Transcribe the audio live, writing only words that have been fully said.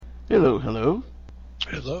Hello, hello.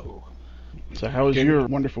 Hello. So how was your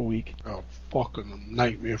wonderful week? Oh, fucking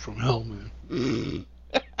nightmare from hell, man.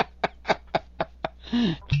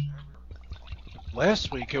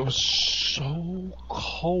 Last week it was so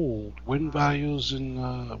cold. Wind values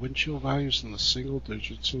and wind chill values in the single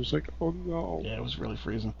digits. It was like, oh no. Yeah, it was really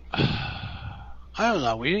freezing. I don't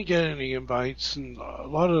know. We didn't get any invites, and a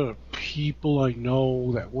lot of people I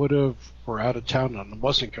know that would have were out of town and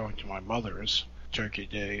wasn't going to my mother's Turkey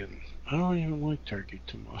Day, and I don't even like turkey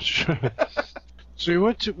too much. So we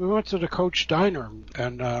went to the Coach Diner,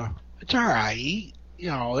 and it's all right. You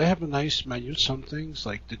know, they have a nice menu. Some things,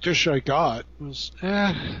 like the dish I got was,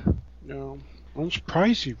 it was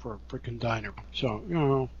pricey for a freaking diner.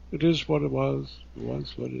 So, it is what it was. It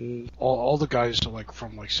was what it is. All the guys are like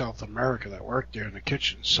from like South America that work there in the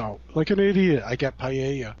kitchen. So, like an idiot, I got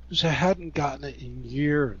paella because I hadn't gotten it in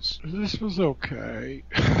years. This was okay.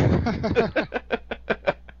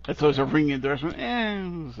 I thought it was a ringing endorsement. It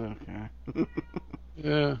was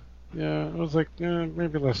okay. Yeah, I was like,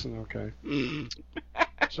 maybe less than okay.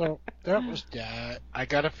 So that was that. I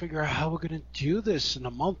gotta figure out how we're gonna do this in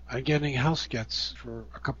a month. I'm getting house gets for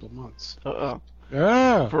a couple of months.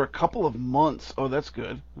 Yeah. For a couple of months. Oh, that's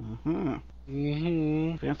good. Mm-hmm.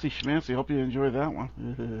 Mm-hmm. Fancy schmancy. Hope you enjoy that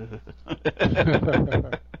one.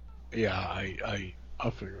 Yeah,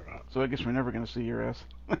 I'll figure it out. So I guess we're never gonna see your ass.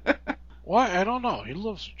 Why? I don't know. He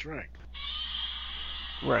loves to drink.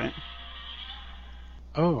 Right.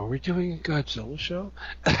 Oh, are we doing a Godzilla show?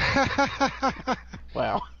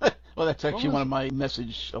 Wow. Well, that's actually one of my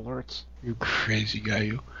message alerts. You crazy guy,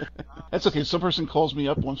 you. That's okay. Some person calls me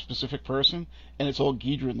up, one specific person, and it's all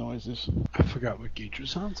Ghidra noises. I forgot what Ghidra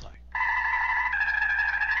sounds like.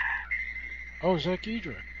 Oh, is that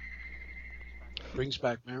Ghidra? Brings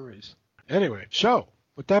back memories. Anyway, so,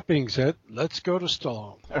 with that being said, let's go to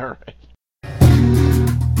Stallone. All right.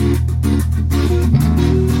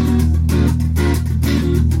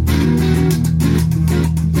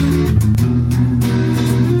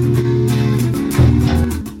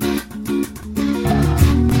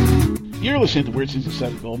 You're listening to Weird Scenes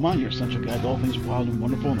Inside the Goldmine, your essential guide to all things wild and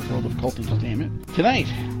wonderful in the world of cult entertainment. Tonight,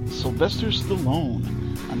 Sylvester Stallone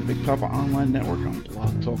on the Big Papa Online Network on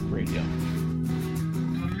Blog Talk Radio.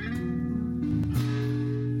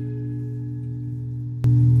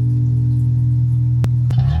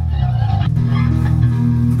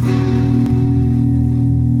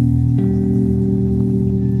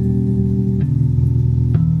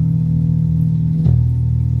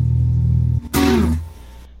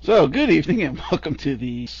 So, good evening and welcome to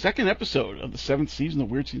the second episode of the 7th season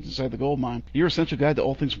of Weird Scenes Inside the Goldmine, your essential guide to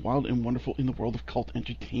all things wild and wonderful in the world of cult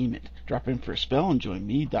entertainment. Drop in for a spell and join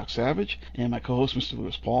me, Doc Savage, and my co-host, Mr.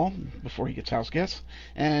 Lewis Paul, before he gets house guests,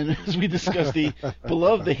 and as we discuss the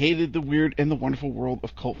beloved, the hated, the weird, and the wonderful world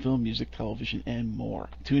of cult film, music, television, and more.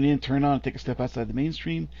 Tune in, turn on, and take a step outside the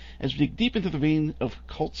mainstream as we dig deep into the vein of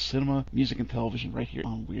cult cinema, music, and television right here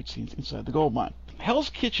on Weird Scenes Inside the Goldmine.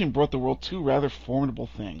 Hell's Kitchen brought the world two rather formidable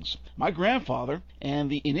things. My grandfather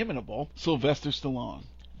and the inimitable Sylvester Stallone.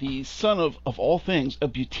 The son of all things, a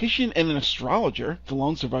beautician and an astrologer,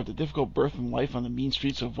 Stallone survived a difficult birth and life on the mean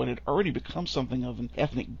streets of what had already become something of an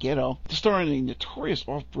ethnic ghetto, to star in a notorious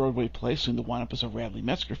off-Broadway play soon to wind up as a Radley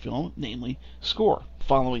Metzger film, namely Score.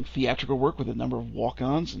 Following theatrical work with a number of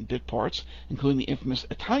walk-ons and bit parts, including the infamous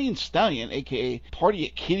Italian Stallion, a.k.a. Party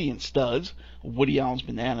at Kitty and Studs, Woody Allen's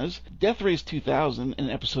Bananas, Death Race 2000,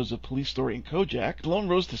 and episodes of Police Story and Kojak, Stallone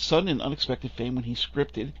rose to sudden and unexpected fame when he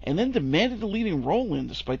scripted, and then demanded a leading role in,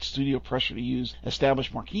 despite studio pressure to use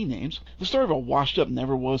established marquee names, the story of a washed-up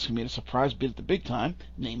never-was who made a surprise bid at the big time,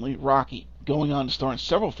 namely Rocky. Going on to star in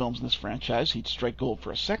several films in this franchise, he'd strike gold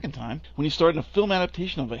for a second time when he starred in a film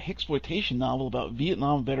adaptation of a Hicksploitation novel about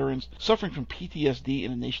Vietnam veterans suffering from PTSD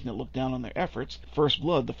in a nation that looked down on their efforts, First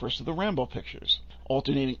Blood, the first of the Rambo pictures.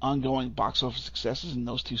 Alternating ongoing box office successes in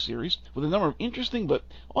those two series, with a number of interesting but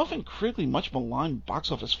often critically much maligned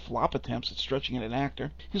box office flop attempts at stretching at an actor,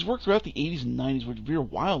 his work throughout the 80s and 90s would veer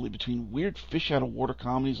wildly between weird fish-out-of-water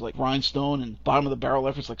comedies like Rhinestone and bottom-of-the-barrel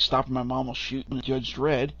efforts like Stopping My Mom Will Shoot and Judge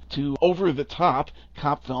Dredd, to over-the-top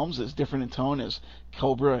cop films as different in tone as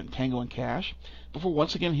Cobra and Tango and Cash, before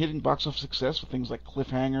once again hitting box office success with things like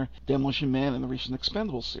Cliffhanger, Demolition Man, and the recent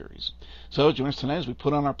Expendables series. So join us tonight as we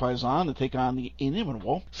put on our paisan to take on the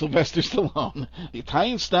inimitable Sylvester Stallone, the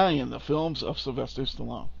Italian Stallion, the films of Sylvester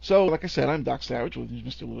Stallone. So, like I said, I'm Doc Savage with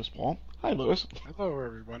Mr. Lewis Paul. Hi, Lewis. Hello,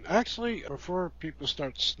 everyone. Actually, before people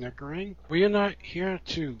start snickering, we are not here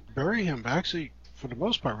to bury him. Actually, for the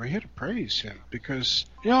most part, we're here to praise him because,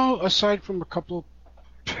 aside from a couple of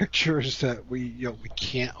pictures that we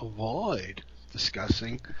can't avoid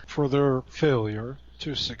discussing for their failure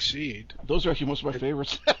to succeed. Those are actually most of my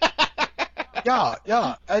favorites.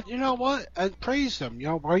 Yeah. And you know what? And praise them,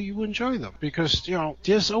 why you enjoy them. Because,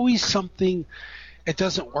 there's always something, it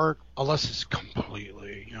doesn't work unless it's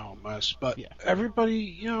completely, a mess. But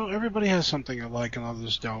everybody has something I like and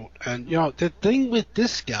others don't. And, the thing with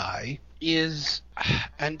this guy is,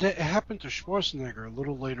 and it happened to Schwarzenegger a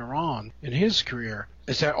little later on in his career,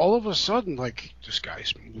 is that all of a sudden, like, this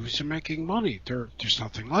guy's movies are making money. There's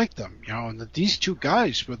nothing like them, and these two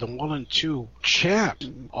guys were the 1 and 2 champs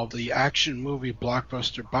of the action movie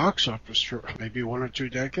blockbuster box office for maybe 1 or 2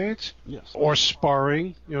 decades. Yes. Or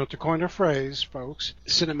sparring, to coin a phrase, folks,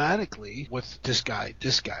 cinematically with this guy.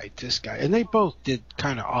 And they both did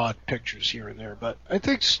kind of odd pictures here and there, but I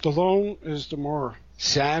think Stallone is the more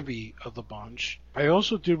savvy of the bunch. I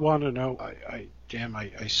also did want to know, I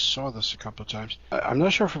saw this a couple of times. I'm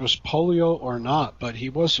not sure if it was polio or not, but he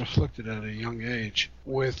was afflicted at a young age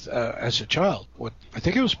with, as a child, with, I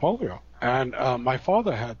think it was polio. And my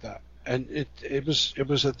father had that. And it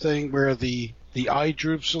was a thing where the eye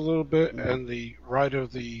droops a little bit, and the right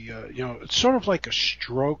of the, it's sort of like a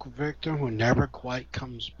stroke victim who never quite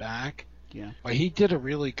comes back. Yeah. But he did a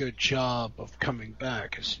really good job of coming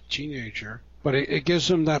back as a teenager. But it gives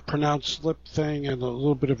him that pronounced lip thing and a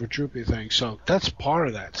little bit of a droopy thing. So that's part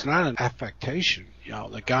of that. It's not an affectation.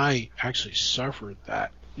 The guy actually suffered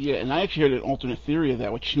that. Yeah, and I actually heard an alternate theory of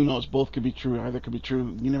that, which who knows, both could be true, either could be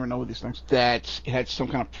true, you never know with these things, that he had some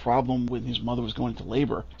kind of problem when his mother was going into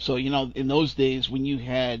labor. So, in those days when you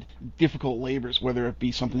had difficult labors, whether it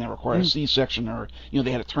be something that required a C-section or, they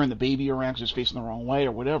had to turn the baby around because it was facing the wrong way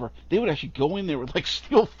or whatever, they would actually go in there with, like,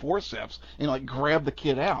 steel forceps and, like, grab the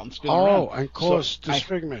kid out and spin around. And cause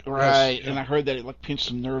disfigurement. Right, yes, and I heard that it, like, pinched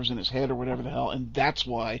some nerves in his head or whatever the hell, and that's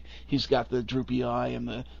why he's got the droopy eye and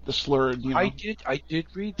the slurred, I did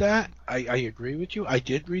read that. I agree with you. I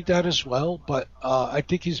did read that as well, but I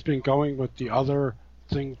think he's been going with the other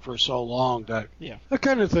thing for so long that I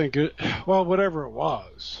kind of think, whatever it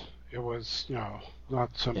was not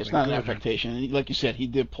something. It's not good. an affectation, and like you said, he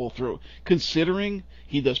did pull through. Considering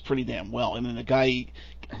he does pretty damn well, and then the guy,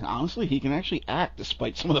 honestly, he can actually act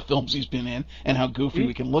despite some of the films he's been in and how goofy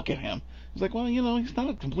we can look at him. It's like, well, he's not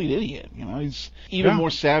a complete idiot. He's even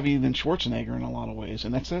more savvy than Schwarzenegger in a lot of ways,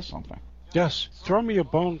 and that says something. Yes. Throw me a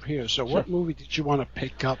bone here. So Sure. What movie did you want to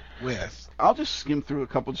pick up with? I'll just skim through a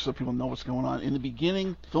couple just so people know what's going on. In the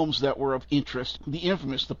beginning, films that were of interest. The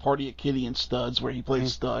infamous The Party at Kitty and Studs, where he played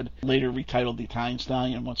Stud, later retitled The Italian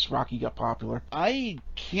Stallion once Rocky got popular. I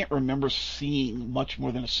can't remember seeing much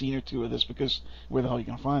more than a scene or two of this because where the hell are you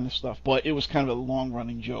going to find this stuff? But it was kind of a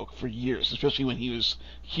long-running joke for years, especially when he was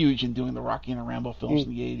huge in doing the Rocky and the Rambo films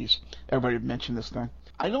in the 80s. Everybody would mention this thing.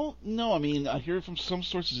 I don't know. I mean, I hear from some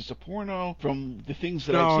sources it's a porno. From the things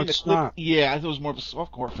that I've seen, it's not. Yeah, I thought it was more of a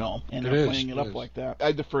softcore film, and they're playing it up like that.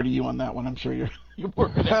 I defer to you on that one. I'm sure you're more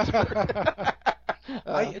of an expert.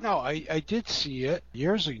 I did see it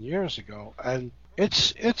years and years ago, and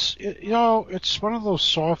it's one of those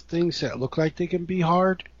soft things that look like they can be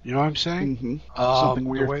hard. You know what I'm saying? Mm-hmm. Something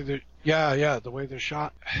weird. The way they're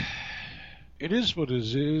shot. It is what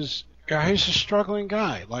it is. Yeah, he's a struggling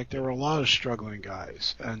guy. Like there were a lot of struggling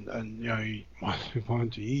guys, and he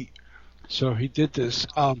wanted to eat, so he did this.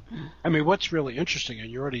 I mean, what's really interesting,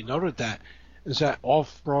 and you already noted that, is that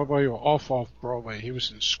off Broadway or off Broadway, he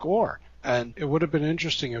was in Score. And it would have been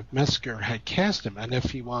interesting if Metzger had cast him, and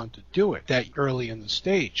if he wanted to do it that early in the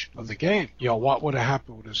stage of the game. What would have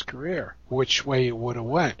happened with his career? Which way it would have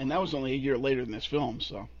went? And that was only a year later than this film,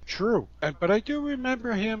 so. True. But I do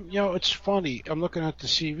remember him, it's funny. I'm looking at the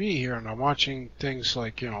CV here, and I'm watching things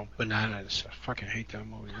like, Bananas. I fucking hate that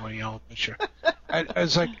movie, Woody Allen picture. And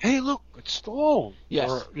it's like, hey, look, it's Stallone. Yes.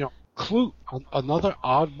 Or, Clute, another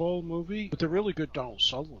oddball movie with a really good Donald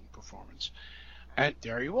Sutherland performance. And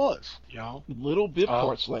there he was, Little bit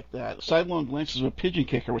parts like that. Sidelong Glances of a Pigeon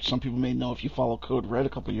Kicker, which some people may know if you follow Code Red a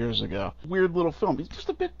couple years ago. Weird little film. He's just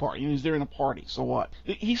a bit part. He's there in a party, so what?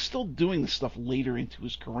 He's still doing this stuff later into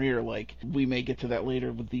his career, like we may get to that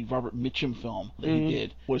later with the Robert Mitchum film that he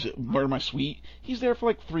did. Was it Murder My Sweet? He's there for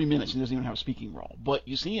like 3 minutes and he doesn't even have a speaking role. But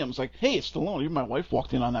you see him, it's like, hey, it's Stallone. Even my wife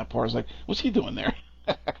walked in on that part. I was like, what's he doing there?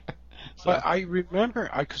 But I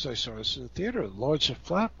remember, because I saw this in the theater, Lords of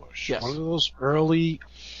Flatbush. Yes. One of those early,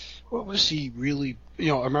 what was he really,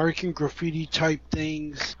 American Graffiti type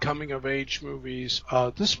things, coming of age movies.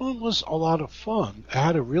 This one was a lot of fun. It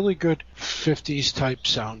had a really good 50s type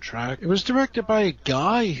soundtrack. It was directed by a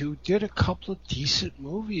guy who did a couple of decent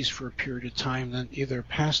movies for a period of time, then either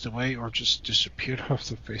passed away or just disappeared off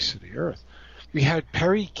the face of the earth. We had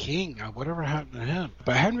Perry King, whatever happened to him.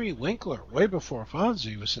 But Henry Winkler, way before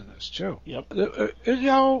Fonzie, was in this too. Yep.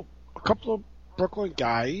 A couple of Brooklyn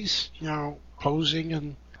guys,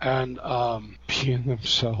 posing and being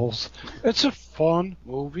themselves. It's a fun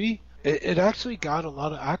movie. It actually got a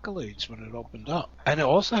lot of accolades when it opened up. And it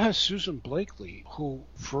also has Susan Blakely, who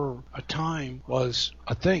for a time was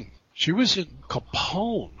a thing. She was in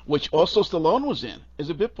Capone. Which also Stallone was in, as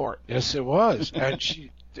a bit part. Yes, it was. And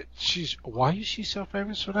she's why is she so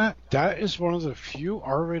famous for that? That is one of the few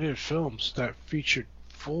R-rated films that featured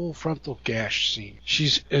full frontal gash scene.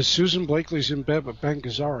 As Susan Blakely's in bed with Ben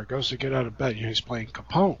Gazzara, goes to get out of bed, and he's playing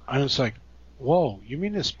Capone. And it's like, whoa, you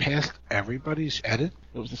mean this passed everybody's edit?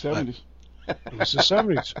 It was the 70s. It was the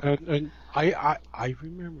 70s. And I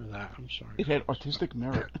remember that. I'm sorry. It had artistic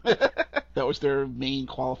merit. That was their main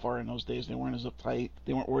qualifier in those days. They weren't as uptight.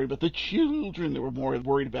 They weren't worried about the children. They were more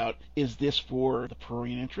worried about, is this for the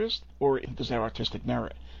prurient interest, or does it have artistic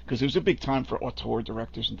merit? Because it was a big time for auteur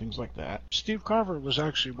directors and things like that. Steve Carver was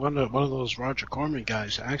actually one of those Roger Corman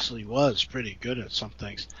guys. Actually was pretty good at some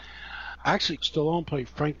things. Actually, Stallone played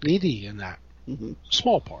Frank Nitti in that. Mm-hmm.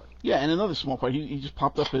 Small part. Yeah, and another small part. He just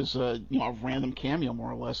popped up as a random cameo,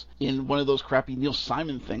 more or less, in one of those crappy Neil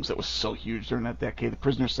Simon things that was so huge during that decade, The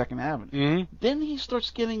Prisoner's Second Avenue. Mm-hmm. Then he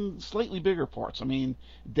starts getting slightly bigger parts. I mean,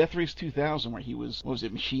 Death Race 2000, where he was, what was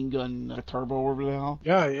it, Machine Gun Turbo or whatever the hell?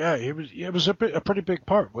 Yeah. It was a pretty big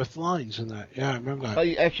part with lines in that. Yeah, I remember that.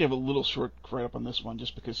 I actually have a little short write-up on this one,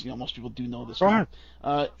 just because most people do know this Go one.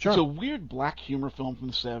 ahead. Sure. It's a weird black humor film from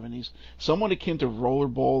the 70s, somewhat akin to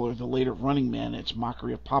Rollerball or the later Running Man. It's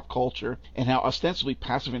mockery of pop culture, and how ostensibly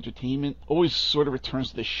passive entertainment always sort of returns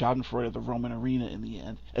to the schadenfreude of the Roman arena in the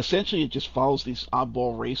end. Essentially, it just follows these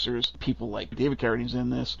oddball racers, people like David Carradine's in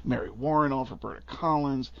this, Mary Warrenoff, Roberta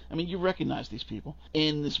Collins. I mean, you recognize these people.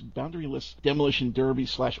 In this boundaryless demolition derby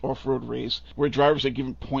 / off-road race, where drivers are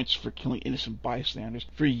given points for killing innocent bystanders.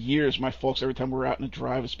 For years, my folks, every time we were out in a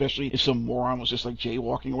drive, especially if some moron was just like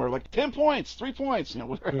jaywalking, we're like, 10 points, 3 points,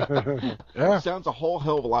 whatever. Yeah. It sounds a whole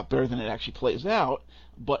hell of a lot better than it actually plays out.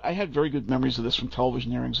 But I had very good memories of this from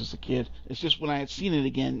television airings as a kid. It's just when I had seen it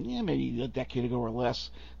again, maybe a decade ago or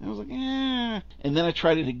less, and I was like, And then I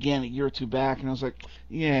tried it again a year or two back, and I was like,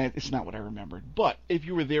 it's not what I remembered. But if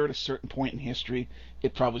you were there at a certain point in history,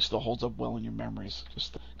 it probably still holds up well in your memories.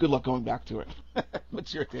 Just good luck going back to it.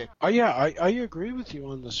 What's your take? Oh, yeah, I agree with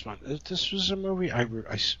you on this one. This was a movie I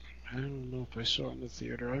don't know if I saw it in the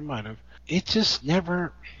theater. I might have. It just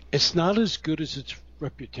never... It's not as good as its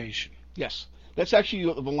reputation. Yes. That's actually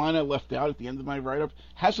the line I left out at the end of my write-up.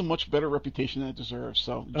 Has a much better reputation than it deserves,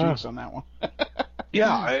 so jinx on that one.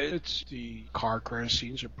 Yeah, it's the car crash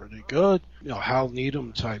scenes are pretty good. Hal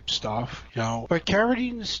Needham type stuff. But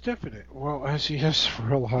Carradine is stiff in it. Well, as he is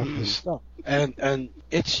for a lot of this stuff. And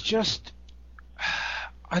it's just,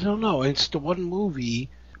 I don't know. It's the one movie.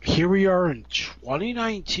 Here we are in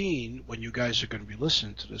 2019, when you guys are going to be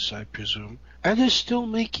listening to this, I presume, and they're still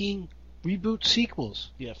making reboot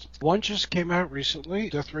sequels. Yes. One just came out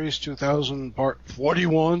recently, Death Race 2000 Part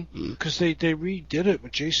 41, because they redid it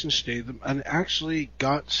with Jason Statham and actually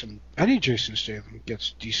got any Jason Statham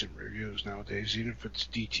gets decent reviews nowadays, even if it's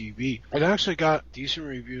DTV. It actually got decent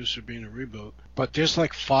reviews for being a reboot, but there's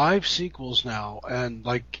like 5 sequels now, and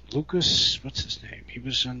like Lucas, what's his name? He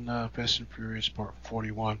was in Fast and Furious Part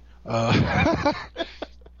 41.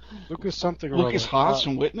 Lucas something or Lucas other. Haas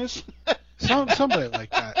from Witness? Somebody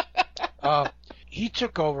like that. He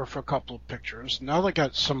took over for a couple of pictures. Now they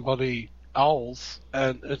got somebody else,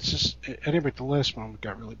 and it's just... Anyway, the last one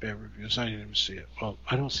got really bad reviews. I didn't even see it. Well,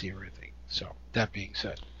 I don't see everything. So, that being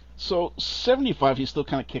said. So, 75, he's still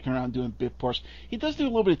kind of kicking around doing bit parts. He does do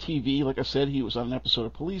a little bit of TV. Like I said, he was on an episode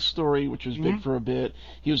of Police Story, which was big for a bit.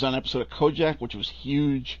 He was on an episode of Kojak, which was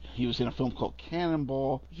huge. He was in a film called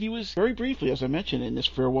Cannonball. He was, very briefly, as I mentioned, in this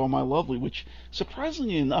Farewell, My Lovely, which,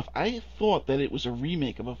 surprisingly enough, I thought that it was a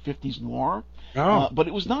remake of a 50s noir. Oh. But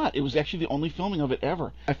it was not. It was actually the only filming of it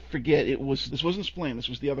ever. I forget. This wasn't Spillane. This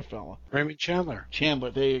was the other fella. Raymond Chandler.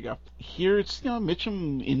 There you go. Here it's,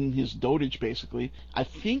 Mitchum in his dotage, basically. I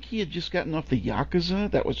think he had just gotten off the Yakuza.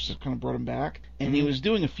 That was just kind of brought him back. And he was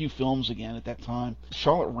doing a few films again at that time.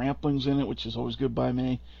 Charlotte Rampling's in it, which is always good by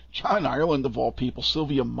me. John Ireland, of all people.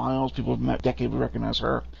 Sylvia Miles, people from that decade would recognize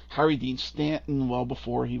her. Harry Dean Stanton, well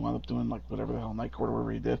before he wound up doing whatever the hell, Night Court or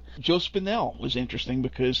whatever he did. Joe Spinell was interesting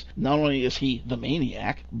because not only is he the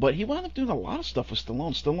maniac, but he wound up doing a lot of stuff with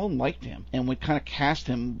Stallone. Stallone liked him and would kind of cast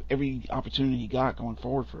him every opportunity he got going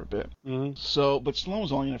forward for a bit. But Stallone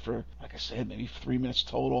was only in it for, like I said, maybe 3 minutes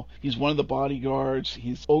total. He's one of the bodyguards.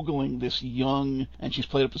 He's ogling this young, and she's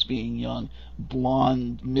played up as being young,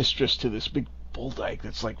 blonde mistress to this big bulldyke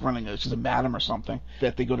that's like running, she's a madam or something,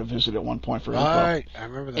 that they go to visit at one point for info. Right, I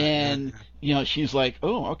remember that. And, she's like,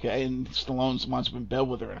 oh, okay, and Stallone's winds up in bed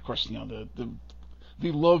with her, and of course,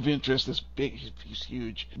 the love interest, this big, he's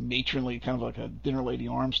huge, matronly, kind of like a dinner lady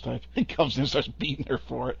arms type, and comes in and starts beating her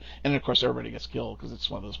for it. And of course, everybody gets killed because it's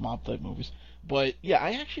one of those mob type movies. But yeah,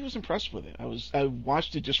 I actually was impressed with it. I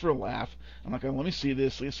watched it just for a laugh. I'm like, let me see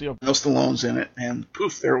this. Let's see how Stallone's in it. And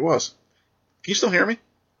poof, there it was. Can you still hear me?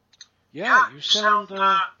 Yeah, you sound.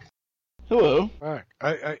 Hello. Right.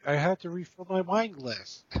 I had to refill my wine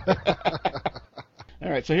glass. All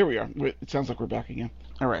right, so here we are. It sounds like we're back again.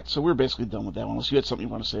 All right, so we're basically done with that one, unless you had something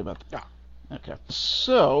you want to say about that. Yeah. Okay.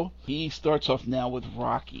 So, he starts off now with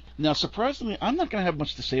Rocky. Now, surprisingly, I'm not going to have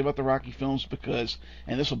much to say about the Rocky films because,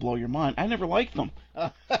 and this will blow your mind, I never liked them.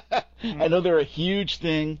 I know they're a huge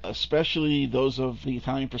thing, especially those of the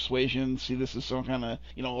Italian persuasion. See this as some kind of,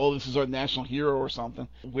 this is our national hero or something,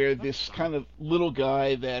 where this kind of little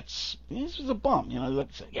guy this is a bum,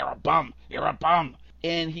 like to say, you're a bum.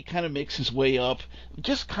 And he kind of makes his way up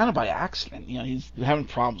just kind of by accident. He's having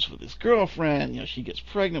problems with his girlfriend. She gets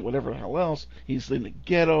pregnant, whatever the hell else. He's in the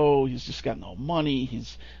ghetto. He's just got no money.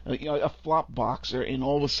 He's, a flop boxer. And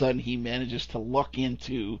all of a sudden he manages to luck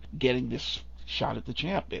into getting this shot at the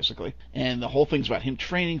champ, basically. And the whole thing's about him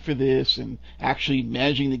training for this and actually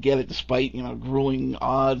managing to get it despite, grueling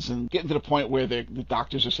odds and getting to the point where the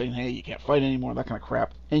doctors are saying, hey, you can't fight anymore, that kind of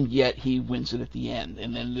crap. And yet he wins it at the end.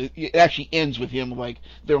 And then it actually ends with him, like,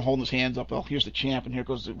 they're holding his hands up, well, here's the champ, and here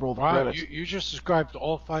goes the roll the credits. You just described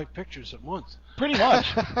all 5 pictures at once. Pretty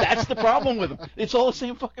much. That's the problem with them. It's all the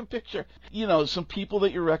same fucking picture. Some people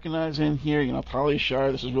that you recognize in here, Talia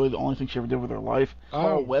Shire, this is really the only thing she ever did with her life.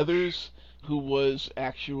 Carl Weathers, who was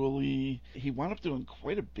actually, he wound up doing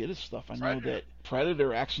quite a bit of stuff. I know that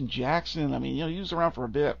Predator, Action Jackson, he was around for a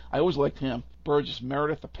bit. I always liked him. Burgess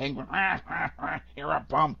Meredith, the Penguin, you're a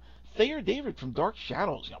bum. Thayer David from Dark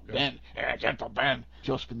Shadows, Ben, Gentle Ben.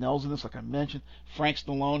 Joe Spinell's in this, like I mentioned. Frank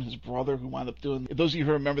Stallone, his brother, who wound up doing, those of you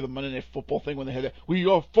who remember the Monday Night Football thing when they had that, we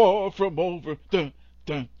are far from over, dun,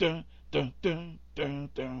 dun, dun, dun, dun, dun,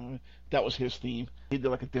 dun. That was his theme. He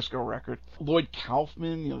did like a disco record. Lloyd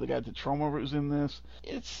Kaufman, the guy at the Troma was in this.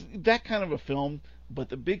 It's that kind of a film, but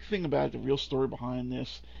the big thing about it, the real story behind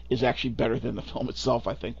this, is actually better than the film itself,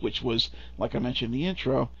 I think, which was, like I mentioned in the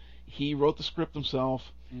intro, he wrote the script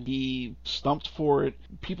himself. He stumped for it.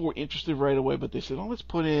 People were interested right away, but they said, "Oh, let's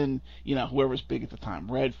put in, whoever's big at the time,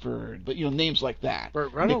 Redford, but names like that."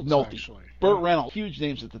 Burt Reynolds, Nick Nolte, actually. Burt Reynolds, huge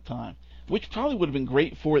names at the time, which probably would have been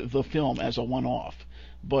great for the film as a one-off.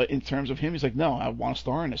 But in terms of him, he's like, no, I want to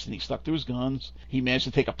star in this. And he stuck to his guns. He managed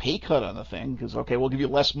to take a pay cut on the thing because, okay, we'll give you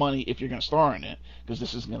less money if you're going to star in it because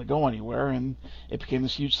this isn't going to go anywhere. And it became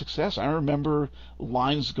this huge success. I remember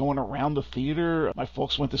lines going around the theater. My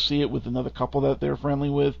folks went to see it with another couple that they're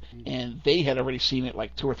friendly with, and they had already seen it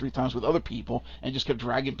like 2 or 3 times with other people and just kept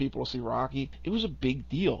dragging people to see Rocky. It was a big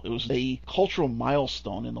deal. It was a cultural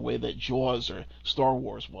milestone in the way that Jaws or Star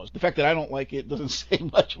Wars was. The fact that I don't like it doesn't say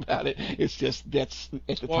much about it. It's just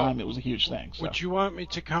at the time, it was a huge thing. So. Would you want me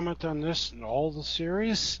to comment on this in all the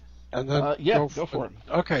series? And then go for it.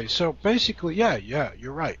 Okay, so basically, yeah,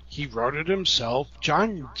 you're right. He wrote it himself.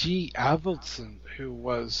 John G. Avildsen, who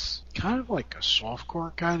was kind of like a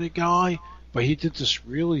softcore kind of guy, but he did this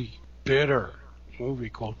really bitter movie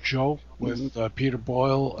called Joe with Peter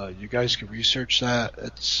Boyle. You guys can research that.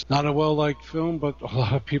 It's not a well-liked film, but a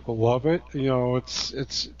lot of people love it.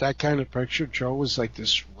 It's that kind of picture. Joe was like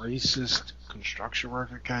this racist construction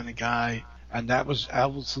worker kind of guy, and that was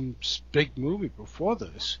Avildsen's big movie before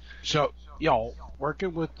this. So,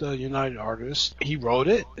 working with the United Artists, he wrote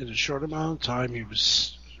it in a short amount of time. He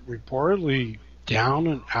was reportedly down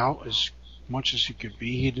and out as much as he could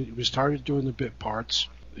be. He started doing the bit parts.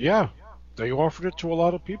 Yeah, they offered it to a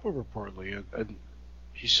lot of people reportedly, and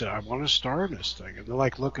he said, I want to star in this thing. And they're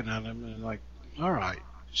like looking at him and like, all right.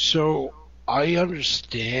 So I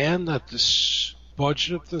understand that this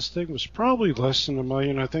budget of this thing was probably less than $1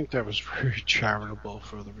 million. I think that was very charitable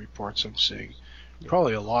for the reports I'm seeing.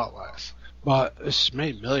 Probably a lot less. But it's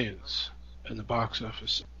made millions in the box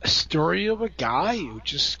office. A story of a guy who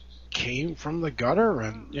just came from the gutter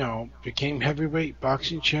and, became heavyweight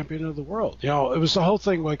boxing champion of the world. It was the whole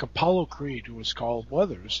thing like Apollo Creed, who was called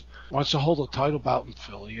Weathers, wants to hold a title bout in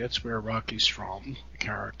Philly. That's where Rocky's from, the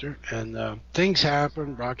character. And things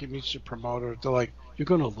happen. Rocky meets the promoter. They're like, you're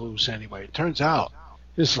going to lose anyway. It turns out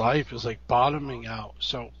his life is like bottoming out.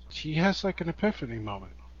 So he has like an epiphany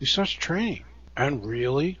moment. He starts training and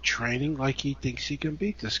really training like he thinks he can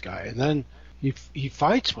beat this guy. And then he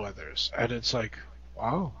fights Weathers, and it's like,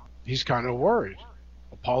 wow, he's kind of worried.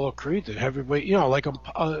 Apollo Creed, the heavyweight, like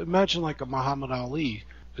imagine like a Muhammad Ali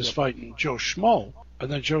is fighting Joe Schmo,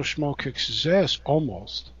 and then Joe Schmo kicks his ass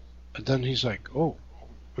almost, and then he's like, oh,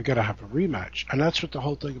 we got to have a rematch. And that's what the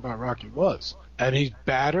whole thing about Rocky was. And he's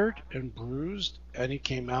battered and bruised, and he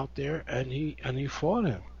came out there and he fought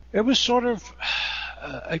him. It was sort of,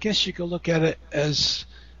 I guess you could look at it as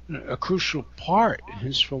a crucial part in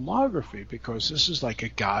his filmography, because this is like a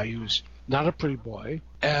guy who's not a pretty boy,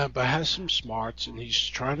 but has some smarts, and he's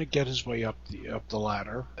trying to get his way up the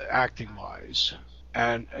ladder, acting wise.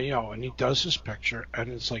 And and he does his picture, and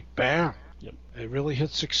it's like bam. Yep. It really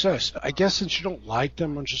hit success. I guess since you don't like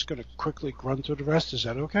them, I'm just going to quickly run through the rest. Is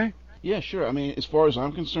that okay? Yeah, sure. I mean, as far as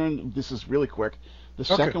I'm concerned, this is really quick. The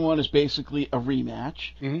second one is basically a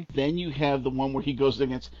rematch. Mm-hmm. Then you have the one where he goes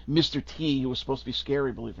against Mr. T, who was supposed to be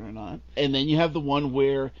scary, believe it or not. And then you have the one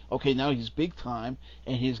where, okay, now he's big time,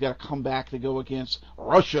 and he's got to come back to go against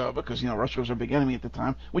Russia, because, Russia was our big enemy at the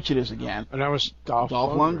time, which it is again. And that was Dolph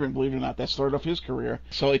Lundgren, believe it or not. That started off his career.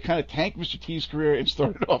 So it kind of tanked Mr. T's career and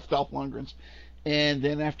started off Dolph Lundgren's. And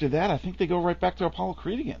then after that, I think they go right back to Apollo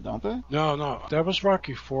Creed again, don't they? No. That was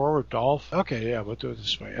Rocky IV with Dolph. Okay, yeah, we'll do it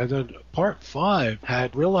this way. And then Part 5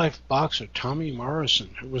 had real-life boxer Tommy Morrison,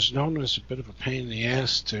 who was known as a bit of a pain in the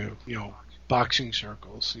ass to, boxing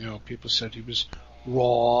circles. People said he was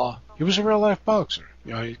raw. He was a real-life boxer.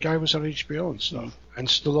 The guy was on HBO and stuff. Mm-hmm. And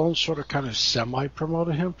Stallone sort of kind of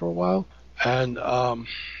semi-promoted him for a while. And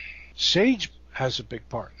Sage has a big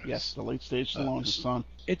part in this. Yes, the late stage Stallone, his son.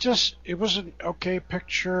 It was an okay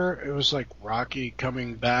picture. It was like Rocky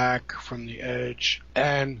coming back from the edge,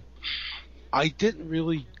 and I didn't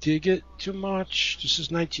really dig it too much. This is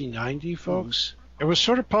 1990, folks. It was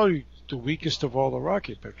sort of probably the weakest of all the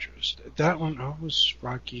Rocky pictures. That one, was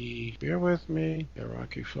Rocky. Bear with me. Yeah,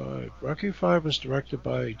 Rocky V. Rocky V was directed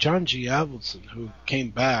by John G. Avildsen, who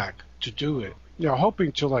came back to do it.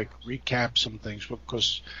 Hoping to recap some things,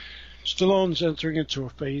 because Stallone's entering into a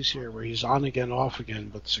phase here where he's on again, off again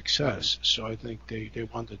with success. So I think they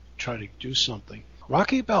want to try to do something.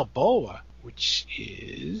 Rocky Balboa, which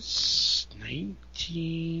is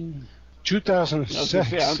 2006. I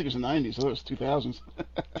don't think it was the 90s. I thought it was 2000s.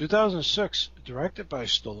 2006, directed by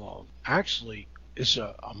Stallone, actually is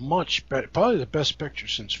a much better, probably the best picture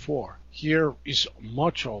since 4. Here, he's a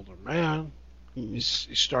much older man. Mm-hmm. He's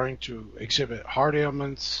starting to exhibit heart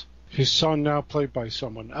ailments. His son, now played by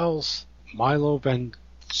someone else, Milo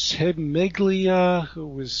Ventimiglia, who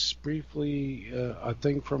was briefly a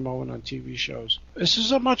thing for a moment on TV shows. This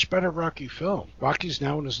is a much better Rocky film. Rocky's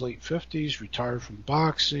now in his late 50s, retired from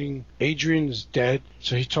boxing. Adrian is dead,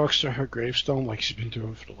 so he talks to her gravestone like he's been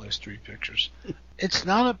doing for the last 3 pictures. It's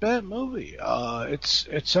not a bad movie.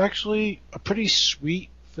 It's actually a pretty sweet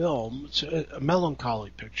film. It's a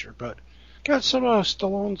melancholy picture, but got some of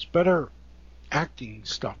Stallone's better acting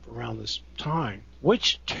stuff around this time,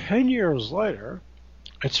 which 10 years later,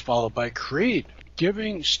 it's followed by Creed,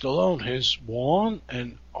 giving Stallone his one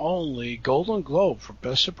and only Golden Globe for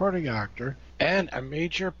Best Supporting Actor and a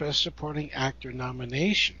major Best Supporting Actor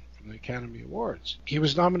nomination from the Academy Awards. He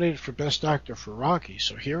was nominated for Best Actor for Rocky,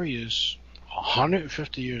 so here he is,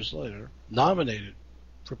 150 years later, nominated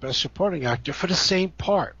for Best Supporting Actor for the same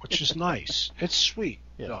part, which is nice. It's sweet.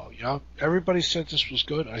 Everybody said this was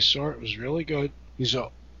good. I saw it. It was really good. He's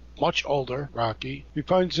a much older Rocky. He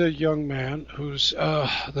finds a young man who's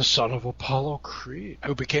the son of Apollo Creed,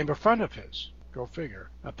 who became a friend of his. Go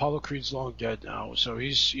figure. Apollo Creed's long dead now, so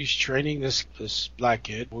he's training this black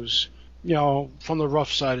kid who's from the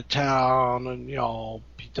rough side of town, and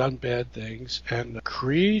he done bad things. And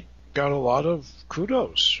Creed got a lot of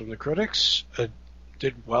kudos from the critics.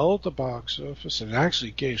 Did well at the box office, and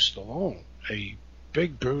actually gave Stallone a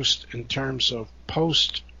big boost in terms of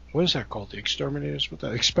what is that called? The Exterminators? What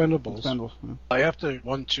that? Expendables. Yeah. After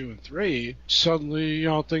 1, 2, and 3, suddenly,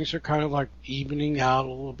 things are kind of evening out a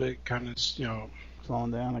little bit, kind of,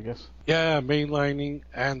 slowing down, I guess. Yeah, mainlining,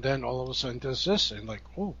 and then all of a sudden does this, and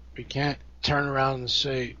we can't turn around and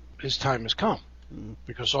say his time has come,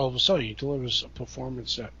 because all of a sudden he delivers a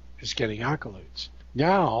performance that is getting accolades.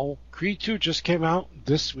 Now, Creed 2 just came out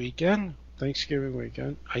this weekend. Thanksgiving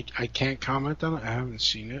weekend. I can't comment on it. I haven't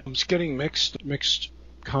seen it. I'm just getting mixed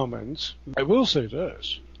comments. I will say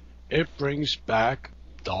this. It brings back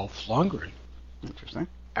Dolph Lundgren. Interesting.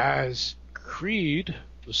 As Creed,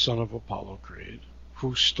 the son of Apollo Creed,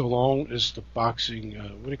 who Stallone is the boxing,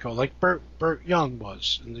 Burt Young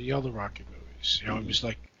was in the other Rocky movies. He was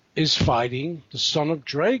is fighting the son of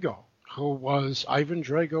Drago, who was, Ivan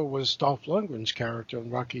Drago was Dolph Lundgren's character in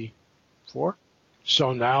Rocky IV.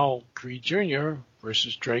 So now Creed Jr.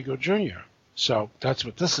 versus Drago Jr. So that's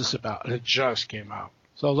what this is about, and it just came out.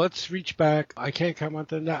 So let's reach back. I can't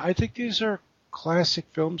comment on that. I think these are classic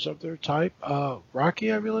films of their type.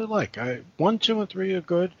 Rocky, I really like. 1, 2, and 3 are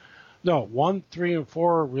good. No, 1, 3, and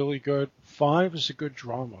 4 are really good. 5 is a good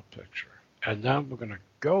drama picture. And now we're going to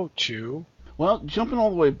go to... Well, jumping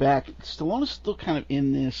all the way back, Stallone is still kind of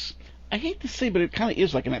in this... I hate to say, but it kind of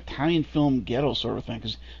is like an Italian film ghetto sort of thing.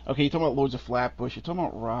 Because, okay, you're talking about Lords of Flatbush, you're talking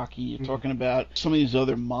about Rocky, you're talking about some of these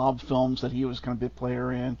other mob films that he was kind of a big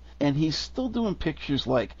player in. And he's still doing pictures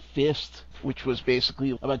like Fist, which was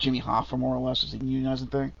basically about Jimmy Hoffa, more or less, as a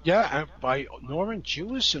unionizing thing. Yeah, and by Norman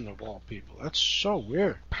Jewison, of all people. That's so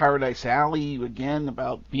weird. Paradise Alley, again,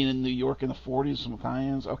 about being in New York in the 40s, some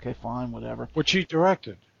Italians. Okay, fine, whatever. Which he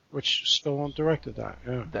directed. Which Stallone directed that,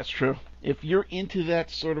 yeah. That's true. If you're into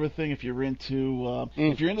that sort of a thing, if you're into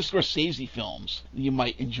Scorsese films, you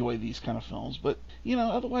might enjoy these kind of films. But,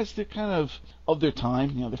 otherwise they're kind of their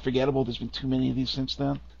time. They're forgettable. There's been too many of these since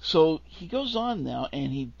then. So he goes on now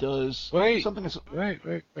and he does something that's... Wait.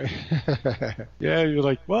 Yeah, you're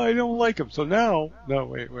like, well, I don't like him, so now... No,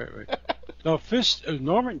 wait. No, Fist,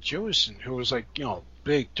 Norman Jewison, who was like,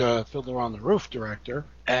 big Fiddler on the Roof director,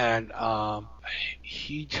 and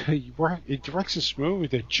he directs this movie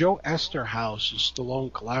that Joe Esterhaus and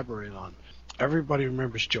Stallone collaborated on. Everybody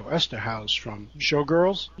remembers Joe Esterhaus from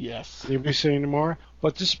Showgirls. Yes. Anybody say anymore?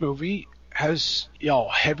 But this movie has,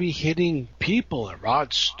 heavy-hitting people.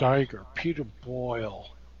 Rod Steiger, Peter Boyle,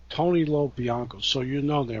 Tony LoBianco. So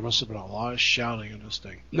there must have been a lot of shouting in this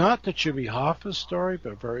thing. Not the Jimmy Hoffa story,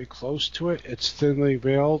 but very close to it. It's thinly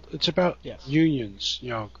veiled. It's about unions,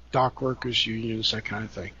 dock workers, unions, that kind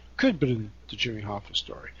of thing. Could have been the Jimmy Hoffa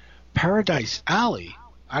story. Paradise Alley,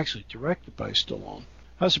 actually directed by Stallone,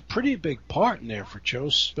 has a pretty big part in there for Joe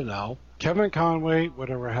Spinell. Kevin Conway,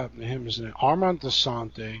 whatever happened to him, is in it. Armand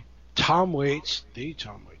Desante, Tom Waits, the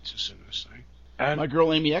Tom Waits is in this thing. And my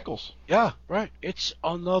girl Amy Eccles. Yeah, right. It's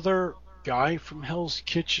another guy from Hell's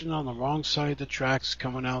Kitchen on the wrong side of the tracks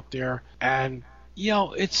coming out there. And,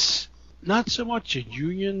 it's not so much a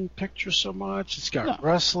union picture so much. It's got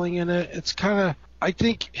wrestling in it. It's kind of, I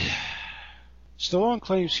think, Stallone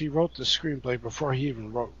claims he wrote the screenplay before he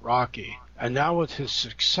even wrote Rocky. And now with his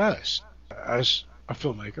success as a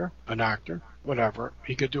filmmaker, an actor, whatever,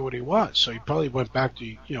 he could do what he wants. So he probably went back to,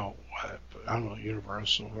 I don't know,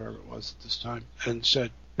 Universal, wherever it was at this time, and said,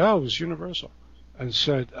 no, it was Universal, and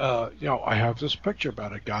said, I have this picture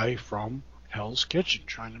about a guy from Hell's Kitchen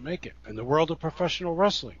trying to make it in the world of professional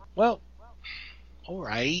wrestling. Well, all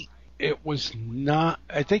right. It was not,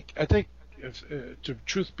 I think, if, to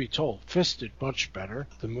truth be told, Fist did much better.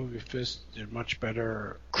 The movie Fist did much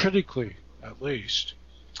better, critically, at least.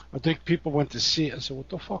 I think people went to see it and said, what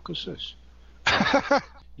the fuck is this?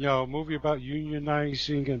 A movie about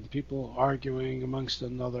unionizing and people arguing amongst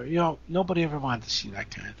another. Nobody ever wanted to see that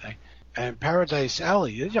kind of thing. And Paradise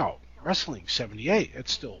Alley, wrestling 78,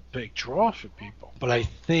 it's still a big draw for people. But I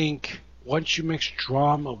think once you mix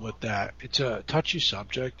drama with that, it's a touchy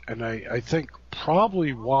subject. And I think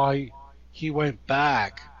probably why he went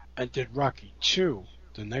back and did Rocky 2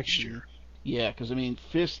 the next year. Yeah, because,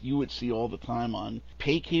 Fist you would see all the time on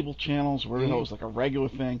pay cable channels, where it was like a regular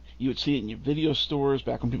thing. You would see it in your video stores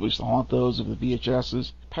back when people used to haunt those of the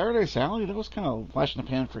VHSs. Paradise Alley, that was kind of flash in the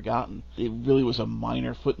pan forgotten. It really was a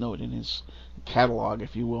minor footnote in his catalog,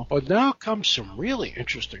 if you will. But now comes some really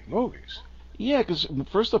interesting movies. Yeah, because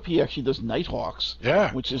first up he actually does Nighthawks,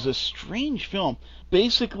 which is a strange film.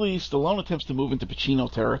 Basically, Stallone attempts to move into Pacino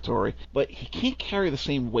territory, but he can't carry the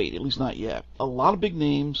same weight, at least not yet. A lot of big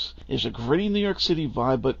names, there's a gritty New York City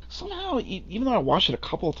vibe, but somehow, even though I watched it a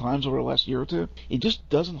couple of times over the last year or two, it just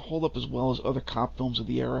doesn't hold up as well as other cop films of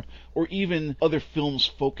the era, or even other films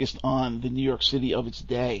focused on the New York City of its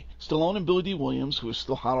day. Stallone and Billy D. Williams, who is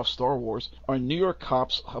still hot off Star Wars, are New York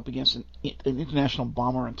cops up against an international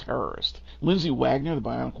bomber and terrorist. Lindsay Wagner, the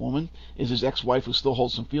Bionic Woman, is his ex-wife who still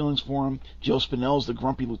holds some feelings for him. Joe Spinell is the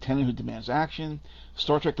grumpy lieutenant who demands action.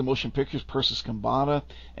 Star Trek The Motion Pictures, Persis Kambata,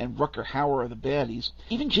 and Rutger Hauer are the baddies.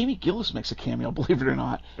 Even Jamie Gillis makes a cameo, believe it or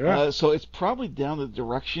not. Yeah. So it's probably down to the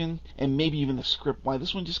direction and maybe even the script why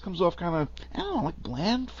this one just comes off kind of, I don't know, like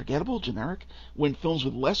bland, forgettable, generic, when films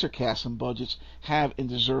with lesser casts and budgets have and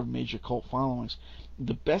deserve major cult followings.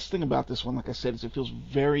 The best thing about this one, like I said, is it feels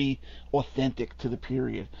very authentic to the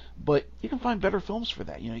period. But you can find better films for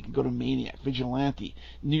that. You can go to Maniac, Vigilante,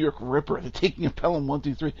 New York Ripper, The Taking of Pelham 1,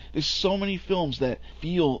 2, 3. There's so many films that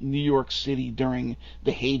feel New York City during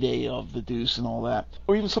the heyday of The Deuce and all that.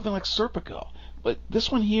 Or even something like Serpico. But this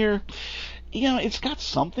one here, it's got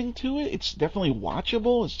something to it. It's definitely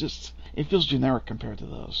watchable. It's just, it feels generic compared to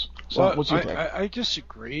those. So, what's your take? I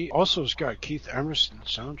disagree. Also, it's got Keith Emerson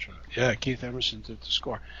soundtrack. Yeah, Keith Emerson did the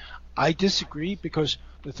score. I disagree because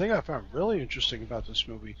the thing I found really interesting about this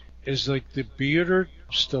movie is like the bearded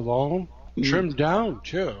Stallone, trimmed down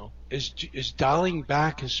too, is dialing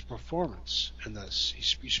back his performance in this.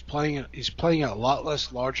 He's playing it a lot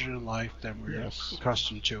less larger than life than we're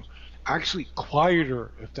accustomed to. Actually quieter,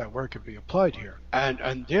 if that word could be applied here.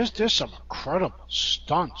 And there's some incredible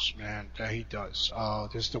stunts, man, that he does.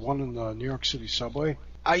 There's the one in the New York City subway.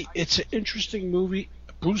 It's an interesting movie.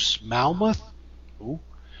 Bruce Malmuth, who?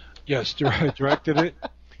 Yes, directed it.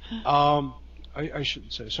 I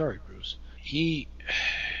shouldn't say sorry, Bruce. He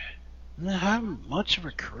didn't have much of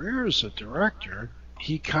a career as a director.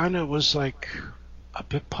 He kind of was like a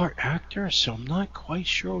bit part actor, so I'm not quite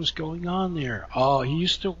sure what's going on there. He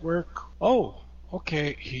used to work. Oh,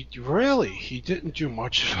 okay. He didn't do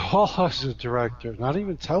much at all as a director, not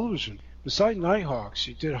even television. Besides Nighthawks,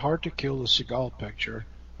 he did Hard to Kill, the Seagal picture,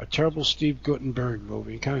 a terrible Steve Guttenberg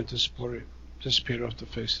movie, kind of disappeared off the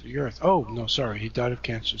face of the earth. Oh, no, sorry. He died of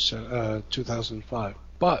cancer 2005.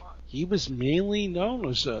 But he was mainly known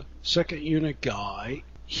as a second unit guy.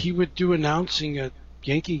 He would do announcing at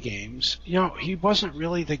Yankee games. He wasn't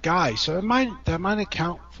really the guy. So that might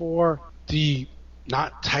account for the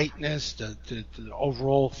not tightness, the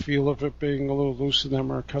overall feel of it being a little looser than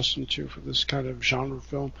we're accustomed to for this kind of genre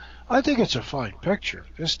film. I think it's a fine picture.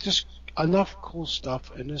 There's just enough cool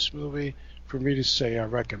stuff in this movie for me to say I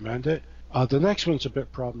recommend it. The next one's a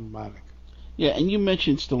bit problematic. Yeah, and you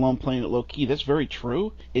mentioned Stallone playing it low-key. That's very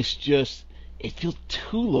true. It's just, it feels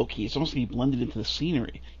too low-key. It's almost like he blended into the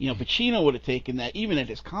scenery. Pacino would have taken that, even at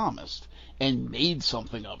his calmest, and made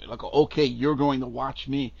something of it. Like, okay, you're going to watch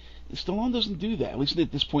me. Stallone doesn't do that, at least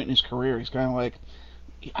at this point in his career. He's kind of like,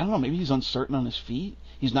 I don't know, maybe he's uncertain on his feet.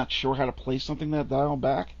 He's not sure how to play something that dial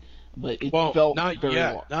back. But it felt not very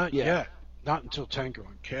yet. long. Not yet. Not until Tango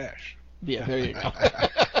and Cash. Yeah, there you go.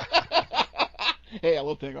 Hey, I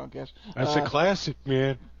love Tango and Cash. That's a classic,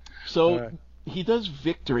 man. So he does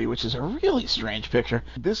Victory, which is a really strange picture.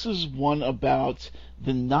 This is one about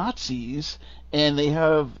the Nazis, and they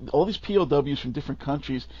have all these POWs from different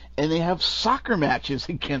countries, and they have soccer matches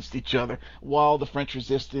against each other while the French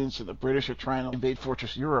resistance and the British are trying to invade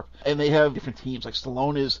Fortress Europe. And they have different teams, like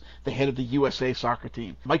Stallone is the head of the USA soccer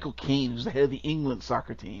team. Michael Caine is the head of the England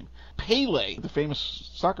soccer team. Pele, the famous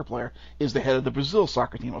soccer player, is the head of the Brazil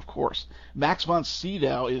soccer team, of course. Max von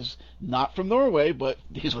Sydow is not from Norway, but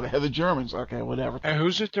he's the head of the Germans. Okay, whatever. And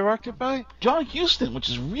who's it directed by? John Huston, which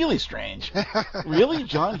is really strange. Really?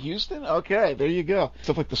 John Huston? Okay, there you go.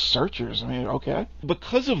 Stuff like The Searchers. I mean, okay.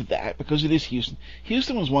 Because of that, because it is Huston,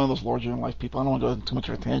 Huston was one of those larger-than-life people. I don't want to go into too much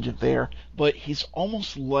of a tangent there, but he's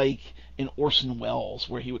almost like an Orson Welles,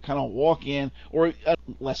 where he would kind of walk in, or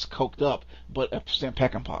less coked up, but Sam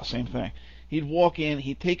Peckinpah, same thing. He'd walk in,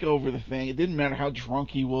 he'd take over the thing. It didn't matter how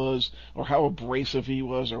drunk he was or how abrasive he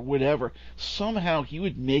was or whatever. Somehow he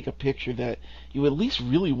would make a picture that you at least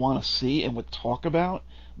really want to see and would talk about,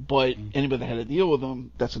 but anybody that had to deal with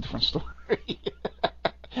him, that's a different story.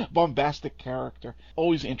 Bombastic character.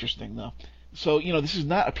 Always interesting, though. So, this is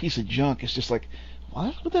not a piece of junk. It's just like,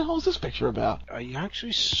 what the hell is this picture about? I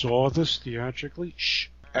actually saw this theatrically,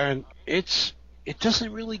 and it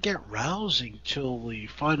doesn't really get rousing till the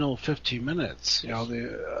final 15 minutes.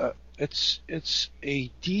 It's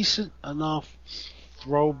a decent enough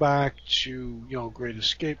throwback to Great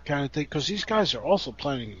Escape kind of thing, because these guys are also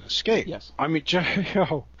planning an escape. Yes. I mean,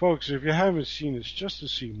 folks, if you haven't seen this, just to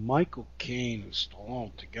see Michael Caine and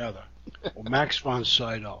Stallone together, or Max von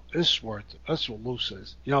Sydow, it's worth it. That's what Lou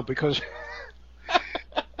says. Because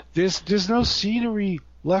there's no scenery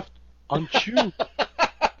left unchewed.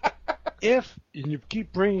 And you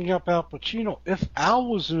keep bringing up Al Pacino, if Al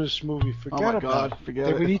was in this movie, forget about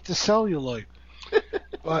it. We need the celluloid.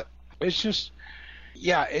 But it's just,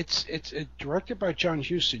 it's directed by John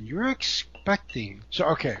Huston. You're expecting,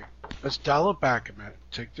 okay, let's dial it back a minute.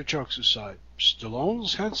 Take the jokes aside.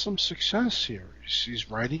 Stallone's had some success here.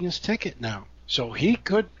 He's writing his ticket now. So he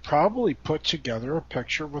could probably put together a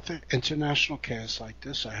picture with an international cast like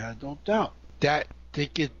this, I had no doubt. That they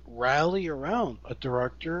could rally around a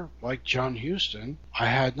director like John Huston, I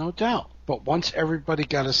had no doubt. But once everybody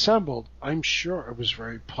got assembled, I'm sure it was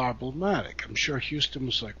very problematic. I'm sure Huston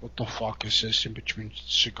was like, what the fuck is this in between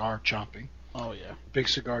cigar chomping? Oh, yeah. Big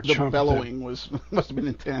cigar chomping. The bellowing must have been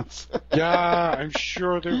intense. Yeah, I'm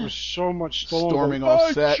sure there was so much storming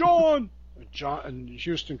off set. John and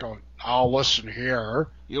Huston going, oh, listen here.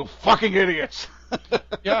 You fucking idiots.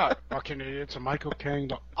 Yeah, fucking idiots. And Michael Caine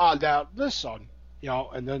go, oh, now, listen.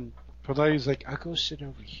 And then Pele's like, I'll go sit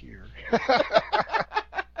over here.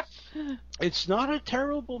 It's not a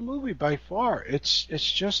terrible movie by far. It's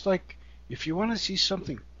just like, if you want to see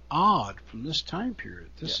something odd from this time period,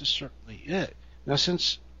 this is certainly it. Now,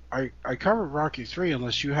 since I covered Rocky 3,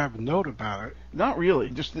 unless you have a note about it. Not really.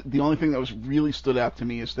 Just the only thing that was really stood out to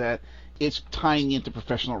me is that it's tying into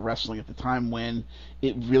professional wrestling at the time when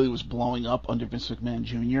it really was blowing up under Vince McMahon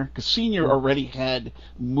Jr. Because Sr. already had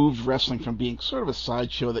moved wrestling from being sort of a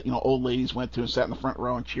sideshow that, old ladies went to and sat in the front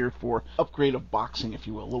row and cheered for, upgrade of boxing, if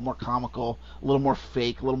you will, a little more comical, a little more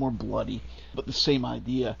fake, a little more bloody, but the same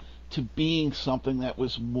idea, to being something that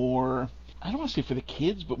was more, I don't want to say for the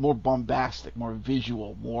kids, but more bombastic, more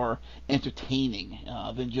visual, more entertaining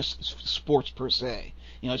than just sports per se.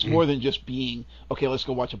 It's more than just being, okay, let's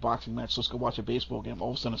go watch a boxing match, let's go watch a baseball game.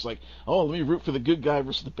 All of a sudden it's like, oh, let me root for the good guy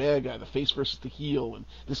versus the bad guy, the face versus the heel, and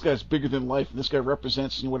this guy's bigger than life, and this guy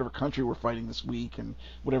represents whatever country we're fighting this week, and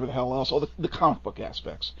whatever the hell else, all the comic book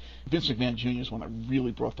aspects. Vince McMahon Jr. is one that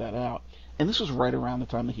really brought that out. And this was right around the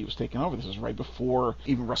time that he was taking over. This was right before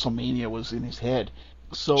even WrestleMania was in his head.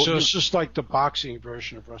 So it's just like the boxing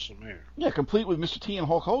version of WrestleMania. Yeah, complete with Mr. T and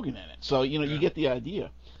Hulk Hogan in it. So, you get the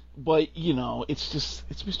idea. But, it's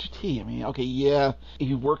Mr. T. I mean, okay, yeah,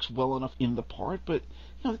 he works well enough in the part, but,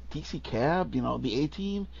 DC Cab, the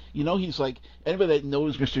A-Team, he's like, anybody that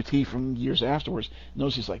knows Mr. T from years afterwards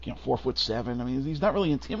knows he's like, 4'7". I mean, he's not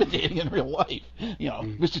really intimidating in real life.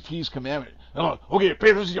 Mr. T's commandment, okay, pay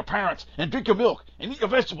attention to your parents, and drink your milk, and eat your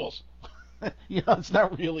vegetables. It's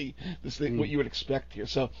not really this thing what you would expect here.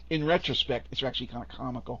 So in retrospect, it's actually kind of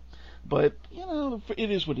comical, but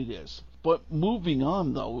it is what it is. But moving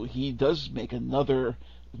on, though, he does make another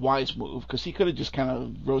wise move, because he could have just kind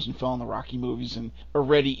of rose and fell in the Rocky movies and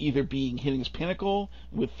already either being hitting his pinnacle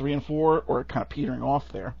with 3 and 4 or kind of petering off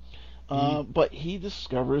there. But he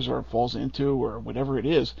discovers or falls into, or whatever it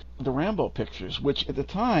is, the Rambo pictures, which at the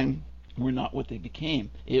time were not what they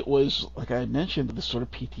became. It was, like I mentioned, this sort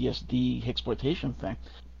of PTSD exploitation thing.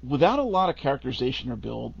 Without a lot of characterization or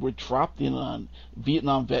build, we're dropped in on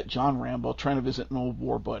Vietnam vet John Rambo trying to visit an old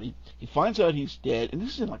war buddy. He finds out he's dead, and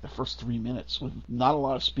this is in like the first 3 minutes, with not a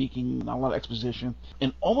lot of speaking, not a lot of exposition.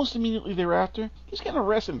 And almost immediately thereafter, he's getting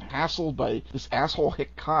arrested and hassled by this asshole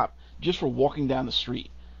hick cop just for walking down the street.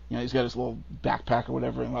 He's got his little backpack or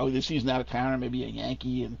whatever, and he's an out-of-towner, maybe a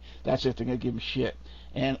Yankee, and that's it, they're going to give him shit.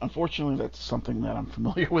 And unfortunately, that's something that I'm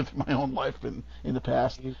familiar with in my own life in the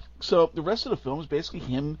past. So the rest of the film is basically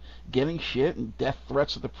him getting shit and death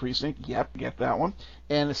threats at the precinct. Yep, get that one.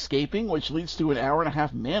 And escaping, which leads to an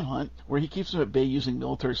hour-and-a-half manhunt where he keeps them at bay using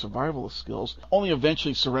military survivalist skills, only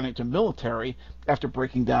eventually surrendering to military after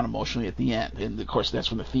breaking down emotionally at the end. And, of course,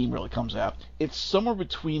 that's when the theme really comes out. It's somewhere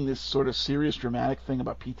between this sort of serious, dramatic thing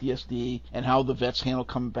about PTSD and how the vets handle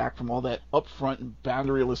coming back from all that upfront and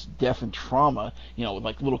boundaryless death and trauma, with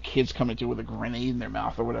like little kids coming to with a grenade in their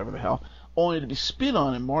mouth or whatever the hell, only to be spit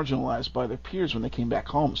on and marginalized by their peers when they came back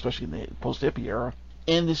home, especially in the post-hippie era.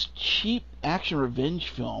 And this cheap action revenge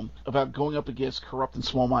film about going up against corrupt and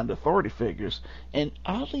small-minded authority figures, and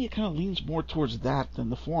oddly it kind of leans more towards that than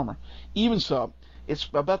the former. Even so, it's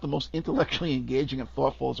about the most intellectually engaging and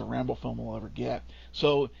thoughtful as a Rambo film will ever get.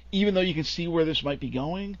 So even though you can see where this might be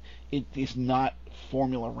going, it is not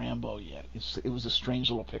Formula Rambo yet. It was a strange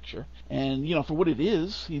little picture. And, for what it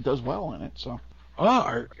is, he does well in it, so...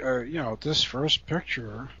 this first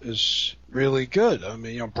picture is really good. I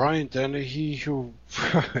mean, Brian Dennehy, who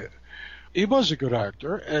he was a good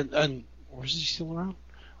actor, and was he still around?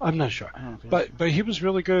 I'm not sure, but he was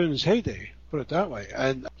really good in his heyday. Put it that way,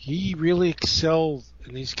 and he really excelled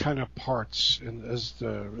in these kind of parts, in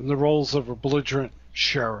the roles of a belligerent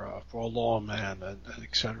sheriff or a lawman, and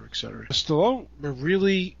et cetera, et cetera. Stallone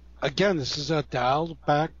really. Again, this is a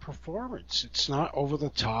dialed-back performance. It's not over the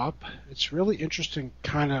top. It's really interesting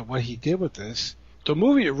kind of what he did with this. The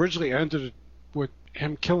movie originally ended with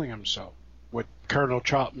him killing himself, with Colonel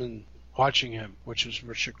Troutman watching him, which is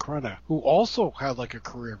Richard Crenna, who also had like a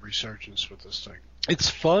career resurgence with this thing.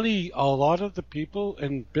 It's funny, a lot of the people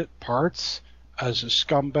in bit parts as a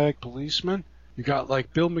scumbag policeman, you got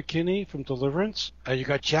like Bill McKinney from Deliverance, and you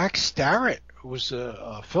got Jack Starrett, who was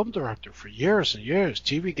a film director for years and years,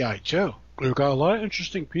 TV guy too. We've got a lot of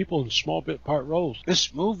interesting people in small bit part roles.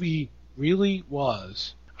 This movie really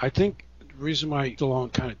was, I think the reason why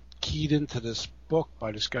Stallone kind of keyed into this book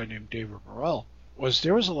by this guy named David Burrell was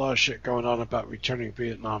there was a lot of shit going on about returning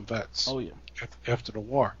Vietnam vets. Oh, yeah. After the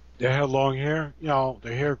war. They had long hair.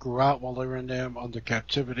 Their hair grew out while they were in there under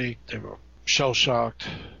captivity. They were shell-shocked.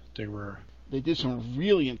 They did some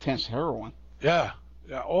really intense heroin. Yeah,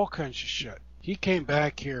 all kinds of shit. He came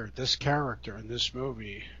back here, this character in this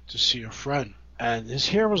movie, to see a friend. And his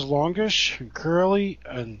hair was longish and curly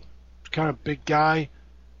and kind of big guy.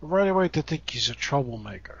 Right away to think he's a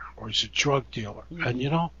troublemaker or he's a drug dealer. Mm-hmm.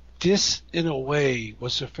 And, this, in a way,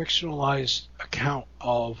 was a fictionalized account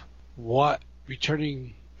of what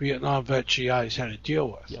returning Vietnam vet GIs had to deal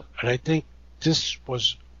with. Yep. And I think this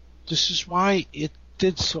is why it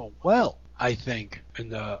did so well, I think, in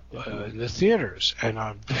the theaters and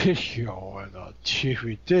on video and on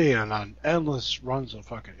DVD and on endless runs of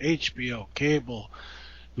fucking HBO, cable,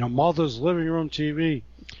 mother's living room TV.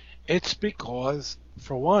 It's because,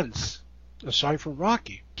 for once, aside from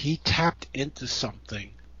Rocky, he tapped into something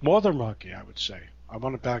more than Rocky, I would say. I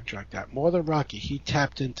want to backtrack that. More than Rocky, he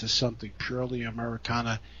tapped into something purely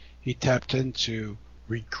Americana. He tapped into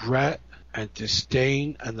regret and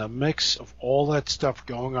disdain and the mix of all that stuff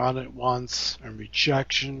going on at once and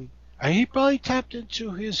rejection. And he probably tapped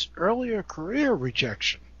into his earlier career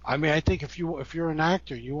rejection. I mean, I think if you're an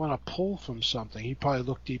actor, you want to pull from something. He probably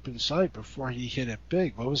looked deep inside before he hit it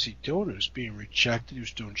big. What was he doing? He was being rejected. He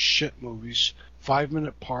was doing shit movies,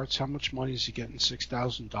 5-minute parts. How much money is he getting?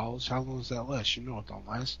 $6,000. How long does that last? You know it don't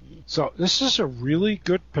last. So this is a really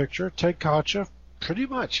good picture. Ted Kotcheff, pretty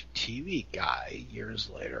much TV guy years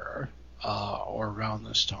later, or around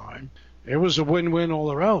this time. It was a win-win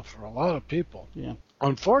all around for a lot of people. Yeah.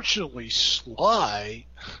 Unfortunately, Sly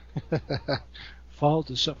followed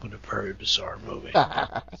this up with a very bizarre movie.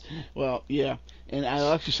 Well, yeah. And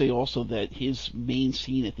I'll actually say also that his main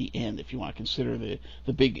scene at the end, if you want to consider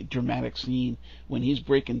the big dramatic scene, when he's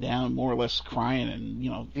breaking down, more or less crying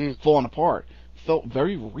and, falling apart, felt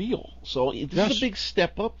very real. So this is a big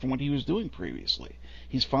step up from what he was doing previously.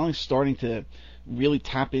 He's finally starting to really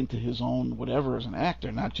tap into his own whatever as an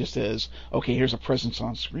actor, not just as, okay, here's a presence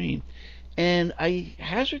on screen. And I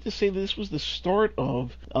hazard to say that this was the start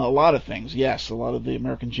of a lot of things. Yes, a lot of the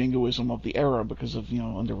American jingoism of the era because of,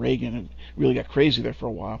 under Reagan, it really got crazy there for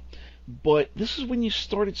a while. But this is when you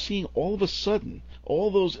started seeing all of a sudden, all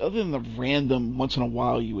those, other than the random, once in a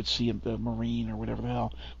while you would see a Marine or whatever the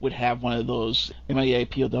hell, would have one of those MIA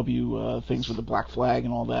POW things with the black flag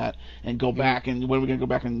and all that, and go back, and when are we going to go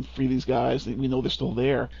back and free these guys? We know they're still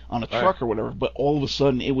there on a truck or whatever, but all of a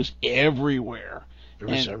sudden it was everywhere.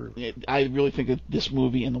 I really think that this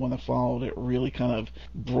movie and the one that followed it really kind of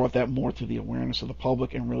brought that more to the awareness of the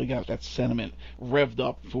public and really got that sentiment revved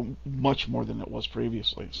up for much more than it was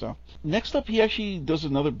previously. So next up, he actually does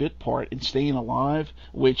another bit part in Staying Alive,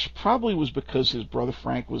 which probably was because his brother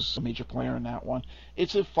Frank was a major player in that one.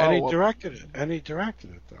 It's a follow-up. And he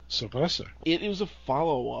directed it, though. Sylvester. It was a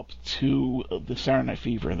follow-up to the Saturday Night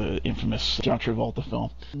Fever, the infamous John Travolta film.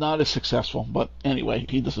 Not as successful, but anyway,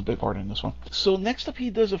 he does a big part in this one. So next up, he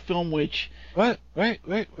does a film which... Wait.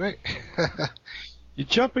 You're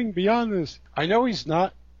jumping beyond this. I know he's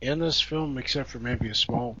not in this film except for maybe a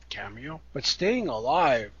small cameo, but Staying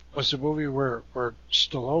Alive was a movie where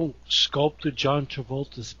Stallone sculpted John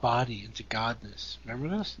Travolta's body into godness.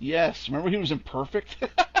 Remember this? Yes. Remember he was imperfect?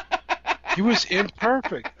 He was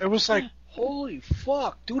imperfect. It was like, holy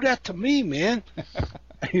fuck, do that to me, man.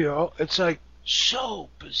 It's like so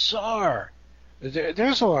bizarre.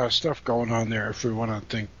 There's a lot of stuff going on there if we want to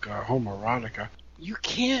think homoerotica. You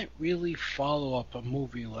can't really follow up a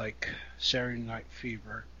movie like Saturday Night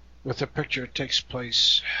Fever with a picture that takes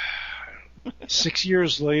place 6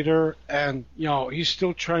 years later, and he's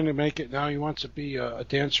still trying to make it now. He wants to be a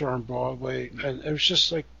dancer on Broadway, and it was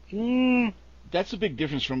just like, That's a big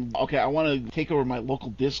difference from, okay, I want to take over my local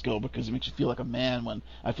disco because it makes you feel like a man when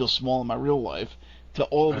I feel small in my real life, to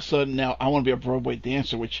all of a sudden now I want to be a Broadway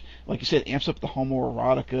dancer, which, like you said, amps up the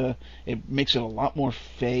homoerotica. It makes it a lot more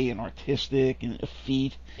fey and artistic and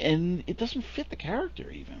effete, and it doesn't fit the character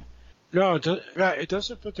even. No, it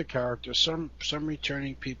doesn't fit the character. Some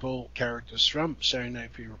returning characters from Saturday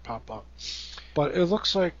Night Fever pop up, but it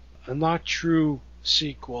looks like a not true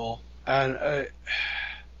sequel. And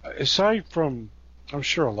aside from, I'm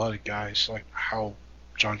sure a lot of guys like how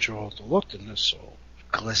John Travolta looked in this, so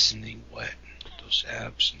glistening wet, those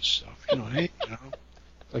abs and stuff.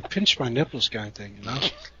 Like pinch my nipples kind of thing,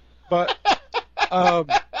 But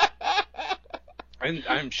and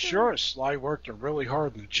I'm sure Sly worked really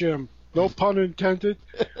hard in the gym. No pun intended,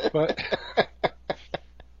 but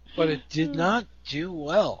it did not do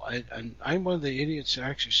well. And I'm one of the idiots that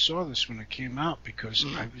actually saw this when it came out because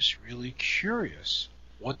I was really curious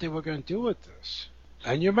what they were going to do with this.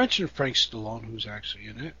 And you mentioned Frank Stallone, who's actually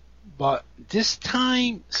in it, but this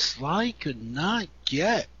time Sly could not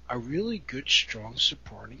get a really good, strong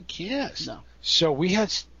supporting cast. No. So we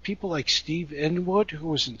had people like Steve Inwood, who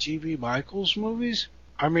was in G.V. Michaels movies.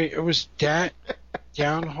 I mean, it was that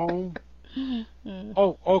down home.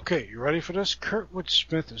 Oh, okay. You ready for this? Kurtwood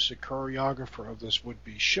Smith is the choreographer of this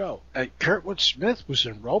would-be show. And Kurtwood Smith was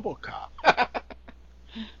in RoboCop.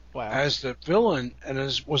 Wow. As the villain, and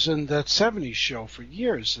was in that 70s show for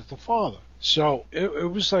years as the father. So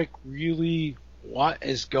it was like really what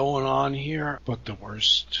is going on here? But the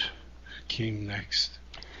worst came next.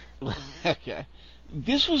 Okay.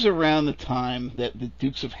 This was around the time that the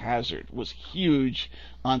Dukes of Hazzard was huge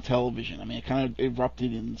on television. I mean, it kind of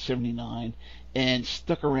erupted in '79 and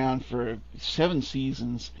stuck around for 7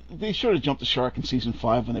 seasons. They sort of jumped the shark in season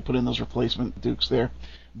 5 when they put in those replacement Dukes there.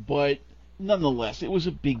 But nonetheless, it was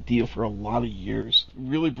a big deal for a lot of years.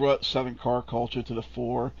 Really brought Southern car culture to the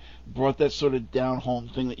fore, brought that sort of down-home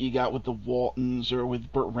thing that you got with the Waltons or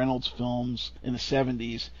with Burt Reynolds films in the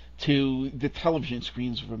 70s to the television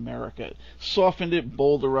screens of America. Softened it,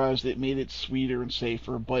 bowdlerized it, made it sweeter and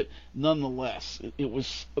safer, but nonetheless, it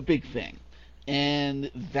was a big thing.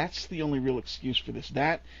 And that's the only real excuse for this.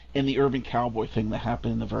 That and the urban cowboy thing that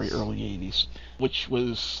happened in the very early 80s, which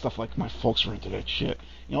was stuff like my folks were into that shit.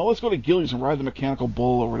 You know, let's go to Gillies and ride the mechanical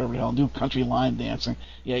bull or whatever the hell and do country line dancing.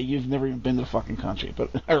 Yeah, you've never even been to the fucking country,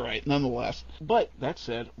 but alright, nonetheless. But that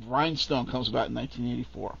said, Rhinestone comes about in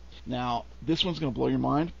 1984. Now, this one's going to blow your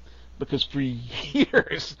mind because for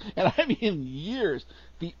years, and I mean years,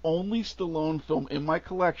 the only Stallone film in my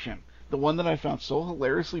collection, the one that I found so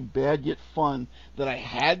hilariously bad yet fun that I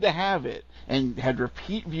had to have it and had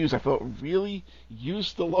repeat views, I felt really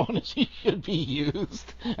used Stallone as he should be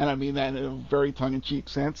used, and I mean that in a very tongue-in-cheek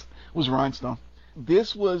sense, was Rhinestone.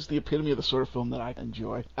 This was the epitome of the sort of film that I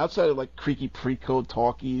enjoy, outside of like creaky pre-code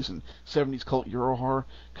talkies and 70s cult Euro horror,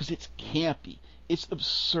 because it's campy. It's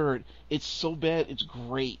absurd. It's so bad, it's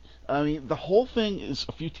great. I mean, the whole thing is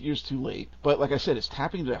a few years too late. But like I said, it's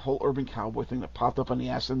tapping into that whole urban cowboy thing that popped up on the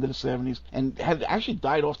ass end of the 70s and had actually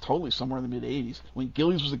died off totally somewhere in the mid-80s when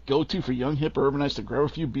Gillies was a go-to for young hip urbanites to grab a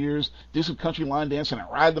few beers, do some country line dancing,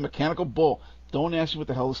 and ride the mechanical bull. Don't ask me what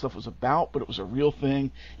the hell this stuff was about, but it was a real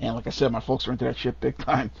thing. And like I said, my folks were into that shit big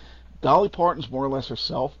time. Dolly Parton's more or less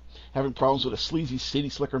herself, having problems with a sleazy city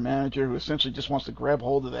slicker manager who essentially just wants to grab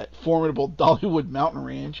hold of that formidable Dollywood mountain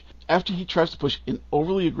range. After he tries to push an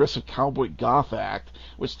overly aggressive cowboy goth act,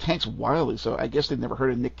 which tanks wildly, so I guess they've never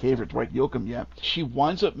heard of Nick Cave or Dwight Yoakam yet, she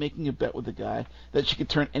winds up making a bet with the guy that she could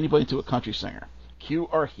turn anybody into a country singer. Cue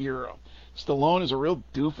our hero. Stallone is a real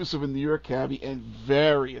doofus of a New York cabbie and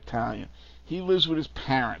very Italian. He lives with his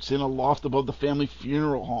parents in a loft above the family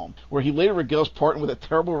funeral home, where he later regales Parton with a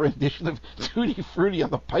terrible rendition of Tutti Frutti on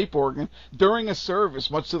the pipe organ during a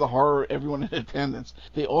service, much to the horror of everyone in attendance.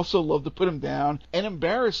 They also love to put him down and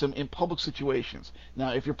embarrass him in public situations.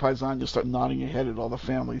 Now, if you're Paisan, you'll start nodding your head at all the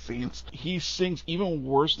family scenes. He sings even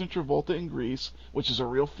worse than Travolta in Grease, which is a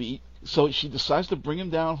real feat. So she decides to bring him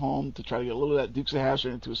down home to try to get a little of that Dukes of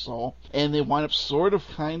Hazzard into his soul, and they wind up sort of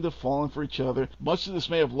kind of falling for each other, much to the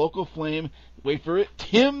dismay of local flame, wait for it,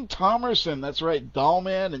 Tim Thomerson, that's right,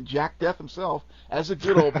 Dollman and Jack Death himself, as a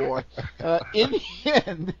good old boy. In the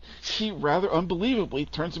end, she rather unbelievably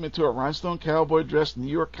turns him into a rhinestone cowboy dressed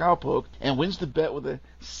New York cowpoke and wins the bet with a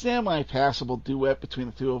semi-passable duet between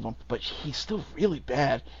the two of them. But he's still really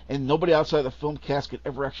bad, and nobody outside the film cast could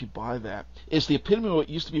ever actually buy that. It's the epitome of what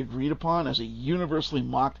used to be agreed upon as a universally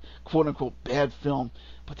mocked, quote-unquote, bad film.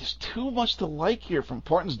 But there's too much to like here, from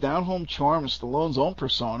Parton's down-home charm and Stallone's own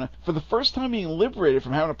persona, for the first time being liberated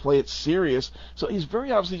from having to play it serious, so he's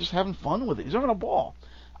very obviously just having fun with it. He's having a ball.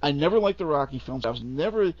 I never liked the Rocky films. I was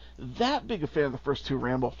never that big a fan of the first 2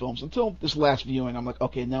 Rambo films until this last viewing. I'm like,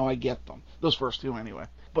 okay, now I get them. Those first 2 anyway.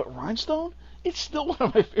 But Rhinestone? It's still one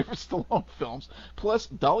of my favorite Stallone films. Plus,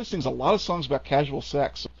 Dolly sings a lot of songs about casual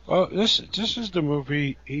sex. Well, this is the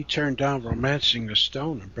movie he turned down Romancing the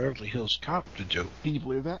Stone and Beverly Hills Cop to do. Can you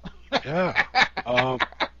believe that? Yeah.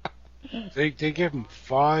 They gave him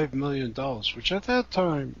 $5 million, which at that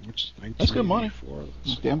time, which is 1984. That's good money.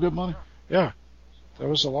 That's damn good money. Yeah. That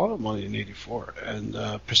was a lot of money in '84, and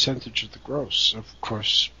percentage of the gross, of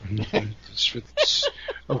course.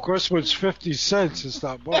 Of course, when it's 50 cents, it's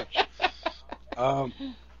not much.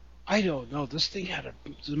 I don't know. This thing had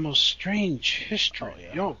the most strange history. Oh, yeah.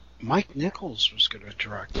 You know, Mike Nichols was going to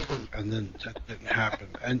direct it, and then that didn't happen.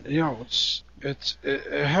 And you know, it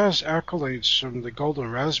has accolades from the Golden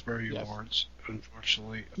Raspberry Awards.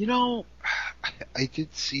 Unfortunately, you know, I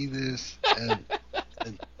did see this, and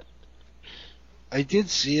I did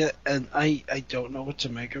see it, and I don't know what to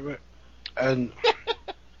make of it. And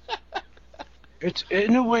it's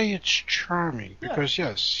in a way it's charming because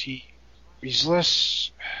yes, he's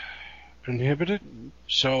less inhibited,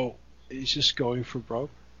 so he's just going for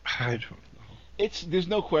broke. I don't know. There's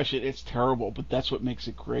no question it's terrible, but that's what makes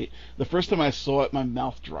it great. The first time I saw it, my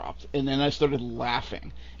mouth dropped, and then I started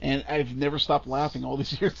laughing, and I've never stopped laughing all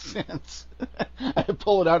these years since. I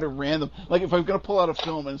pull it out at random, like if I'm gonna pull out a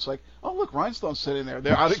film and it's like, oh look, Rhinestone's sitting there.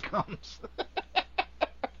 There, out it comes.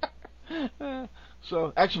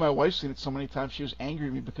 So, actually, my wife's seen it so many times, she was angry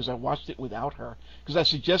at me because I watched it without her. Because I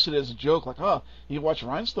suggested it as a joke, like, oh, you can watch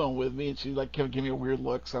Rhinestone with me, and she, like, kind of gave me a weird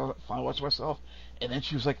look, so I was like, fine, I'll watch it myself. And then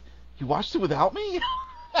she was like, you watched it without me?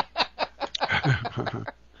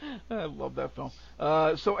 I love that film.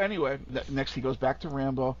 So anyway, next he goes back to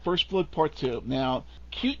Rambo. First Blood Part 2. Now,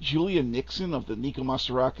 cute Julia Nixon of the Nico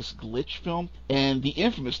Mastorakis Glitch film and the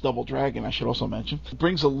infamous Double Dragon, I should also mention,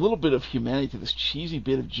 brings a little bit of humanity to this cheesy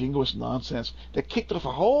bit of jingoist nonsense that kicked off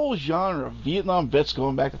a whole genre of Vietnam vets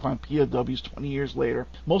going back to find POWs 20 years later,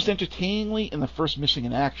 most entertainingly in the first Missing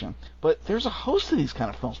in Action. But there's a host of these kind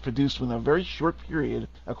of films produced within a very short period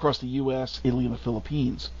across the U.S., Italy, and the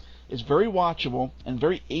Philippines. It's very watchable and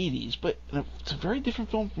very 80s, but it's a very different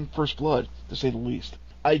film from First Blood, to say the least.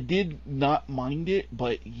 I did not mind it,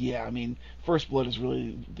 but yeah, I mean, First Blood is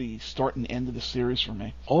really the start and end of the series for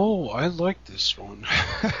me. Oh, I like this one.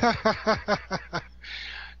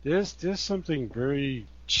 There's something very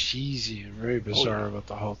cheesy and very bizarre about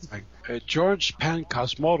the whole thing. George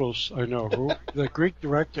Pankosmatos, I know who, the Greek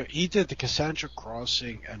director, he did The Cassandra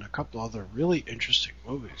Crossing and a couple other really interesting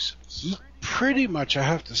movies. He pretty much, I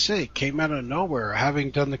have to say, came out of nowhere,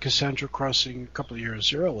 having done The Cassandra Crossing a couple of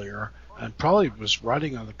years earlier, and probably was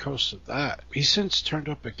riding on the coast of that. He's since turned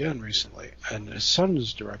up again recently, and his son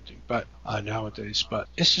is directing, but nowadays. But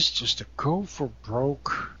this is just a go for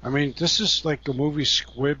broke. I mean, this is like the movie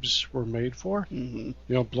Squibs were made for. Mm-hmm.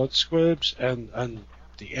 You know, blood squibs and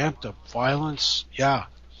the amped up violence. Yeah,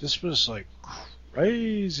 this was like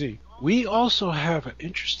crazy. We also have an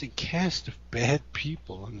interesting cast of bad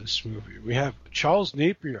people in this movie. We have Charles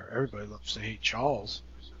Napier. Everybody loves to hate Charles.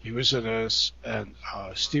 He was in this, and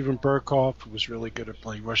Steven Berkoff, who was really good at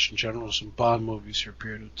playing Russian generals in Bond movies for a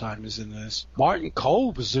period of time, is in this. Martin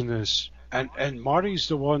Kolb is in this, and Marty's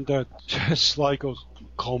the one that Sly goes,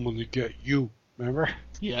 "Coming to get you." Remember?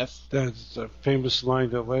 Yes. That's a famous line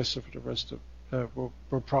that lasted for the rest of. Will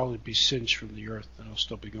probably be singed from the earth, and it'll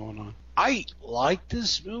still be going on. I like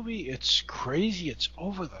this movie. It's crazy. It's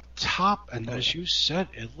over the top, and as you said,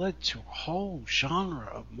 it led to a whole genre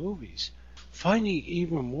of movies. Finding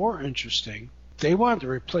even more interesting, they wanted to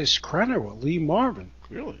replace Krenner with Lee Marvin.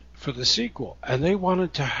 Really? For the sequel. And they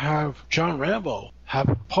wanted to have John Rambo have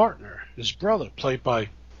a partner, his brother, played by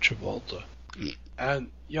Travolta.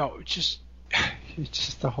 And, it's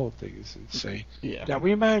just the whole thing is insane. Yeah. Now,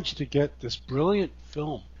 we managed to get this brilliant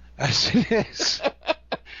film as it is.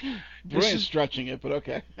 Brilliant stretching it, but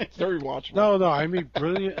okay. It's very watchable. No, I mean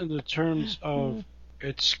brilliant in the terms of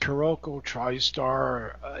it's Kuroko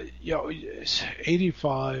TriStar, it's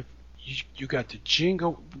 85. You got the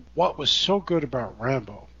jingo. What was so good about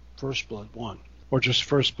Rambo, First Blood 1, or just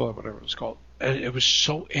First Blood, whatever it was called, and it was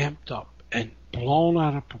so amped up and blown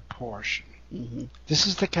out of proportion. Mm-hmm. This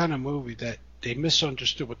is the kind of movie that they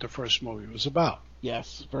misunderstood what the first movie was about.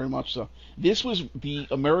 Yes, very much so. This was the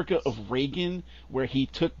America of Reagan, where he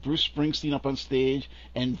took Bruce Springsteen up on stage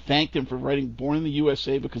and thanked him for writing Born in the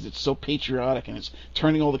USA because it's so patriotic and it's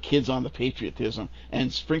turning all the kids on to patriotism.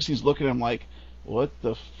 And Springsteen's looking at him like, what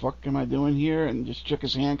the fuck am I doing here? And just shook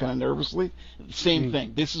his hand kind of nervously. Same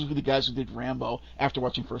thing. This is the guys who did Rambo after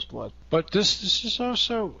watching First Blood. But this is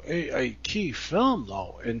also a key film,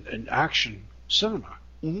 though, in action cinema.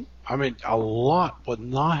 Mm-hmm. I mean, a lot would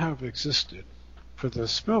not have existed for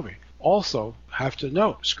this movie. Also, have to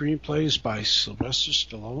note, screenplays by Sylvester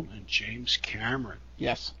Stallone and James Cameron.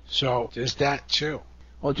 Yes. So there's that too.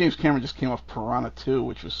 Well, James Cameron just came off Piranha 2,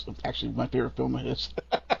 which was actually my favorite film of his.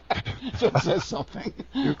 So it says something.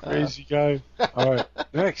 You crazy guy. All right,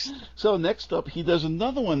 next. So next up, he does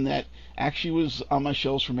another one that actually was on my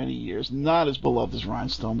shelves for many years. Not as beloved as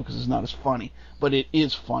Rhinestone because it's not as funny, but it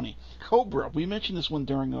is funny. Cobra. We mentioned this one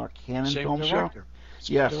during our Canon Same film director.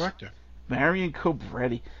 show. Yes. Director. Marion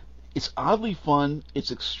Cobretti. It's oddly fun.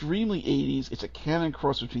 It's extremely 80s. It's a canon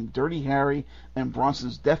cross between Dirty Harry and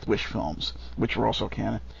Bronson's Death Wish films, which were also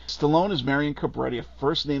canon. Stallone is Marion Cobretti, a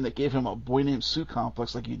first name that gave him a boy named Sue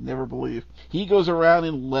complex like you'd never believe. He goes around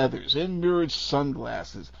in leathers and mirrored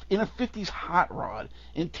sunglasses, in a 50s hot rod,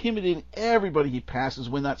 intimidating everybody he passes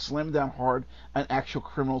when not slamming down hard on actual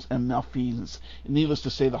criminals and malfeasance. Needless to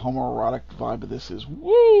say, the homoerotic vibe of this is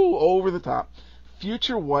woo, over the top.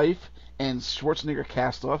 Future wife and Schwarzenegger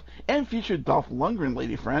cast-off, and featured Dolph Lundgren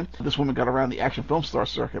lady friend. This woman got around the action film star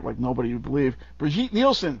circuit like nobody would believe. Brigitte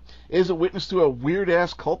Nielsen is a witness to a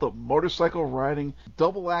weird-ass cult of motorcycle-riding,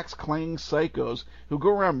 double-axe-clanging psychos who go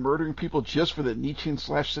around murdering people just for the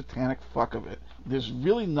Nietzschean/satanic fuck of it. There's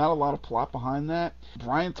really not a lot of plot behind that.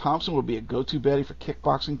 Brian Thompson would be a go-to baddie for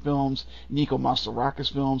kickboxing films, Nico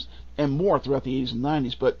Mastorakis films, and more throughout the 80s and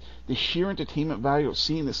 90s, but the sheer entertainment value of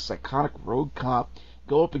seeing this psychotic rogue cop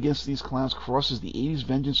go up against these clowns crosses the 80s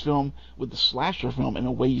vengeance film with the slasher film in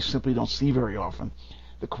a way you simply don't see very often.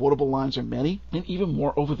 The quotable lines are many, and even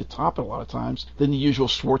more over the top a lot of times than the usual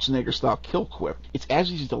Schwarzenegger-style kill quip. It's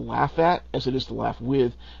as easy to laugh at as it is to laugh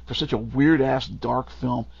with. For such a weird-ass, dark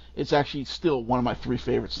film, it's actually still one of my 3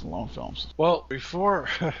 favorite Stallone films. Well, before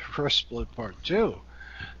First Blood Part 2,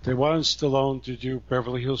 they wanted Stallone to do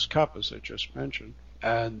Beverly Hills Cop, as I just mentioned,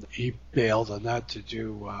 and he bailed on that to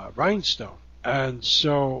do Rhinestone. And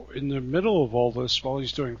so in the middle of all this, while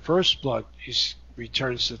he's doing First Blood, he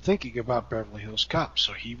returns to thinking about Beverly Hills Cop.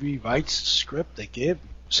 So he rewrites the script they gave him.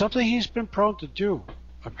 Something he's been prone to do,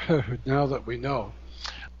 now that we know.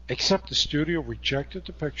 Except the studio rejected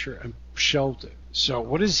the picture and shelved it. So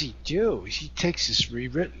what does he do? He takes this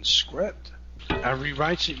rewritten script and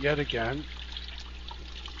rewrites it yet again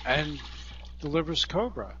and delivers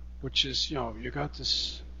Cobra, which is, you got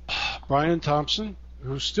this Brian Thompson,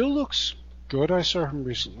 who still looks good. I saw him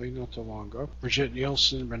recently, not too long ago. Brigitte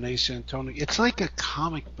Nielsen, Renee Santoni. It's like a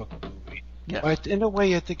comic book movie. Yeah. But in a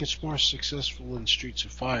way, I think it's more successful than Streets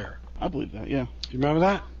of Fire. I believe that, yeah. You remember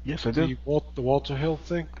that? Yes, I do. The Walter Hill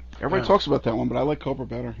thing? Everybody talks about that one, but I like Cobra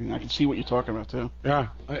better. I can see what you're talking about, too. Yeah.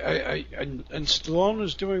 And Stallone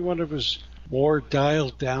is doing one of his more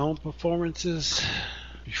dialed-down performances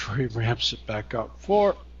before he ramps it back up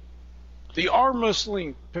for the arm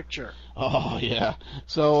wrestling picture. Oh, yeah.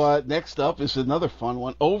 So next up is another fun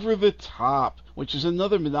one, Over the Top, which is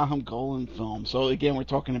another Menahem Golan film. So again, we're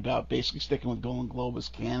talking about basically sticking with Golan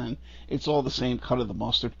Globus canon. It's all the same cut of the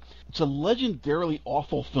mustard. It's a legendarily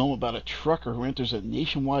awful film about a trucker who enters a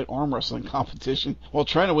nationwide arm wrestling competition while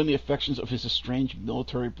trying to win the affections of his estranged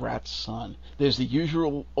military brat's son. There's the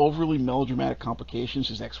usual overly melodramatic complications.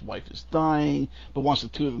 His ex-wife is dying, but wants the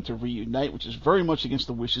two of them to reunite, which is very much against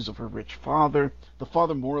the wishes of her rich father. The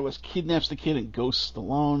father more or less kidnaps the kid and ghosts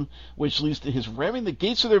Stallone, which leads to his ramming the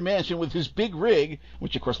gates of their mansion with his big rig,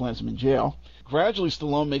 which of course lands him in jail. Gradually,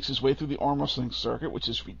 Stallone makes his way through the arm wrestling circuit, which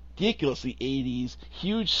is ridiculously 80s,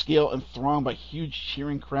 huge scale and thronged by huge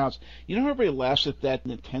cheering crowds. You know how everybody laughs at that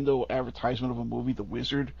Nintendo advertisement of a movie, The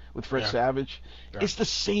Wizard, with Fred Savage? Yeah. It's the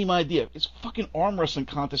same idea. It's fucking arm wrestling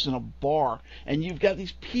contest in a bar, and you've got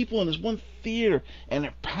these people in this one theater, and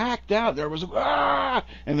they're packed out. There was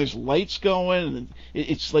and there's lights going, and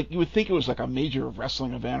it's like you would think it was like a major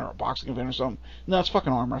wrestling event or a boxing event or something. No, it's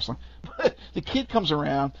fucking arm wrestling. But the kid comes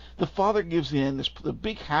around, the father gives in, there's the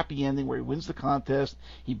big happy ending where he wins the contest,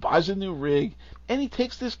 he buys a new rig, and he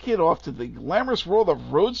takes this kid off to the glamorous world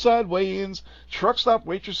of roadside weigh-ins, truck stop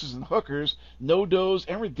waitresses and hookers, no-dos,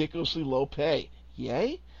 and ridiculously low pay.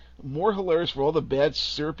 Yay? More hilarious for all the bad,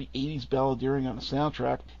 syrupy 80s balladeering on the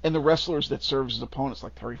soundtrack, and the wrestlers that serve as opponents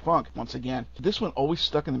like Terry Funk. Once again, this one always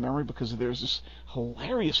stuck in the memory because there's this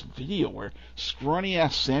hilarious video where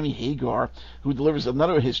scrawny-ass Sammy Hagar, who delivers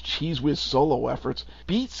another of his Cheese Whiz solo efforts,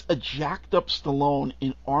 beats a jacked-up Stallone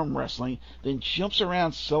in arm wrestling, then jumps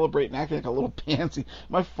around celebrating, acting like a little pansy.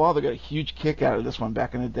 My father got a huge kick out of this one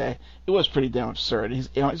back in the day. It was pretty damn absurd.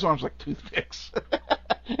 His arms like toothpicks.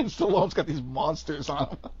 And Stallone's got these monsters on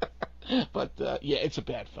him. But, yeah, it's a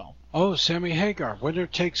bad film. Oh, Sammy Hagar, Winner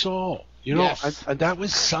Takes All. You know, yes. and that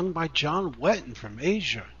was sung by John Wetton from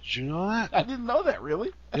Asia. Did you know that? I didn't know that,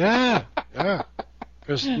 really. Yeah.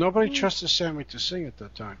 Because nobody trusted Sammy to sing at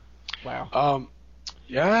that time. Wow.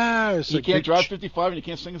 Yeah. It's he can't drive 55 and he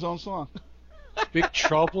can't sing his own song. Big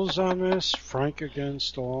Troubles on this. Frank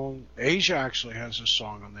against Stallone. Asia actually has a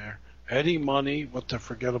song on there. Eddie Money with the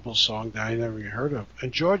forgettable song that I never even heard of.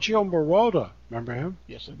 And Giorgio Moroder. Remember him?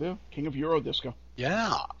 Yes, I do. King of Eurodisco.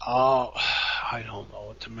 Yeah. I don't know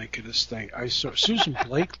what to make of this thing. I saw Susan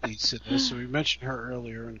Blakely's in this, so we mentioned her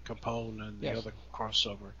earlier in Capone and the other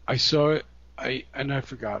crossover. I saw it, and I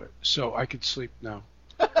forgot it, so I could sleep now.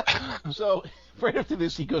 So, right after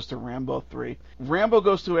this, he goes to Rambo 3. Rambo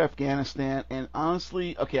goes to Afghanistan, and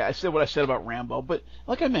honestly, okay, I said what I said about Rambo, but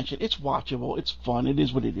like I mentioned, it's watchable, it's fun, it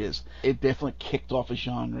is what it is. It definitely kicked off a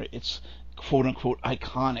genre. It's quote-unquote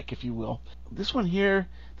iconic, if you will. This one here,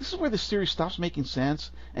 this is where the series stops making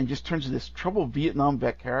sense and just turns this troubled Vietnam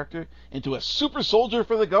vet character into a super soldier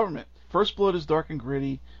for the government. First Blood is dark and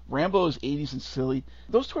gritty. Rambo is 80s and silly.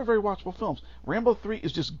 Those two are very watchable films. Rambo 3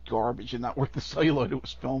 is just garbage and not worth the celluloid it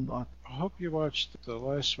was filmed on. I hope you watched the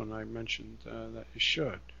last one I mentioned that you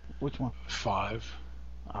should. Which one? 5.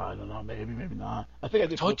 I don't know. Maybe not. I think I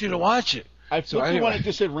did. Told you to watch it. I flipped the one that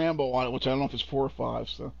just said Rambo on it, which I don't know if it's 4 or 5.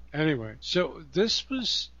 So anyway, so this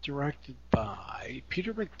was directed by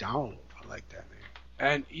Peter McDonald. I like that name.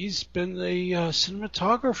 And he's been the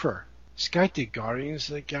cinematographer. This guy did Guardians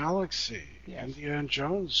of the Galaxy, Indiana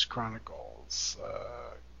Jones Chronicles,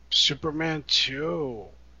 Superman 2,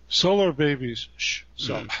 Solar babies. Shh.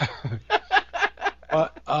 So,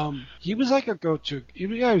 but he was like a go-to. He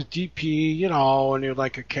was DP, you know, and he was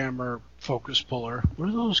like a camera focus puller. What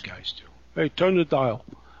do those guys do? Hey, turn the dial.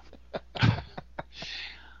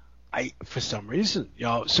 For some reason,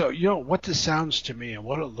 so what this sounds to me and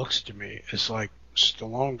what it looks to me is like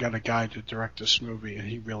Stallone got a guy to direct this movie and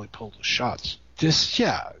he really pulled the shots.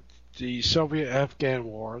 The Soviet-Afghan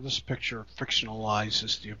War, this picture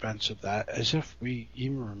fictionalizes the events of that as if we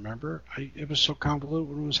even remember. It was so convoluted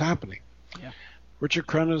when it was happening. Yeah. Richard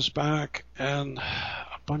Crenna's back and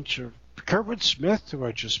a bunch of Kurtwood Smith, who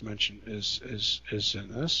I just mentioned, is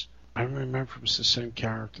in this. I remember it was the same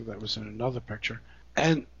character that was in another picture.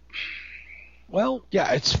 And well,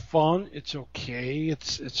 yeah, it's fun. It's okay.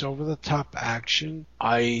 It's over the top action.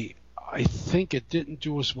 I think it didn't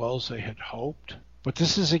do as well as they had hoped. But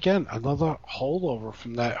this is again another holdover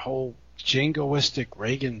from that whole jingoistic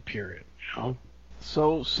Reagan period, you know.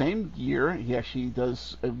 So same year, he actually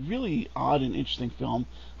does a really odd and interesting film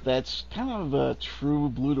that's kind of a true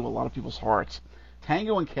blue to a lot of people's hearts.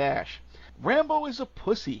 Tango and Cash. Rambo is a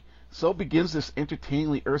pussy. So begins this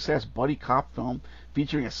entertainingly ersatz buddy cop film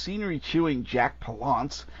featuring a scenery-chewing Jack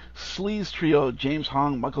Palance, sleaze trio James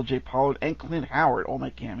Hong, Michael J. Pollard, and Clint Howard all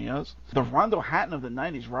make cameos. The Rondo Hatton of the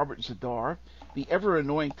 90s, Robert Zadar. The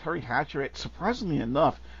ever-annoying Terry Hatcher at, surprisingly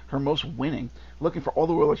enough, her most winning, looking for all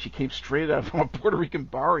the world like she came straight out from a Puerto Rican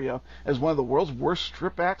barrio as one of the world's worst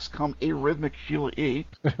strip acts come arrhythmic Sheila E.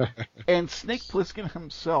 And Snake Plissken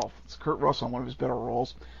himself. It's Kurt Russell in one of his better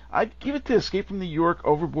roles. I'd give it to Escape from New York,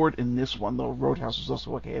 Overboard in this one, though Roadhouse was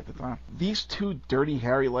also okay at the time. These two Dirty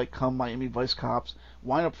Harry-like come Miami Vice cops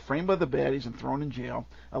wind up framed by the baddies and thrown in jail,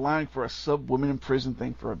 allowing for a sub-women-in-prison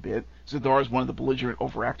thing for a bit. Zadar is one of the belligerent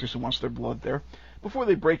overactors who wants their blood there, before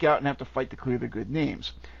they break out and have to fight to clear their good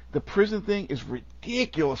names. The prison thing is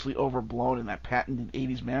ridiculously overblown in that patented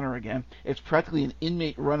 80s manner again. It's practically an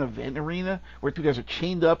inmate-run event arena where two guys are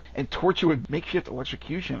chained up and tortured with makeshift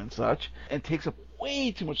electrocution and such, and takes up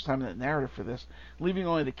way too much time in the narrative for this, leaving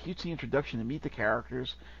only the cutesy introduction to meet the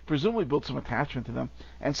characters, presumably build some attachment to them,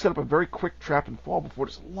 and set up a very quick trap and fall before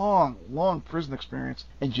this long, long prison experience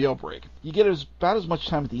and jailbreak. You get about as much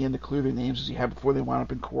time at the end to clear their names as you have before they wind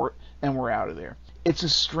up in court, and we're out of there. It's a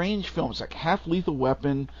strange film. It's like half Lethal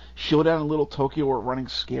Weapon, Showdown in Little Tokyo, or Running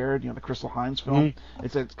Scared, the Crystal Hines film. Mm-hmm.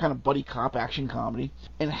 It's a kind of buddy cop action comedy.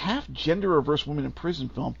 And half gender reverse women in prison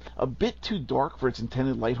film, a bit too dark for its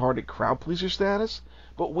intended lighthearted crowd pleaser status,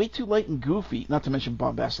 but way too light and goofy, not to mention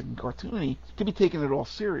bombastic and cartoony, to be taken at all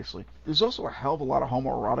seriously. There's also a hell of a lot of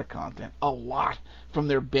homoerotic content. A lot. From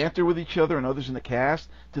their banter with each other and others in the cast,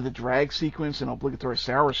 to the drag sequence and obligatory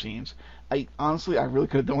sour scenes. I really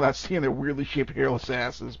could have done without seeing their weirdly shaped hairless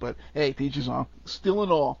asses, but hey, to each his own. Still in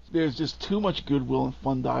all, there's just too much goodwill and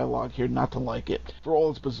fun dialogue here not to like it, for all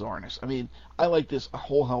its bizarreness. I mean, I like this a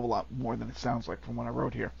whole hell of a lot more than it sounds like from what I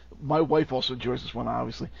wrote here. My wife also enjoys this one,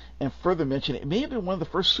 obviously, and further mention it may have been one of the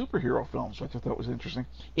first superhero films, which I thought was interesting,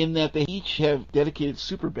 in that they each have dedicated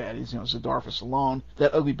super baddies, Zadar for Stallone,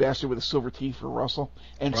 that ugly bastard with the silver teeth for Russell,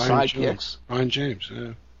 and sidekicks. Ryan James,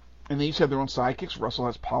 yeah. And they each have their own sidekicks. Russell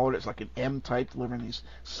has Pollard as like an M-type, delivering these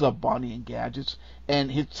sub-Bonnie and gadgets. And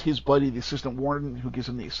his buddy, the assistant warden, who gives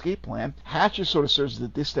him the escape plan. Hatcher sort of serves as the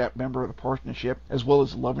distaff member of the partnership, as well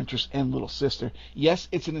as the love interest and little sister. Yes,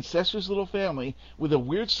 it's an incestuous little family with a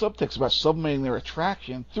weird subtext about sublimating their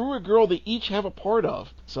attraction through a girl they each have a part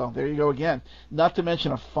of. So there you go again. Not to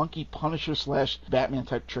mention a funky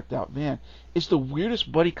Punisher/Batman-type tricked-out van. It's the weirdest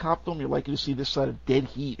buddy cop film you're likely to see this side of Dead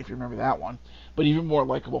Heat, if you remember that one, but even more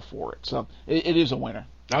likable for it. So it is a winner.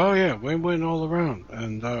 Oh, yeah, win-win all around.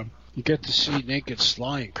 And you get to see Naked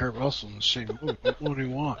Sly and Kurt Russell in the same movie. What more do you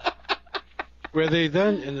want? Where they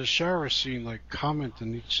then, in the shower scene, like, comment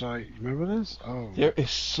on each side. You remember this? Oh. There is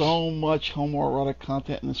so much homoerotic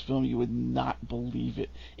content in this film, you would not believe it.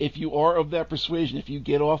 If you are of that persuasion, if you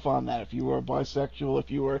get off on that, if you are bisexual, if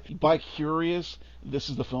you are bi-curious, this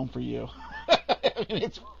is the film for you. I mean,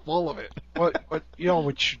 it's full of it. But what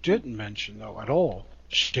you didn't mention, though, at all,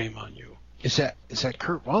 shame on you, is that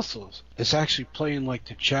Kurt Russell is actually playing like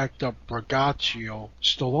the jacked up Bragaccio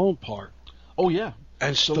Stallone part. Oh, yeah.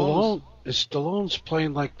 And Stallone's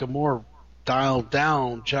playing like the more dialed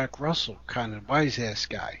down Jack Russell kind of wise ass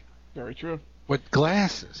guy. Very true. With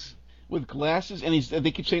glasses. And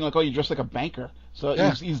they keep saying like, oh, you dress like a banker. So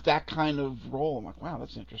yeah. he's that kind of role. I'm like, wow,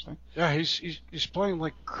 that's interesting. Yeah, he's playing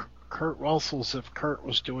like Kurt Russell as if Kurt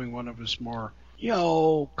was doing one of his more,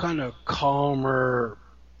 kind of calmer,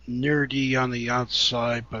 nerdy on the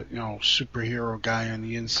outside, but superhero guy on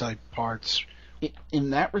the inside parts In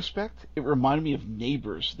that respect, it reminded me of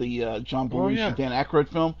Neighbors, the John Belushi, yeah. Dan Aykroyd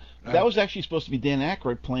film. That was actually supposed to be Dan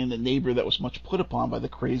Aykroyd playing the neighbor that was much put upon by the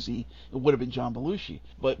crazy. It would have been John Belushi,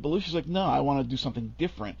 but Belushi's like, no, I want to do something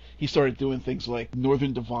different. He started doing things like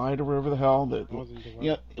Northern Divide or whatever the hell, Northern Divide.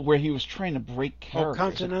 you know, where he was trying to break characters.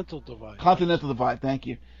 Continental Divide. Continental Divide, thank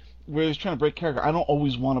you. Where he was trying to break character. I don't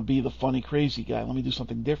always want to be the funny, crazy guy. Let me do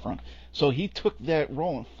something different. So he took that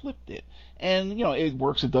role and flipped it. And, you know, it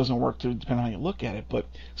works, it doesn't work, depending on how you look at it. But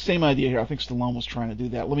same idea here. I think Stallone was trying to do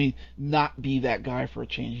that. Let me not be that guy for a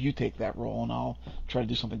change. You take that role, and I'll try to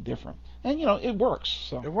do something different. And, you know, it works.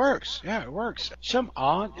 So. It works. Yeah, it works.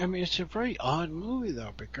 It's a very odd movie,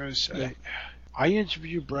 though, because I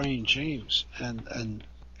interviewed Brian James, and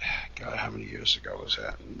God, how many years ago was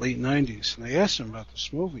that? Late 90s. And I asked him about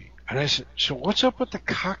this movie. And I said, so what's up with the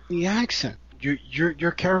Cockney accent?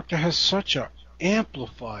 Your character has such a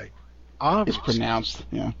amplified, obvious. It's pronounced,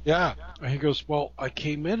 yeah. Yeah. And he goes, well, I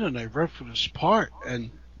came in and I read for this part. And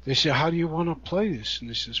they said, how do you want to play this? And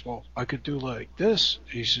he says, well, I could do like this.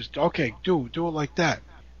 And he says, okay, do it like that.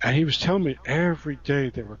 And he was telling me every day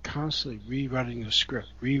they were constantly rewriting the script.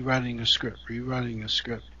 He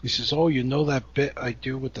says, oh, you know that bit I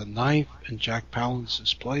do with the knife in Jack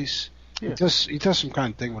Palance's place? Yeah. He does some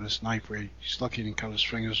kind of thing with his knife where he's lucky he didn't cut his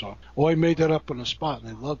fingers off. Oh, I made that up on the spot, and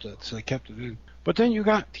they loved it, so they kept it in. But then you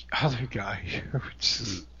got the other guy, which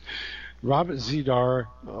is Robert Zedar.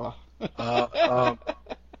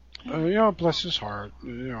 You know, bless his heart.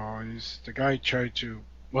 You know, he's the guy tried to.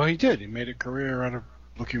 Well, he did. He made a career out of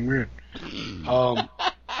looking weird.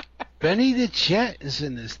 Benny the Jet is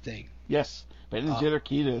in this thing. Yes, Benny the Jet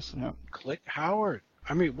Urquidez. Yeah. Clint Howard.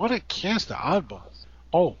 I mean, what a cast of oddballs.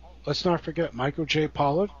 Oh, let's not forget Michael J.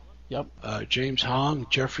 Pollard. Yep. James Hong,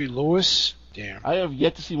 Jeffrey Lewis. Damn. I have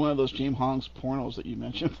yet to see one of those James Hong's pornos that you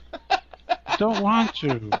mentioned. I don't want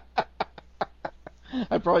to.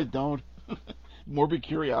 I probably don't. Morbid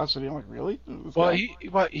curiosity. I'm like, really?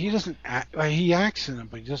 He doesn't act. He acts in them,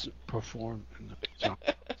 but he doesn't perform in them. So.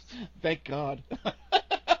 Thank God.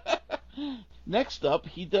 Next up,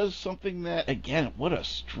 he does something that, again, what a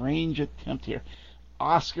strange attempt here.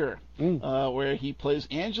 Oscar, where he plays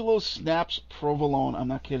Angelo Snaps Provolone. I'm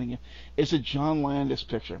not kidding you. It's a John Landis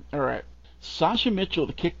picture. All right. Sasha Mitchell,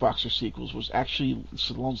 the Kickboxer sequels, was actually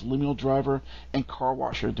Stallone's limo driver and car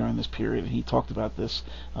washer during this period. And he talked about this,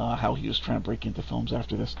 how he was trying to break into films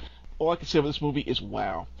after this. All I can say about this movie is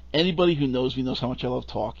wow. Anybody who knows me knows how much I love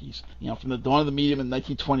talkies. You know, from the dawn of the medium in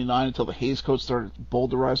 1929 until the Hays Code started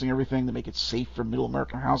bowdlerizing everything to make it safe for middle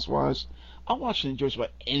American housewives, I watch and enjoy just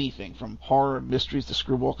about anything from horror, mysteries to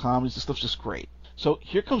screwball comedies. This stuff's just great. So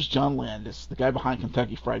here comes John Landis, the guy behind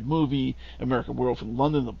Kentucky Fried Movie, American Werewolf in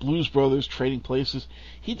London, The Blues Brothers, Trading Places.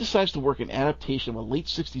 He decides to work an adaptation of a late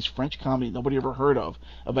 60s French comedy nobody ever heard of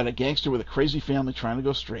about a gangster with a crazy family trying to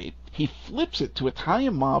go straight. He flips it to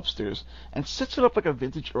Italian mobsters and sets it up like a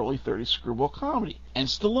vintage early 30s screwball comedy. And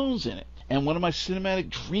Stallone's in it. And one of my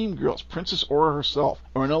cinematic dream girls, Princess Aura herself,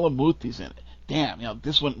 Ornella Muthi's in it. Damn, you know,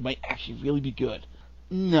 this one might actually really be good.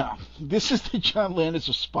 No, this is the John Landis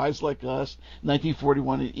of Spies Like Us,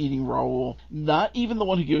 1941, and Eating Raoul. Not even the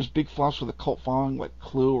one who gives big flops with a cult following like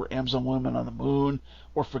Clue or Amazon Women on the Moon,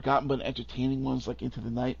 or forgotten but entertaining ones like Into the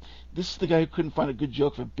Night. This is the guy who couldn't find a good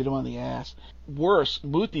joke if it bit him on the ass. Worse,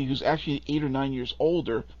 Muthi, who's actually 8 or 9 years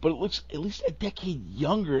older, but it looks at least a decade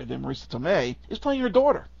younger than Marisa Tomei, is playing her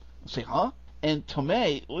daughter. I say, huh? And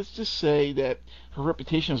Tomei, let's just say that her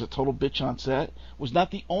reputation as a total bitch on set was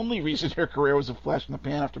not the only reason her career was a flash in the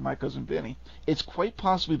pan after My Cousin Vinny. It's quite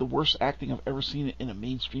possibly the worst acting I've ever seen in a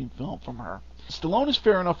mainstream film from her. Stallone is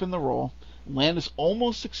fair enough in the role. Landis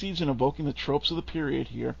almost succeeds in evoking the tropes of the period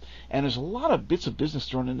here, and there's a lot of bits of business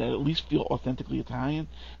thrown in that at least feel authentically Italian.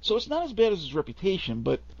 So it's not as bad as his reputation,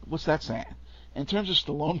 but what's that saying? In terms of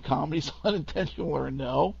Stallone comedies, unintentional or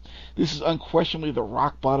no, this is unquestionably the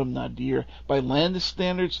rock-bottom nadir. By Landis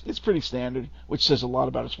standards, it's pretty standard, which says a lot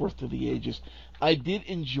about its worth to the ages. I did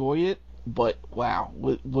enjoy it, but wow,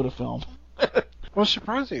 what a film. Well,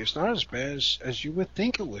 surprisingly, it's not as bad as you would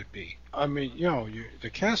think it would be. I mean, you know, the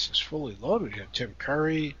cast is fully loaded. You have Tim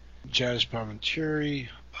Curry, Jazz Palminteri,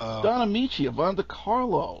 Don Amici, Yvonne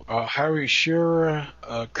DiCarlo, Harry Shearer,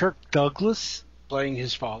 Kirk Douglas playing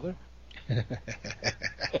his father.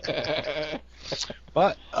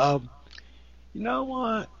 But you know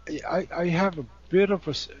what? I have a bit of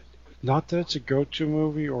a, not that it's a go-to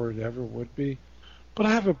movie or it ever would be, but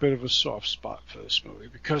I have a bit of a soft spot for this movie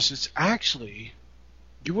because it's actually,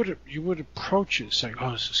 you would approach it saying,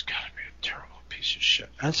 oh, this has got to be a terrible piece of shit,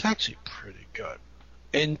 and it's actually pretty good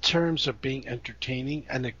in terms of being entertaining,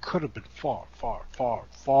 and it could have been far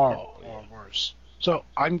worse. So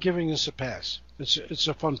I'm giving this a pass. It's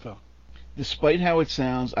a fun film. Despite how it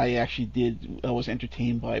sounds, I was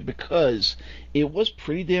entertained by it because it was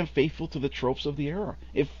pretty damn faithful to the tropes of the era.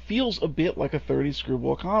 It feels a bit like a 30s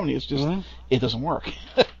screwball comedy. It's just, It doesn't work.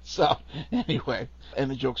 So, anyway, and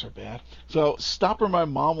the jokes are bad. So, Stop or My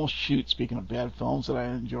Mom Will Shoot, speaking of bad films that I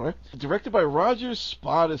enjoy, directed by Roger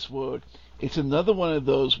Spottiswoode. It's another one of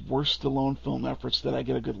those worst Stallone film efforts that I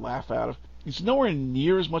get a good laugh out of. It's nowhere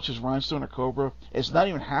near as much as Rhinestone or Cobra. It's not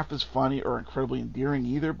even half as funny or incredibly endearing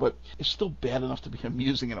either, but it's still bad enough to be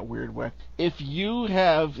amusing in a weird way. If you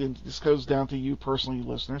have, and this goes down to you personally,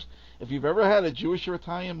 listeners, if you've ever had a Jewish or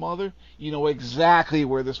Italian mother, you know exactly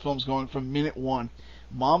where this film's going from minute one.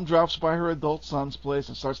 Mom drops by her adult son's place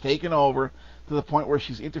and starts taking over to the point where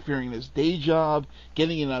she's interfering in his day job,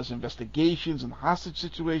 getting in his investigations and hostage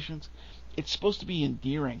situations. It's supposed to be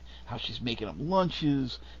endearing, how she's making him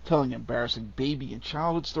lunches, telling embarrassing baby and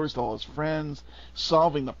childhood stories to all his friends,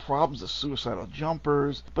 solving the problems of suicidal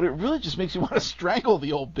jumpers, but it really just makes you want to strangle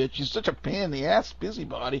the old bitch. She's such a pain in the ass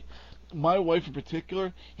busybody. My wife in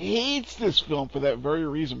particular hates this film for that very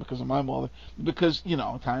reason, because of my mother, because,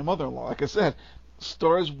 Italian mother-in-law, like I said,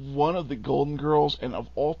 stars one of the Golden Girls, and of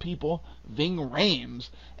all people, Ving Rhames,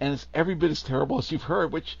 and it's every bit as terrible as you've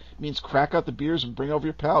heard, which means crack out the beers and bring over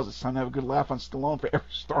your pals. It's time to have a good laugh on Stallone for ever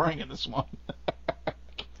starring in this one.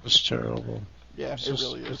 It's terrible. Yeah, it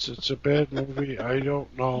really is. It's a bad movie. I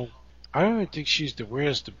don't know. I don't even think she's the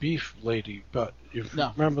Where's the Beef lady, but you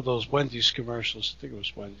remember those Wendy's commercials? I think it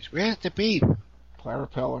was Wendy's. Where's the beef? Clara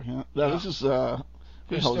Peller, yeah. No, this is,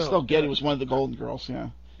 Estelle Getty was one of the Golden Girls, yeah.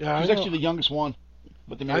 Yeah, she was actually the youngest one,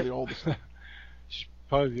 but they made her the oldest. She's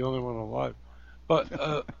probably the only one alive.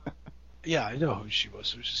 But, yeah, I know who she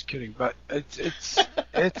was. I was just kidding. But it's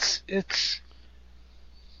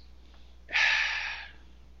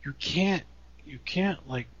you can't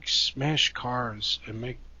like smash cars and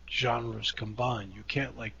make genres combine. You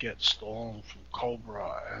can't like get Stallone from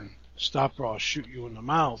Cobra and Stop or I'll Shoot You in the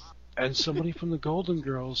Mouth and somebody from the Golden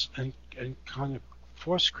Girls and kind of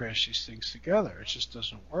force crash these things together. It just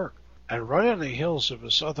doesn't work. And right on the heels of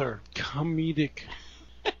this other comedic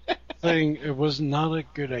thing, it was not a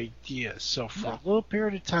good idea. So for a little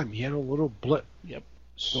period of time, he had a little blip. Yep.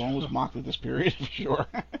 Stallone was mocked at this period, for sure.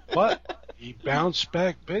 But he bounced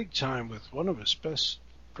back big time with one of his best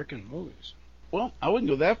freaking movies. Well, I wouldn't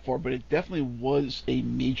go that far, but it definitely was a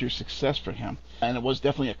major success for him. And it was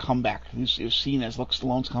definitely a comeback. It was seen as, look,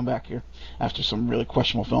 Stallone's comeback here after some really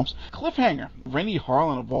questionable films. Cliffhanger. Rennie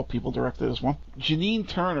Harlan, of all people, directed this one. Janine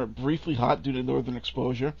Turner, briefly hot due to Northern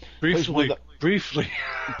Exposure. Briefly.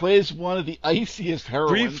 Plays one of the iciest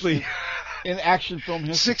heroines in action film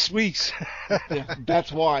history. 6 weeks. Yeah, that's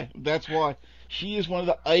why. She is one of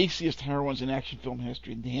the iciest heroines in action film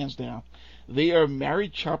history, hands down. They are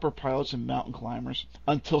married chopper pilots and mountain climbers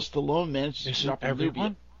until Stallone manages to drop a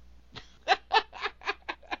newbie.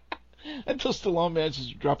 Until Stallone manages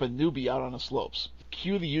to drop a newbie out on the slopes.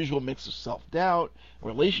 Cue the usual mix of self-doubt,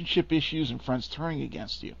 relationship issues, and friends turning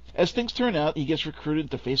against you. As things turn out, he gets recruited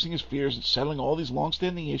into facing his fears and settling all these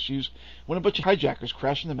long-standing issues when a bunch of hijackers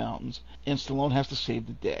crash in the mountains, and Stallone has to save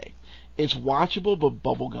the day. It's watchable but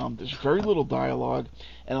bubblegum. There's very little dialogue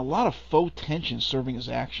and a lot of faux tension serving as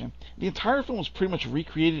action. The entire film was pretty much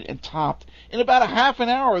recreated and topped in about a half an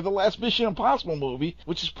hour of the last Mission Impossible movie,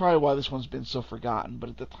 which is probably why this one's been so forgotten. But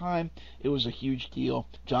at the time, it was a huge deal.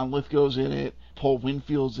 John Lithgow's in it. Paul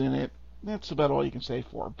Winfield's in it. That's about all you can say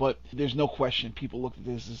for it. But there's no question people looked at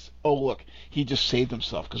this as, oh, look, he just saved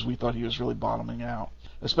himself because we thought he was really bottoming out.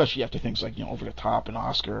 Especially after things like, Over the Top and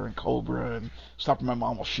Oscar and Cobra and Stop or My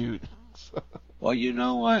Mom Will Shoot. Well, you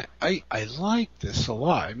know what? I like this a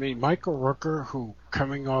lot. I mean, Michael Rooker, who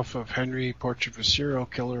coming off of Henry, Portrait of a Serial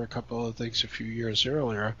Killer, a couple of things a few years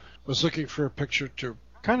earlier, was looking for a picture to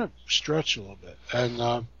kind of stretch a little bit. And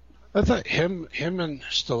I thought him and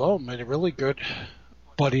Stallone made a really good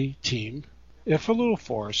buddy team, if a little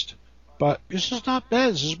forced. But this is not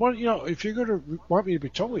bad. This is one, if you're going to want me to be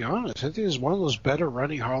totally honest, I think it's one of those better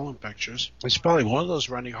Rennie Harlan pictures. It's probably one of those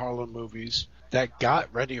Rennie Harlan movies that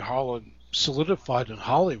got Rennie Harlan solidified in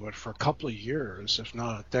Hollywood for a couple of years, if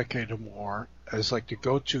not a decade or more, as like the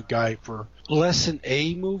go-to guy for less than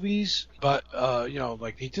A movies. But,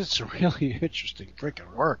 he did some really interesting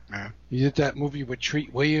freaking work, man. He did that movie with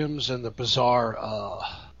Treat Williams and the bizarre,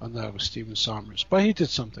 and that was Stephen Sommers. But he did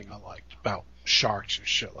something I liked about sharks and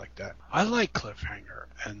shit like that. I like Cliffhanger.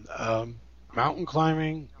 And mountain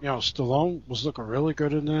climbing, Stallone was looking really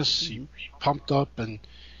good in this. He pumped up and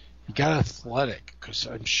he got athletic, because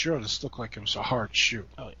I'm sure this looked like it was a hard shoot.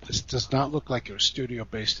 Oh, yeah. This does not look like it was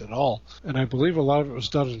studio-based at all. And I believe a lot of it was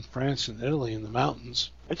done in France and Italy in the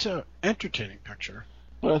mountains. It's an entertaining picture.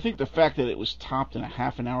 But I think the fact that it was topped in a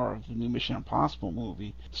half an hour of the new Mission Impossible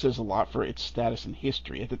movie says a lot for its status in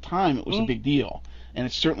history. At the time, it was a big deal, and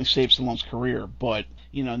it certainly saved Stallone's career. But,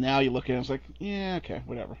 now you look at it and it's like, yeah, okay,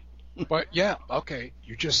 whatever. But, yeah, okay,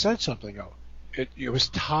 you just said something, though. It was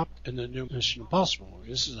topped in the new Mission Impossible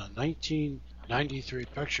movie. This is a 1993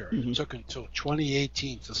 picture. It took until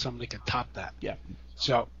 2018 till somebody could top that. Yeah.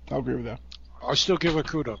 So I'll agree with that. I'll still give it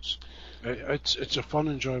kudos. It's a fun,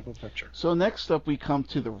 enjoyable picture. So next up, we come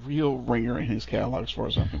to the real ringer in his catalog, as far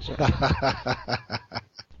as I'm concerned.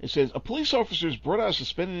 It says, a police officer is brought out of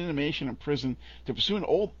suspended animation in prison to pursue an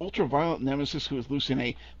old ultra-violent nemesis who is loose in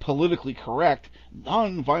a politically correct,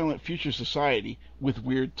 non-violent future society with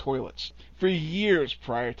weird toilets. For years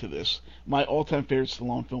prior to this, my all-time favorite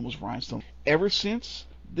Stallone film was Rhinestone. Ever since,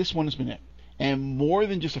 this one has been it. And more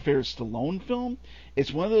than just a favorite Stallone film,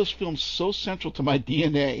 it's one of those films so central to my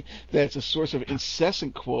DNA that it's a source of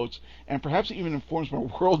incessant quotes and perhaps even informs my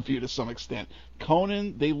worldview to some extent.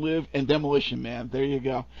 Conan, They Live, and Demolition Man. There you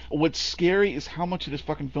go. What's scary is how much of this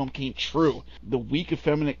fucking film came true. The weak,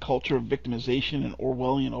 effeminate culture of victimization and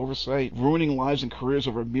Orwellian oversight, ruining lives and careers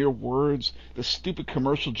over mere words, the stupid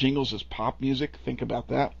commercial jingles as pop music. Think about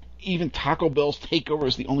that. Even Taco Bell's takeover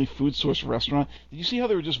as the only food source restaurant. Did you see how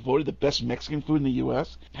they were just voted the best Mexican food in the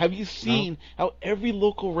U.S.? Have you seen how every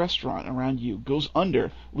local restaurant around you goes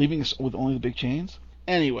under, leaving us with only the big chains?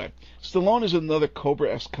 Anyway, Stallone is another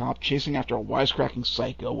Cobra-esque cop chasing after a wisecracking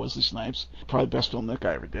psycho, Wesley Snipes, probably the best film that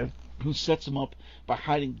guy ever did, who sets him up by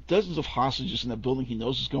hiding dozens of hostages in a building he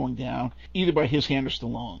knows is going down, either by his hand or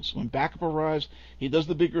Stallone's. When backup arrives, he does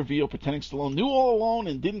the big reveal, pretending Stallone knew all along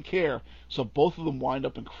and didn't care, so both of them wind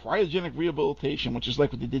up in cryogenic rehabilitation, which is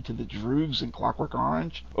like what they did to the Droogs in Clockwork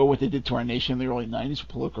Orange, or what they did to our nation in the early 90s with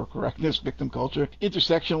political correctness, victim culture,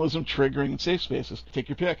 intersectionalism, triggering, and safe spaces. Take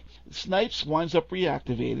your pick. Snipes winds up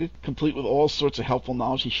reactivated, complete with all sorts of helpful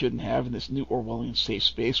knowledge he shouldn't have in this new Orwellian safe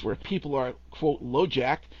space where people are, quote,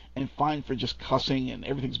 low-jacked and fined for just cussing, and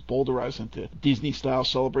everything's boulderized into Disney-style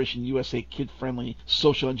Celebration USA kid-friendly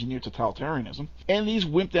social engineered totalitarianism. And these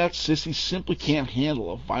wimped-out sissies simply can't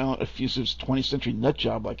handle a violent, effusive 20th century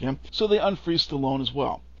nutjob like him, so they unfreeze Stallone as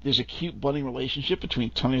well. There's a cute budding relationship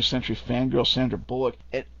between 20th century fangirl Sandra Bullock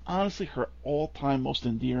and honestly her all-time most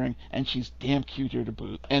endearing, and she's damn cute here to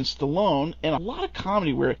boot. And Stallone, and a lot of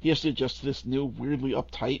comedy where he has to adjust to this new, weirdly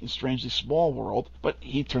uptight and strangely small world, but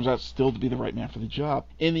he turns out still to be the right man for the job.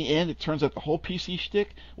 In the end, it turns out the whole PC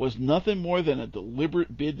shtick was nothing more than a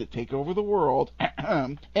deliberate bid to take over the world,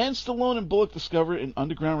 and Stallone and Bullock discover an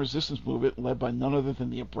underground resistance movement led by none other than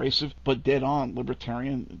the abrasive but dead-on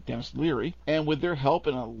libertarian Dennis Leary, and with their help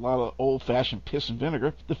and a lot of old-fashioned piss and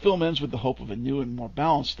vinegar, the film ends with the hope of a new and more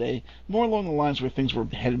balanced day, more along the lines where things were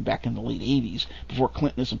heading back in the late 80s, before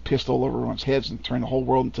Clintonism pissed all over everyone's heads and turned the whole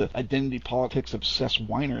world into identity politics obsessed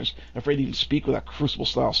whiners, afraid to even speak without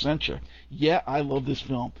Crucible-style censure. Yeah, I love this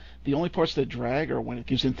film. The only parts that drag are when it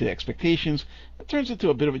gives in to expectations. It turns into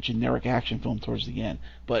a bit of a generic action film towards the end,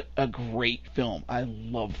 but a great film. I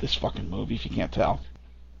love this fucking movie, if you can't tell.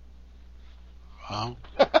 Wow.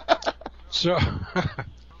 So...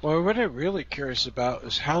 Well, what I'm really curious about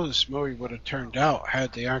is how this movie would have turned out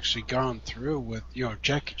had they actually gone through with,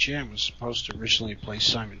 Jackie Chan was supposed to originally play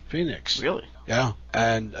Simon Phoenix. Really? Yeah,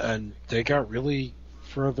 and they got really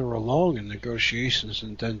further along in negotiations,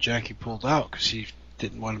 and then Jackie pulled out because he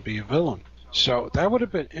didn't want to be a villain. So that would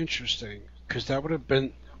have been interesting, because that would have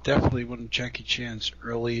been definitely one of Jackie Chan's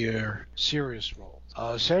earlier serious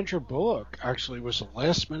roles. Sandra Bullock actually was a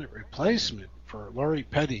last-minute replacement for Laurie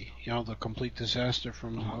Petty, the complete disaster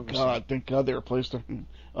from the movie. God, thank God they replaced her.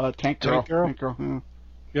 Tank Girl. Tank Girl, yeah.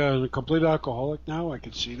 Yeah, the complete alcoholic now. I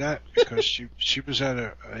can see that because she was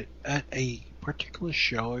at a particular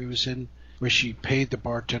show I was in where she paid the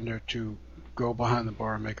bartender to go behind the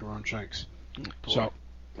bar and make her own drinks. So,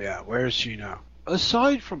 yeah, where is she now?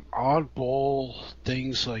 Aside from oddball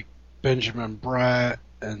things like Benjamin Bratt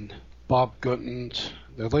and Bob Gutton,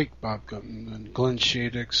 they like Bob Gutton and Glenn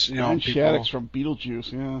Shadix, Glenn Shadix from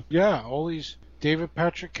Beetlejuice, yeah. Yeah, all these. David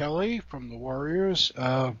Patrick Kelly from the Warriors.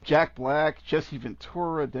 Jack Black, Jesse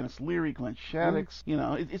Ventura, Dennis Leary, Glenn Shadix.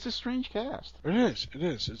 It's a strange cast. It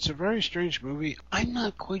is. It's a very strange movie. I'm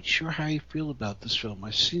not quite sure how I feel about this film.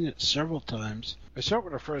 I've seen it several times. I saw it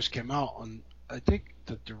when it first came out, and I think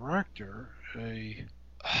the director, a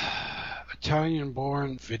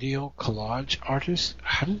Italian-born video collage artist,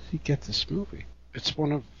 how did he get this movie? It's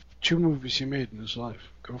one of 2 movies he made in his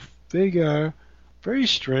life. Go figure. Very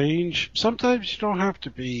strange. Sometimes you don't have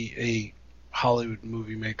to be a Hollywood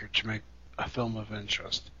movie maker to make a film of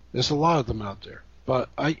interest. There's a lot of them out there. But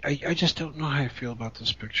I just don't know how I feel about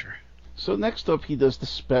this picture. So next up, he does The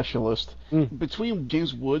Specialist. Between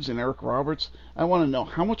James Woods and Eric Roberts, I want to know,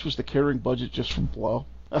 how much was the catering budget just from Blow?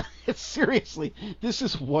 Seriously, this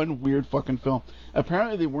is one weird fucking film.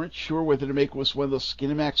 Apparently they weren't sure whether to make was one of those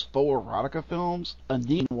Skinemax faux erotica films, a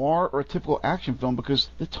neo-noir, or a typical action film, because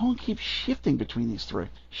the tone keeps shifting between these three.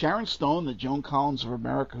 Sharon Stone, the Joan Collins of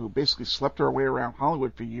America, who basically slept her way around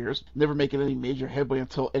Hollywood for years, never making any major headway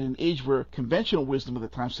until at an age where conventional wisdom of the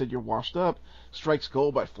time said you're washed up, strikes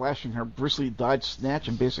gold by flashing her bristly dyed snatch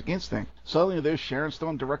and Basic Instinct. Suddenly there's Sharon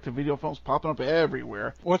Stone direct-to-video films popping up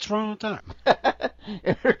everywhere. What's wrong with that?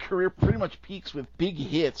 And her career pretty much peaks with big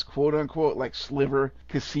hits, quote-unquote, like Sliver,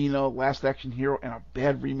 Casino, Last Action Hero, and a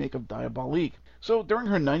bad remake of Diabolique. So during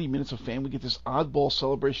her 90 minutes of fame, we get this oddball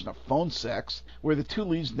celebration of phone sex, where the two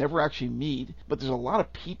leads never actually meet, but there's a lot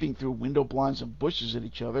of peeping through window blinds and bushes at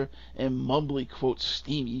each other, and mumbly, quote,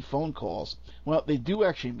 steamy phone calls. Well, they do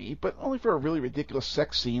actually meet, but only for a really ridiculous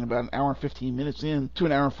sex scene about an hour and 15 minutes in to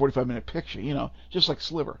an hour and 45-minute picture, you know, just like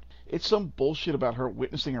Sliver. It's some bullshit about her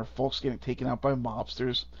witnessing her folks getting taken out by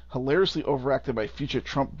mobsters, hilariously overacted by future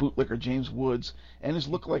Trump bootlicker James Woods, and his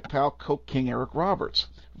lookalike pal Coke King Eric Roberts.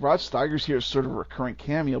 Rod Steiger's here is sort of a recurring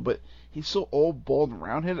cameo, but he's so old, bald, and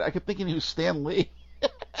round-headed, I kept thinking he was Stan Lee.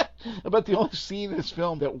 About the only scene in this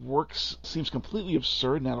film that works seems completely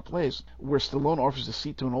absurd and out of place, where Stallone offers a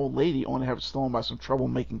seat to an old lady only to have it stolen by some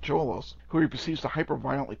troublemaking cholos, who he proceeds to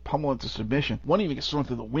hyper-violently pummel into submission. One even gets thrown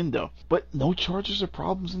through the window, but no charges or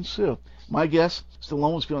problems ensue. My guess,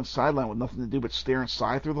 Stallone was feeling sidelined with nothing to do but stare and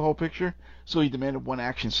sigh through the whole picture, so he demanded one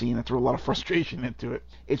action scene and threw a lot of frustration into it.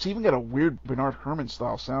 It's even got a weird Bernard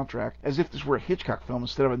Herrmann-style soundtrack, as if this were a Hitchcock film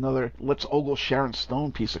instead of another Let's Ogle Sharon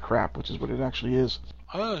Stone piece of crap, which is what it actually is.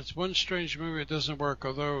 Oh, it's one strange movie that doesn't work,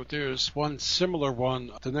 although there's one similar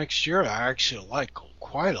one the next year I actually like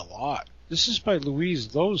quite a lot. This is by Louise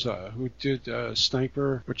Loza, who did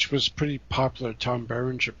Sniper, which was a pretty popular Tom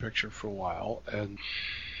Berenger picture for a while, and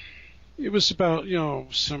it was about, you know,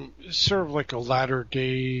 some sort of like a latter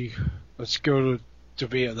day, let's go to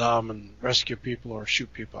Vietnam and rescue people or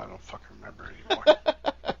shoot people. I don't fucking remember anymore.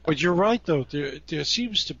 But you're right, though. There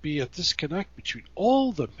seems to be a disconnect between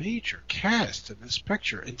all the major cast in this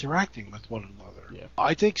picture interacting with one another. Yeah.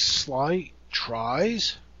 I think Sly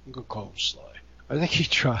tries. I'm going to call him Sly. I think he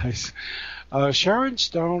tries. Sharon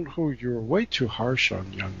Stone, who you're way too harsh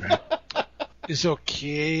on, young man, is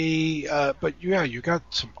okay. But, yeah, you got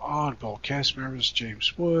some oddball cast members.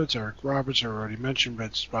 James Woods, Eric Roberts, I already mentioned,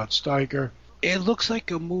 Rod Steiger. It looks like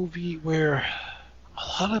a movie where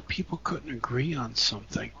a lot of people couldn't agree on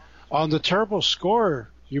something. On the Turbo score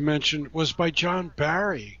you mentioned was by John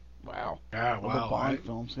Barry. Wow. Yeah, All wow. the Bond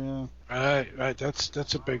films, yeah. Right.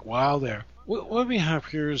 That's a big wow there. What we have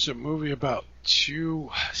here is a movie about two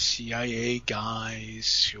CIA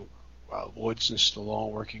guys, Woods and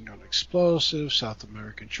Stallone, working on explosives, South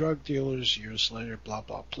American drug dealers. Years later, blah,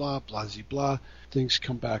 blah, blah, blah. Things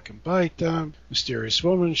come back and bite them. Mysterious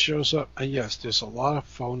woman shows up. And yes, there's a lot of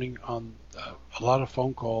phoning on, a lot of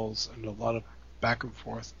phone calls and a lot of back and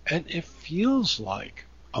forth. And it feels like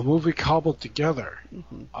a movie cobbled together.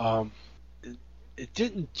 Mm-hmm. It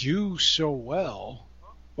didn't do so well.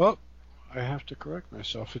 Well, I have to correct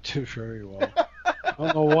myself. It did very well. I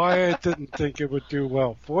don't know why I didn't think it would do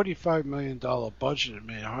well. $45 million budget and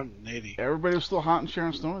made $180. Everybody was still hot on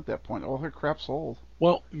Sharon Stone at that point. All her crap sold.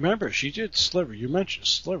 Well, remember, she did Sliver. You mentioned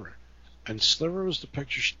Sliver. And Sliver was the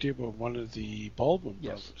picture she did with one of the Baldwin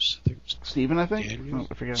brothers. I think it was Steven, I think? Daniel? No,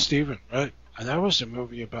 I forget. Steven, right. And that was a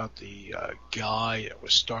movie about the guy that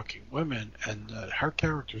was stalking women, and her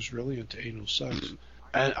character's really into anal sex.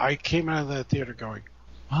 And I came out of that theater going,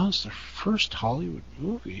 wow, it's the first Hollywood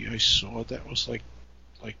movie I saw that was like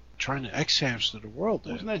trying to X-hamster the world.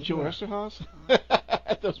 Wasn't that Joe Esterhaus?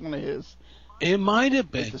 That was one of his. It might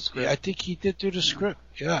have been. The script. I think he did do the script.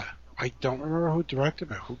 Yeah. I don't remember who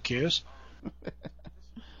directed it. Who cares?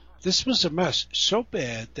 This was a mess. So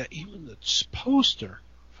bad that even the poster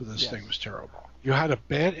for this thing was terrible. You had a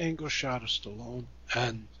bad angle shot of Stallone,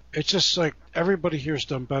 and it's just like everybody here's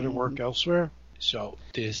done better work elsewhere. So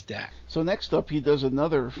there's that. So next up, he does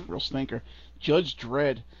another real stinker, Judge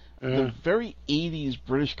Dredd. The very 80s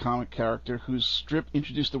British comic character whose strip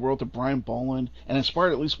introduced the world to Brian Boland and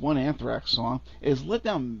inspired at least one Anthrax song is let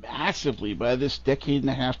down massively by this decade and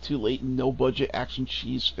a half too late no-budget action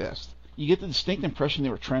cheese fest. You get the distinct impression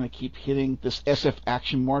they were trying to keep hitting this SF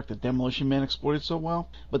action mark that Demolition Man exploited so well,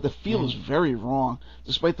 but the feel is very wrong,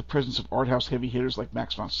 despite the presence of art house heavy hitters like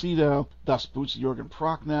Max von Sydow, Das Boot's Jürgen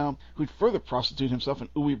Prochnow, who'd further prostitute himself in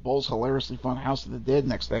Uwe Boll's hilariously fun House of the Dead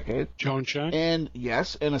next decade. Joan Chang. And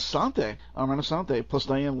yes, and Asante, Asante, plus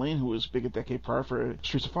Diane Lane, who was big a decade prior for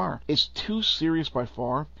Streets of Fire. It's too serious by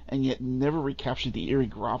far, and yet never recaptured the eerie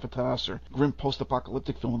gravitas or grim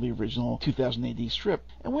post-apocalyptic film of the original 2000 AD strip.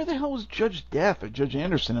 And where the hell was Judge Death or Judge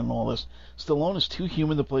Anderson in all this? Stallone is too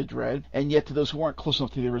human to play Dredd, and yet to those who aren't close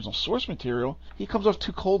enough to the original source material, he comes off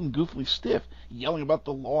too cold and goofily stiff, yelling about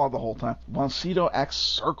the law the whole time. Von Sydow acts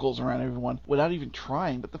circles around everyone without even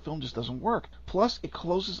trying, but the film just doesn't work. Plus, it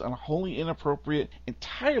closes on a wholly inappropriate,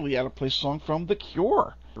 entirely out-of-place song from The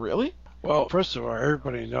Cure. Really? Well, first of all,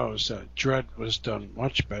 everybody knows that Dredd was done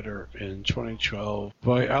much better in 2012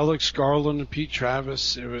 by Alex Garland and Pete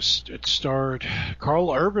Travis. It starred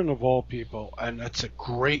Carl Urban of all people, and that's a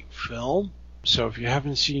great film. So if you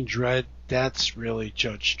haven't seen Dredd, that's really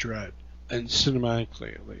Judge Dredd, and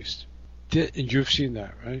cinematically at least. And you've seen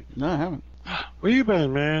that, right? No, I haven't. Where you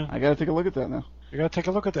been, man? I gotta take a look at that now. You gotta take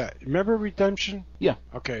a look at that. Remember Redemption? Yeah.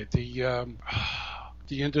 Okay,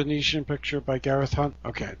 the Indonesian picture by Gareth Hunt.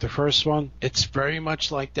 Okay, the first one, it's very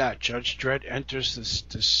much like that. Judge Dredd enters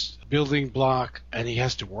this building block, and he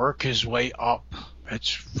has to work his way up.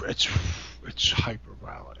 It's hyper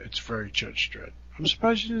violent. It's very Judge Dredd. I'm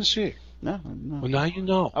surprised you didn't see it. No. Well, now you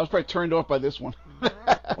know. I was probably turned off by this one.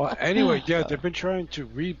 Well, anyway, yeah, they've been trying to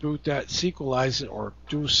reboot that, sequelize it, or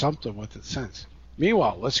do something with it since.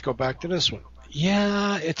 Meanwhile, let's go back to this one.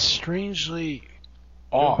 Yeah, it's strangely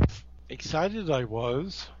off. Excited I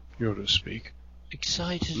was, so to speak.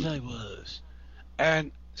 Excited I was.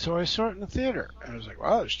 And so I saw it in the theater, and I was like,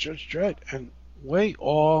 wow, it's Judge Dredd. And way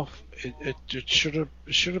off, it should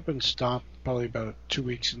have been stopped probably about 2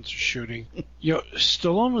 weeks into shooting.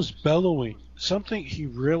 Stallone was bellowing, something he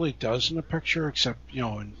really does in a picture, except,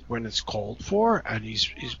 when it's called for, and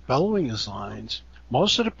he's bellowing his lines.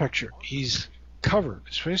 Most of the picture, he's covered,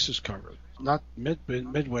 his face is covered, not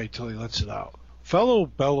midway till he lets it out. Fellow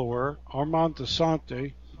bellower Armand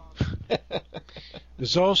Asante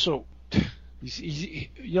is also.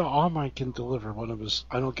 Armand can deliver one of his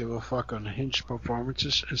I don't give a fuck unhinged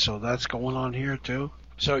performances, and so that's going on here too.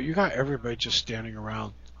 So you got everybody just standing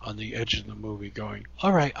around on the edge of the movie going,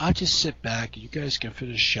 all right, I'll just sit back, you guys can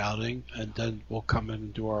finish shouting, and then we'll come in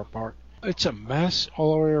and do our part. It's a mess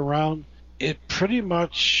all the way around. It pretty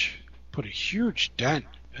much put a huge dent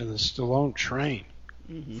in the Stallone train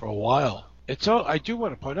for a while. I do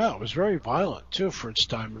want to point out, it was very violent, too, for its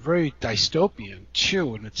time, very dystopian,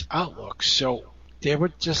 too, in its outlook. So there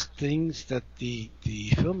were just things that the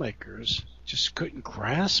filmmakers just couldn't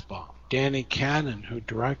grasp on. Danny Cannon, who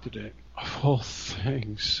directed it, of all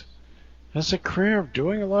things, has a career of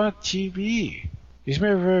doing a lot of TV. He's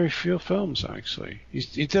made very few films, actually.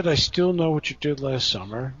 He did I Still Know What You Did Last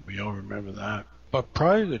Summer. We all remember that. But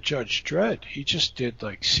prior to Judge Dredd, he just did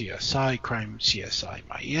like CSI Crime, CSI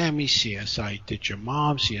Miami, CSI Did Your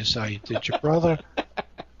Mom, CSI Did Your Brother.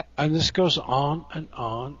 And this goes on and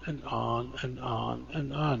on and on and on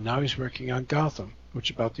and on. Now he's working on Gotham,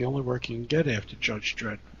 which is about the only work he can get after Judge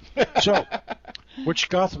Dredd. So, which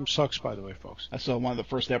Gotham sucks, by the way, folks. I saw one of the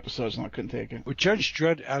first episodes and I couldn't take it. With Judge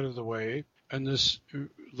Dredd out of the way, and this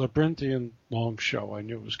labyrinthian long show I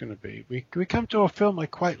knew it was going to be, we come to a film I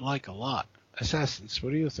quite like a lot. Assassins,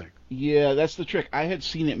 what do you think? Yeah, that's the trick. I had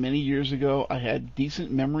seen it many years ago. I had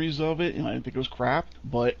decent memories of it, and I didn't think it was crap,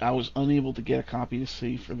 but I was unable to get a copy to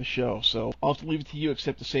see for the show. So I'll have to leave it to you,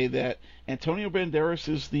 except to say that Antonio Banderas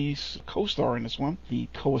is the co-star in this one, the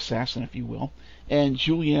co-assassin, if you will, and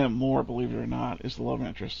Julianne Moore, believe it or not, is the love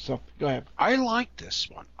interest. So go ahead. I like this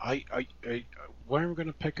one. What I'm going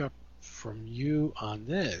to pick up from you on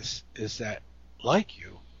this is that, like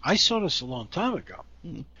you, I saw this a long time ago.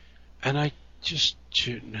 And I just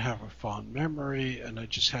didn't have a fond memory, and I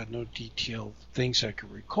just had no detailed things I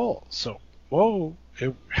could recall. So,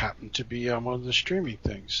 it happened to be on one of the streaming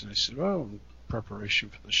things. And I said, in preparation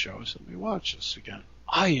for the show, let me watch this again.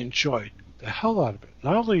 I enjoyed the hell out of it.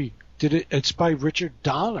 Not only did it's by Richard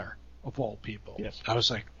Donner, of all people. Yes. I was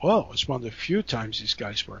like, it's one of the few times these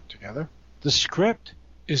guys work together. The script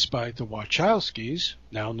is by the Wachowskis,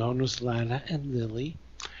 now known as Lana and Lily,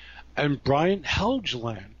 and Brian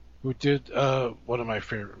Helgeland, who did one of my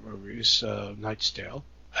favorite movies, Knight's Tale.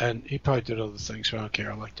 And he probably did other things, but I don't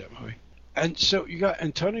care. I like that movie. And so you got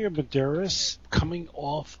Antonio Banderas coming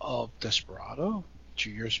off of Desperado,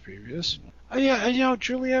 2 years previous. And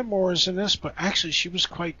Julianne Moore is in this, but actually she was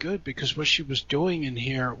quite good because what she was doing in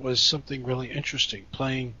here was something really interesting,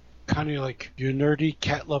 playing kind of like your nerdy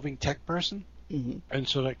cat-loving tech person. Mm-hmm. And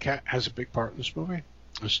so that cat has a big part in this movie.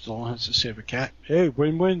 And Stallone has to save a cat. Hey,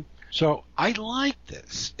 win-win. So I like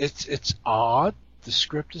this. It's odd. The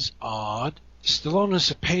script is odd. Stallone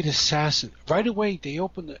is a paid assassin. Right away, they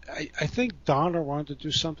open the... I think Donner wanted to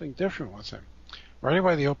do something different with him. Right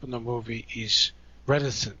away, they open the movie. He's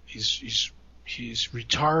reticent. He's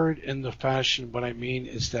retired in the fashion. What I mean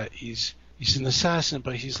is that he's an assassin,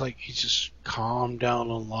 but he's just calmed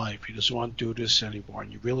down on life. He doesn't want to do this anymore,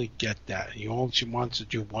 and you really get that. He only wants to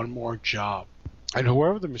do one more job. And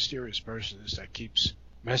whoever the mysterious person is that keeps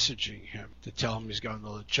messaging him to tell him he's got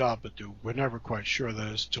another job to do, we're never quite sure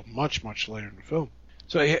that is until much, much later in the film.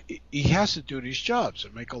 So he has to do these jobs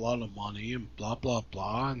and make a lot of money and blah, blah,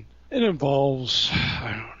 blah. And it involves,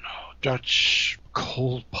 I don't know, Dutch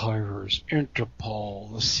cold pirates,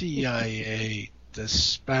 Interpol, the CIA, the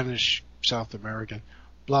Spanish South American,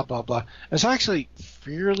 blah, blah, blah. It's actually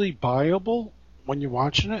fairly buyable when you're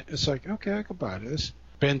watching it. It's like, okay, I can buy this.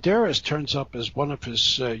 Banderas turns up as one of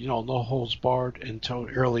his, no holds barred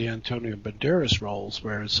early Antonio Banderas roles,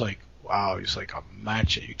 where it's like, wow, he's like a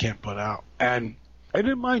match that you can't put out. And I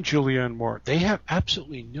didn't mind Julianne Moore. They have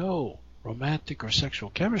absolutely no romantic or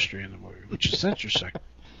sexual chemistry in the movie, which is interesting.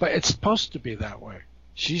 But it's supposed to be that way.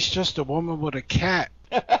 She's just a woman with a cat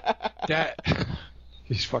that...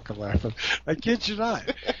 He's fucking laughing. I kid you not.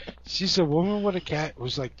 She's a woman with a cat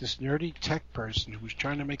who's like this nerdy tech person who's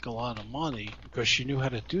trying to make a lot of money because she knew how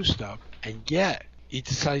to do stuff, and yet he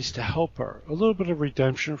decides to help her. A little bit of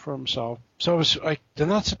redemption for himself. So it's like they're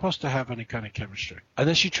not supposed to have any kind of chemistry. And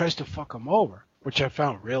then she tries to fuck him over, which I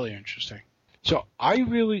found really interesting. So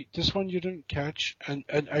this one you didn't catch, and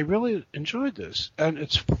I really enjoyed this. And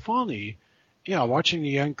it's funny, watching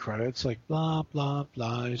the end credits, like blah, blah,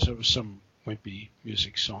 blah. So it was some wimpy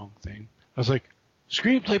music song thing. I was like,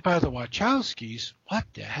 screenplay by the Wachowskis? What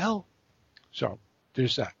the hell? So,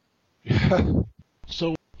 there's that.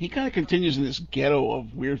 So, he kind of continues in this ghetto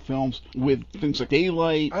of weird films with things like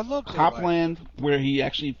Daylight, I love Copland, where he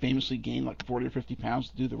actually famously gained like 40 or 50 pounds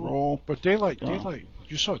to do the role. But Daylight,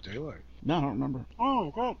 you saw Daylight. No, I don't remember.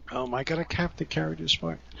 Oh, God. I got a have to carry this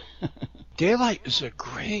way. Daylight is a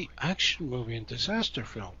great action movie and disaster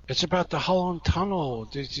film. It's about the Holland Tunnel.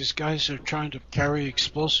 These guys are trying to carry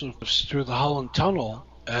explosives through the Holland Tunnel,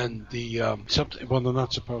 and something. Well, they're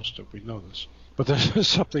not supposed to. We know this, but then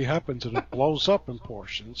something happens and it blows up in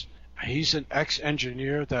portions. He's an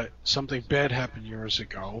ex-engineer that something bad happened years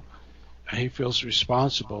ago, and he feels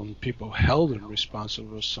responsible, and people held him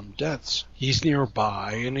responsible for some deaths. He's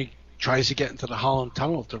nearby, and he tries to get into the Holland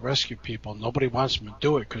Tunnel to rescue people. Nobody wants him to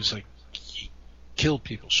do it because he killed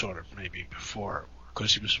people sort of maybe before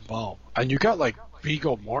because he was involved. And you got like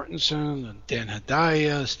Viggo Mortensen and Dan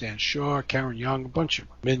Hedaya, Stan Shaw, Karen Young, a bunch of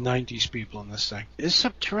mid-90s people in this thing. It's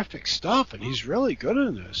some terrific stuff, and he's really good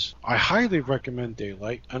in this. I highly recommend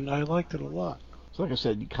Daylight, and I liked it a lot. So like I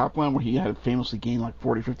said, Copland, where he had famously gained like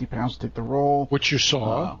 40, 50 pounds to take the role. Which you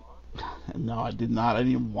saw. No, I did not. I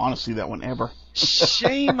didn't even want to see that one ever.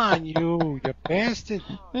 Shame on you bastard.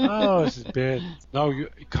 Oh, this is bad. No,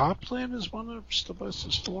 Copland is one of Sylvester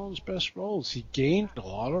Stallone's best roles. He gained a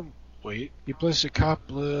lot of weight. He plays a cop,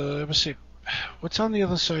 what's on the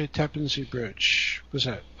other side of Tappan Zee Bridge? What's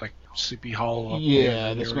that? Like Sleepy Hollow?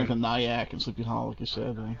 Yeah, that's going to Nyack and Sleepy Hollow, like you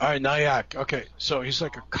said. All right, Nyack. Okay, so he's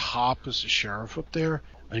like a cop as a sheriff up there.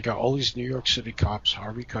 And you got all these New York City cops,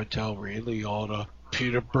 Harvey Keitel, Ray Liotta,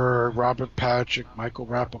 Peter Berg, Robert Patrick, Michael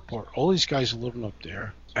Rappaport. All these guys are living up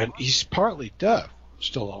there. And he's partly deaf,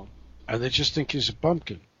 Stallone. And they just think he's a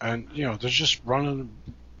bumpkin. And, they're just running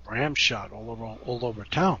ramshot all over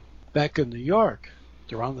town. Back in New York,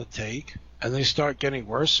 they're on the take, and they start getting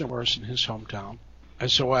worse and worse in his hometown. And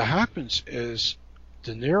so what happens is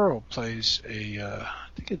De Niro plays I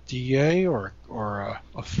think a DA or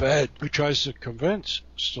a Fed who tries to convince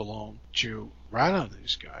Stallone to rat on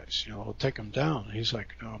these guys. He'll take them down. And he's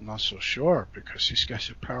like, no, I'm not so sure, because these guys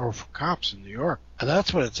are powerful cops in New York. And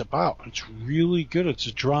that's what it's about. It's really good. It's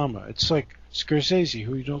a drama. It's like Scorsese,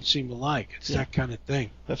 who you don't seem to like. It's that kind of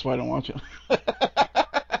thing. That's why I don't watch it.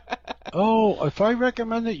 Oh, if I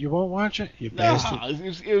recommend it, you won't watch it? You bastard.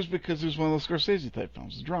 It was because it was one of those Scorsese type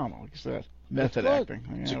films. It's drama, like you said. Method acting.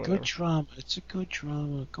 It's a good drama. It's a good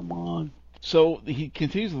drama. Come on. So he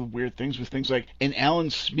continues with weird things, with things like an Alan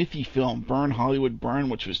Smithy film, Burn, Hollywood Burn,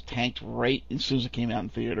 which was tanked right as soon as it came out in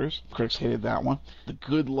theaters. Critics hated that one. The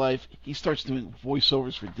Good Life. He starts doing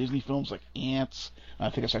voiceovers for Disney films like Ants. I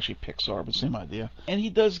think it's actually Pixar, but same idea. And he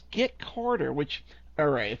does Get Carter, which... All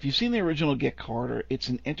right, if you've seen the original Get Carter, it's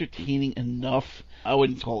an entertaining enough, I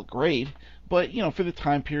wouldn't call it great, But, for the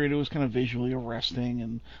time period, it was kind of visually arresting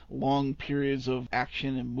and long periods of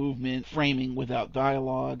action and movement, framing without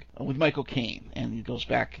dialogue, with Michael Caine. And he goes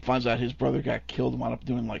back, finds out his brother got killed and wound up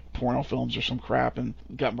doing, porno films or some crap and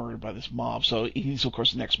got murdered by this mob. So he's, of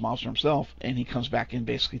course, the next mobster himself. And he comes back and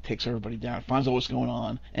basically takes everybody down, finds out what's going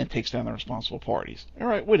on, and takes down the responsible parties. All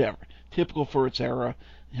right, whatever. Typical for its era.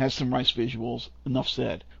 Has some nice visuals, enough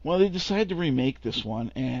said. Well, they decided to remake this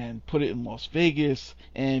one and put it in Las Vegas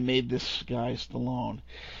and made this guy Stallone.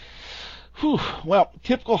 Whew. Well,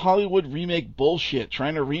 typical Hollywood remake bullshit,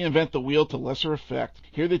 trying to reinvent the wheel to lesser effect.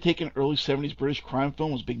 Here they take an early 70s British crime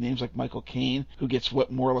film with big names like Michael Caine, who gets what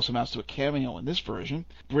more or less amounts to a cameo in this version,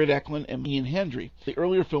 Britt Ekland, and Ian Hendry. The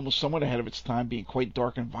earlier film was somewhat ahead of its time, being quite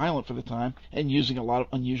dark and violent for the time, and using a lot of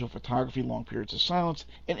unusual photography, long periods of silence,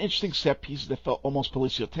 and interesting set pieces that felt almost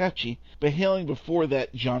poliziotteschi, but hailing before that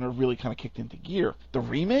genre really kind of kicked into gear. The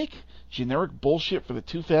remake? Generic bullshit for the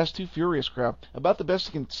Too Fast, Too Furious crowd. About the best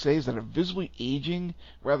I can say is that a visibly aging,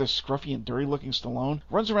 rather scruffy and dirty-looking Stallone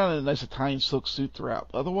runs around in a nice Italian silk suit throughout.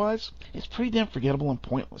 Otherwise, it's pretty damn forgettable and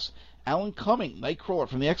pointless. Alan Cumming, Nightcrawler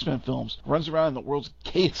from the X-Men films, runs around in the world's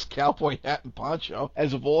gayest cowboy hat and poncho,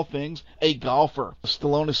 as of all things, a golfer.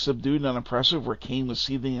 Stallone is subdued and unimpressive, where Caine was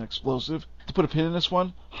seething and explosive. To put a pin in this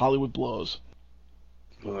one, Hollywood blows.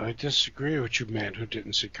 Well, I disagree with you, man, who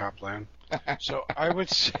didn't see Copland. So I would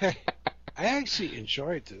say I actually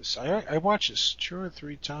enjoyed this. I watched this 2 or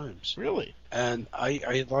 3 times. Really? And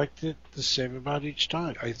I liked it the same amount each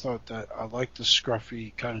time. I thought that I liked the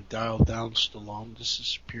scruffy, kind of dialed down Stallone. This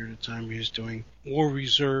is a period of time he was doing more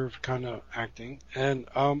reserved kind of acting. And,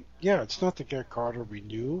 yeah, it's not the Get Carter we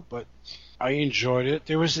knew, but I enjoyed it.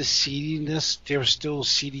 There was a seediness. There was still a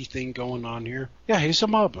seedy thing going on here. Yeah, he's a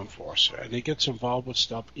mob enforcer, and he gets involved with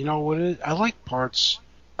stuff. You know what it is? I like parts.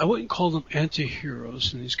 I wouldn't call them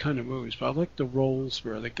anti-heroes in these kind of movies, but I like the roles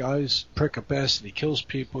where the guy's prick a best and he kills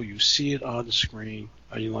people. You see it on the screen,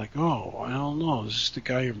 and you're like, oh, I don't know, is this the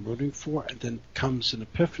guy I'm rooting for? And then comes an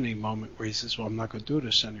epiphany moment where he says, well, I'm not going to do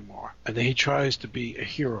this anymore. And then he tries to be a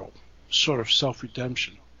hero, sort of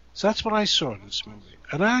self-redemption. So that's what I saw in this movie,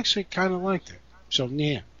 and I actually kind of liked it. So,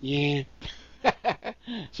 yeah.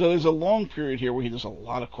 So there's a long period here where he does a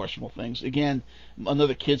lot of questionable things. Again,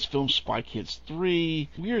 another kids film, Spy Kids 3,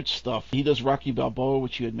 weird stuff. He does Rocky Balboa,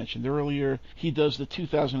 which you had mentioned earlier. He does the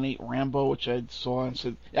 2008 Rambo, which I saw and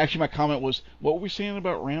said, actually my comment was, what were we saying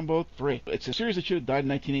about Rambo 3? It's a series that should have died in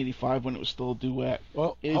 1985 when it was still a duet.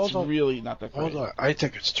 Well, it's really not that great. Hold on, I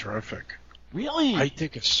think it's terrific. Really? I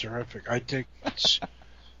think it's terrific. I think it's...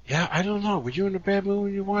 Yeah, I don't know. Were you in a bad mood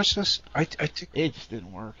when you watched this? I think it just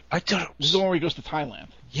didn't work. I thought it was... This is the one where he goes to Thailand.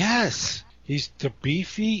 Yes. He's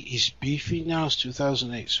beefy now. It's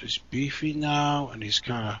 2008, so he's beefy now, and he's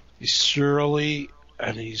surly,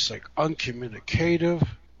 and he's uncommunicative,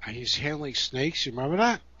 and he's handling snakes. You remember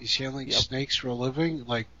that? He's handling snakes for a living,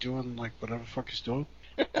 doing whatever the fuck he's doing.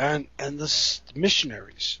 And the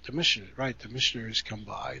missionaries come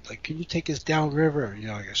by, can you take us downriver?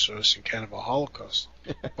 I guess so it's in kind of a Holocaust.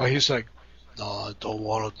 But he's like, no, I don't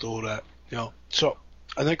want to do that. So,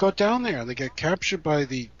 and they go down there and they get captured by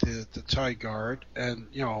the Thai guard and,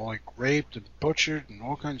 raped and butchered and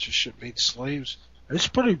all kinds of shit, made slaves. It's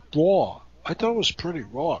pretty raw. I thought it was pretty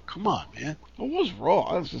raw. Come on, man. It was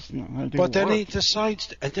raw. It was just, but then he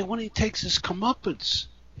decides, and then when he takes his comeuppance,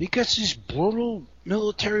 he gets these brutal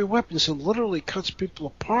military weapons and literally cuts people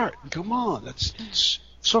apart. Come on, it's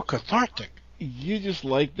so cathartic. You just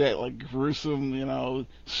like that, gruesome,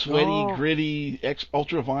 sweaty, gritty,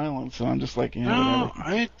 ultra violence, and I'm just like, no, whatever.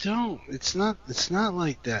 I don't. It's not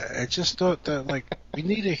like that. I just thought that, we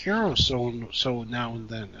need a hero so now and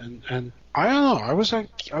then, and I don't know. I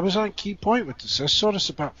was on key point with this. I saw this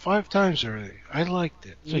about 5 times already. I liked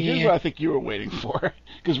it. So here's what I think you were waiting for,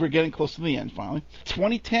 because we're getting close to the end finally.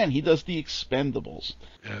 2010, he does The Expendables.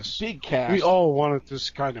 Yes. Big cast. We all wanted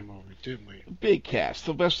this kind of movie, didn't we? Big cast.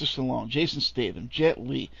 Sylvester Stallone, Jason Statham, Jet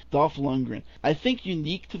Li, Dolph Lundgren. I think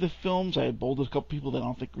unique to the films, I had bolded a couple people that I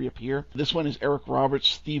don't think reappear. This one is Eric Roberts,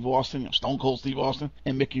 Steve Austin, Stone Cold Steve Austin,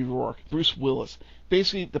 and Mickey Rourke. Bruce Willis.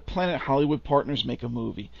 Basically, the Planet Hollywood partners make a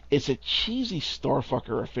movie. It's a cheesy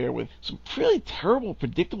starfucker affair with some really terrible,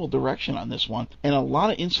 predictable direction on this one, and a lot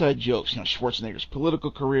of inside jokes. Schwarzenegger's political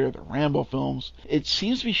career, the Rambo films. It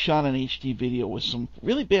seems to be shot on HD video with some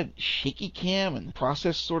really bad shaky cam and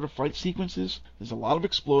processed sort of fight sequences. There's a lot of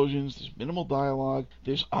explosions. There's minimal dialogue.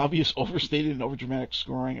 There's obvious overstated and overdramatic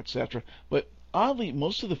scoring, etc. But oddly,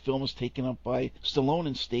 most of the film is taken up by Stallone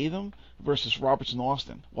and Statham, versus Roberts and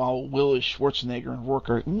Austin, while Willis, Schwarzenegger, and Rourke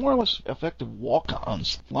are more or less effective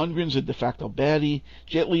walk-ons. Lundgren's a de facto baddie.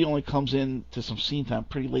 Jet Li only comes in to some scene time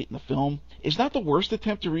pretty late in the film. It's not the worst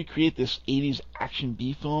attempt to recreate this 80s action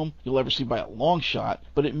B film you'll ever see by a long shot,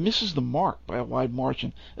 but it misses the mark by a wide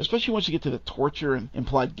margin, especially once you get to the torture and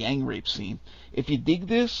implied gang rape scene. If you dig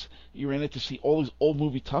this, you're in it to see all these old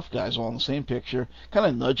movie tough guys all in the same picture, kind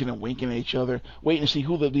of nudging and winking at each other, waiting to see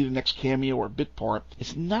who will be the next cameo or bit part.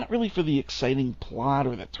 It's not really for the exciting plot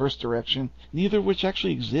or the terse direction, neither of which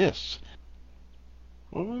actually exists.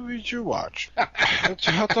 What movie did you watch? I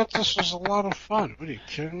thought this was a lot of fun. What are you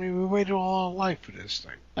kidding me? We waited all our life for this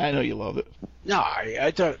thing. I know you love it. No,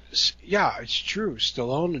 I thought, yeah, it's true.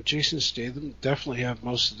 Stallone and Jason Statham definitely have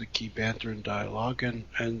most of the key banter and dialogue,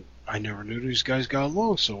 and I never knew these guys got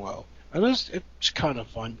along so well. And it's kind of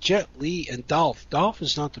fun. Jet Li and Dolph. Dolph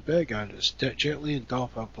is not the bad guy in this. Jet Li and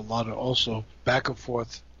Dolph have a lot of also back and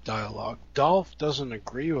forth dialogue. Dolph doesn't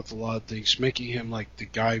agree with a lot of things, making him like the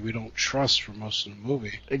guy we don't trust for most of the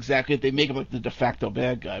movie. Exactly. They make him like the de facto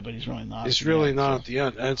bad guy, but he's really not. He's really not at the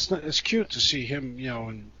end. And it's cute to see him,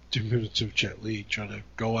 in 2 minutes of Jet Li trying to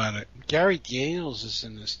go at it. Gary Daniels is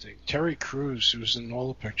in this thing. Terry Crews, who's in all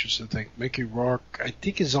the pictures, I think. Mickey Rourke, I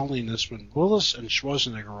think, is only in this one. Willis and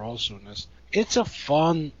Schwarzenegger are also in this. It's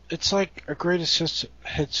like a greatest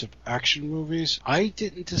hits of action movies. I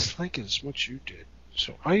didn't dislike it as much as you did.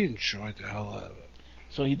 So I enjoyed the hell out of it.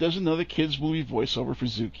 So he does another kids movie voiceover for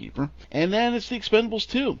Zookeeper. And then it's The Expendables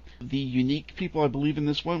 2. The unique people I believe in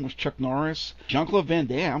this one was Chuck Norris, Jean-Claude Van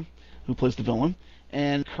Damme, who plays the villain,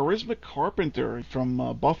 and Charisma Carpenter from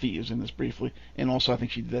Buffy is in this briefly. And also I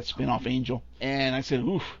think she did that spin-off Angel. And I said,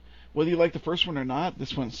 oof, whether you like the first one or not,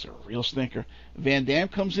 this one's a real stinker. Van Damme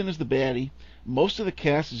comes in as the baddie. Most of the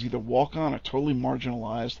cast is either walk-on or totally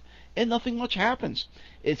marginalized, and nothing much happens.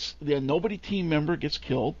 It's the nobody team member gets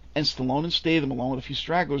killed, and Stallone and Statham, along with a few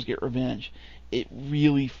stragglers, get revenge. It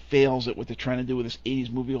really fails at what they're trying to do with this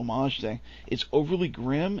 80s movie homage thing. It's overly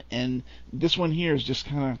grim, and this one here is just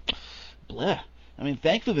kind of bleh. I mean,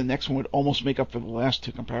 thankfully the next one would almost make up for the last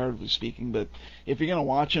two, comparatively speaking, but if you're going to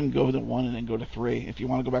watch them, go to 1 and then go to 3. If you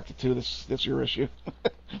want to go back to 2, that's your issue.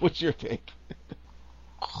 What's your take?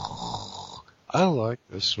 I like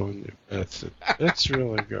this one. It's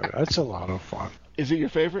really good. It's a lot of fun. Is it your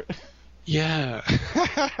favorite? Yeah.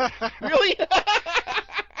 Really?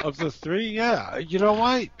 Of the 3, yeah. You know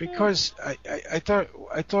why? Because I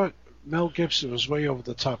thought Mel Gibson was way over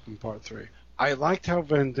the top in part 3. I liked how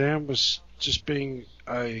Van Damme was just being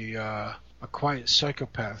a quiet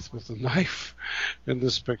psychopath with a knife in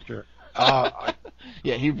this picture.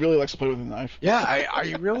 Yeah, he really likes to play with a knife. Yeah,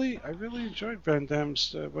 I really enjoyed Van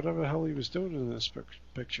Damme's whatever the hell he was doing in this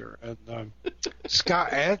picture. And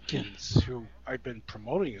Scott Adkins, who I've been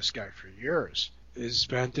promoting this guy for years, is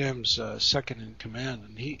Van Damme's second in command,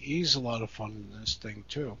 and he's a lot of fun in this thing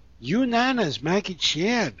too. Yunnan is Maggie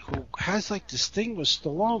Chan, who has like this thing with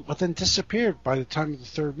Stallone, but then disappeared by the time of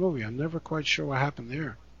the 3rd movie. I'm never quite sure what happened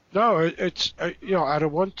there. No, it's out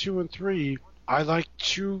of 1, 2, and 3. I like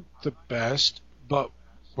 2 the best, but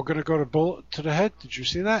we're going to go to Bullet to the Head. Did you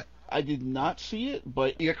see that? I did not see it,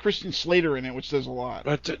 but you got Christian Slater in it, which says a lot.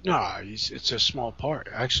 But it's a small part.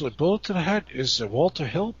 Actually, Bullet to the Head is a Walter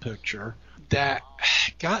Hill picture that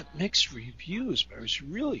got mixed reviews, but I was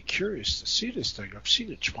really curious to see this thing. I've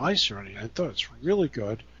seen it twice already. I thought it's really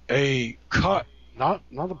good. A cut, not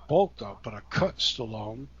a bulked up, but a cut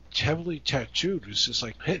Stallone, heavily tattooed, who's just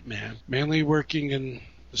like hitman, mainly working in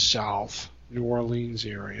the South, New Orleans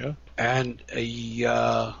area, and is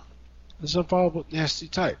involved with nasty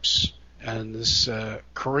types. And this South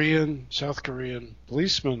Korean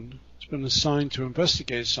policeman has been assigned to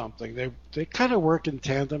investigate something. They kind of work in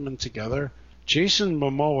tandem and together. Jason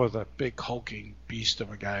Momoa, that big hulking beast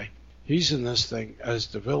of a guy, he's in this thing as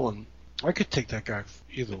the villain. I could take that guy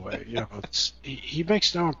either way. He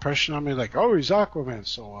makes no impression on me like, oh, he's Aquaman,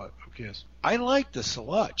 so what? Who cares? I like this a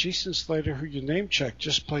lot. Jason Slater, who you name check,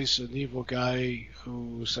 just plays an evil guy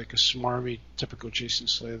who's like a smarmy, typical Jason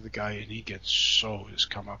Slater guy, and he gets his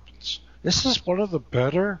comeuppance. This is one of the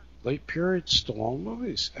better late period Stallone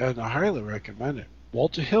movies, and I highly recommend it.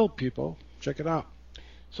 Walter Hill, people, check it out.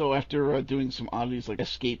 So after doing some oddities like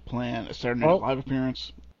Escape Plan, a Saturday Night Live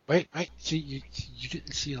appearance. Wait, see, you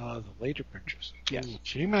didn't see a lot of the later pictures. Yes.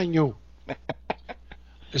 Shame on you.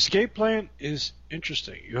 Escape Plan is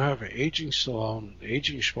interesting. You have an aging Stallone, an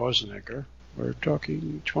aging Schwarzenegger. We're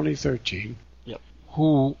talking 2013. Yep.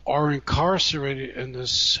 Who are incarcerated in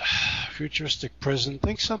this futuristic prison.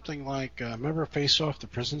 Think something like, remember Face Off, the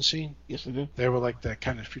prison scene? Yes, I do. They were like that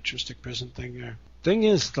kind of futuristic prison thing there. Thing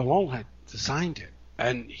is, Stallone had designed it.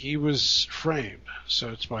 And he was framed, so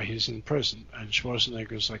it's why he's in prison. And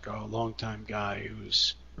Schwarzenegger's like a longtime guy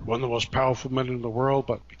who's one of the most powerful men in the world,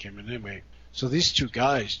 but became an inmate. So these two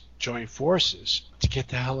guys joined forces to get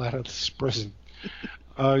the hell out of this prison.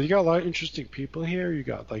 You got a lot of interesting people here. You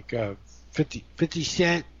got like 50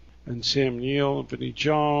 Cent and Sam Neill and Vinnie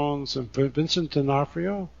Jones and Vincent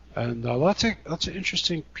D'Onofrio. And lots of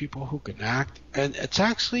interesting people who can act. And it's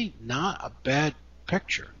actually not a bad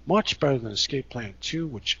picture. Much better than Escape Plan 2,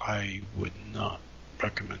 which I would not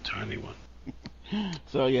recommend to anyone.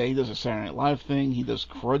 So, yeah, he does a Saturday Night Live thing. He does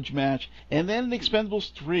Grudge Match. And then The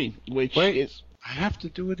Expendables 3, which is... I have to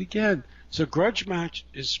do it again. So Grudge Match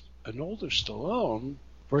is an older Stallone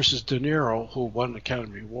versus De Niro, who won an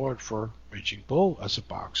Academy Award for Raging Bull as a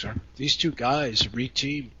boxer. These two guys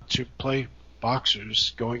reteamed to play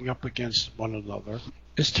boxers going up against one another.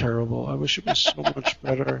 It's terrible. I wish it was so much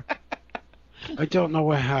better. I don't know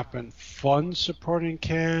what happened. Fun supporting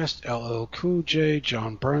cast: LL Cool J,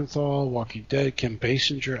 John Bernthal, Walking Dead, Kim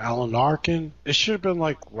Basinger, Alan Arkin. It should have been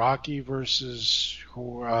like Rocky versus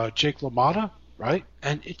Jake LaMotta, right?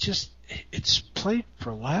 And it's played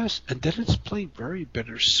for laughs, and then it's played very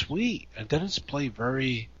bittersweet, and then it's played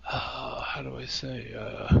very, how do I say,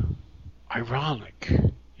 ironic.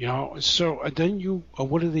 You know, so and then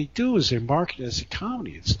what do? Is they market it as a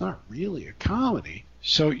comedy. It's not really a comedy.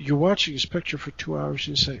 So you're watching this picture for 2 hours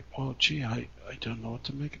and you say, well, gee, I don't know what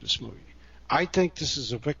to make of this movie. I think this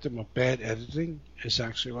is a victim of bad editing, is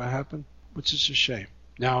actually what happened, which is a shame.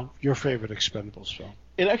 Now, your favorite Expendables film.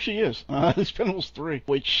 It actually is. Expendables 3,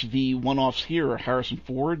 which the one-offs here are Harrison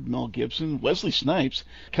Ford, Mel Gibson, Wesley Snipes,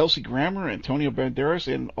 Kelsey Grammer, Antonio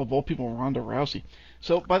Banderas, and, of all people, Ronda Rousey.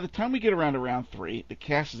 So by the time we get around to round 3, the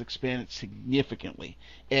cast has expanded significantly,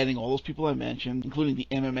 adding all those people I mentioned, including the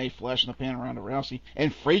MMA flash in the pan Ronda Rousey,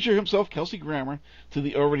 and Frazier himself, Kelsey Grammer, to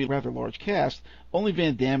the already rather large cast. Only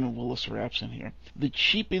Van Damme and Willis are absent here. The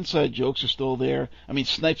cheap inside jokes are still there. I mean,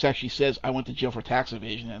 Snipes actually says, I went to jail for tax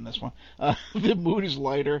evasion in this one. The mood is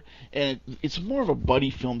lighter, and it's more of a buddy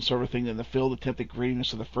film sort of thing than the failed attempt at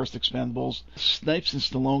grittiness of the first Expendables. Snipes and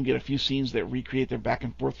Stallone get a few scenes that recreate their back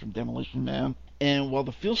and forth from Demolition Man. And while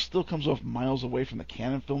the feel still comes off miles away from the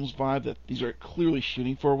Cannon Films vibe that these are clearly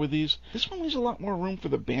shooting for with these, this one leaves a lot more room for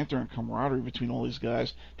the banter and camaraderie between all these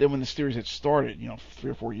guys than when the series had started, 3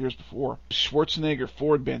 or 4 years before. Schwarzenegger,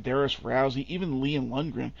 Ford, Banderas, Rousey, even Lee and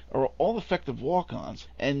Lundgren are all effective walk-ons,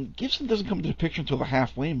 and Gibson doesn't come into the picture until the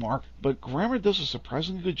halfway mark, but Grammer does a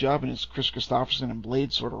surprisingly good job in his Chris Christopherson and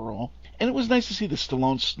Blade sort of role. And it was nice to see the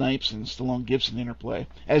Stallone-Snipes and Stallone-Gibson interplay,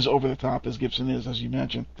 as over-the-top as Gibson is, as you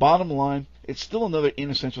mentioned. Bottom line, it's still another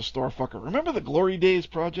inessential starfucker. Remember the Glory Days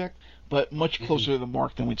project? But much closer to the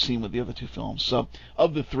mark than we'd seen with the other two films. So,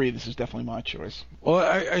 of the three, this is definitely my choice. Well,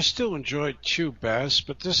 I still enjoyed 2 best,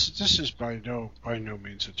 but this is by no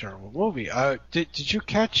means a terrible movie. Did you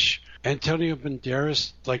catch Antonio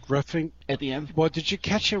Banderas riffing at the end? Well, did you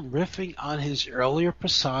catch him riffing on his earlier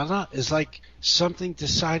persona? It's like something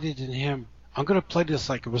decided in him. I'm gonna play this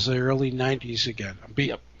like it was the early '90s again. Be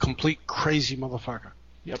a complete crazy motherfucker.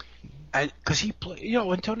 Yep. And because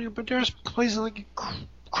Antonio Banderas plays like a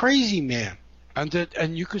crazy man,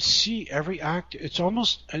 and you could see every actor. It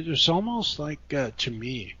was almost like to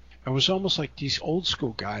me, it was almost like these old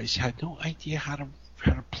school guys had no idea how to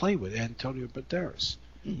play with Antonio Banderas,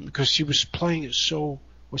 because he was playing it so,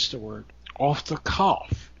 what's the word, off the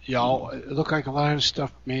cuff. It looked like a lot of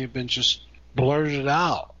stuff may have been just blurted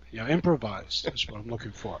out, improvised. That's what I'm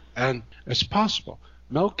looking for, and it's possible.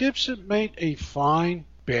 Mel Gibson made a fine,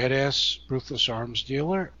 badass, ruthless arms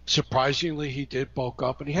dealer. Surprisingly, he did bulk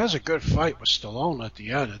up, and he has a good fight with Stallone at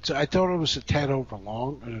the end. I thought it was a tad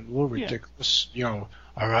overlong and a little ridiculous. All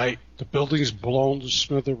right, the building's blown to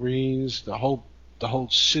smithereens. The whole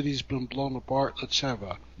city's been blown apart. Let's have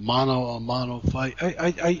a mano fight.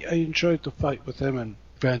 I enjoyed the fight with him and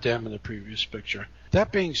Van Damme in the previous picture.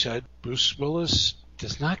 That being said, Bruce Willis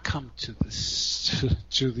does not come to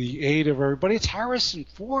the aid of everybody. It's Harrison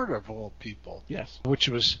Ford, of all people. Yes. Which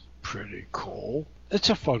was pretty cool. It's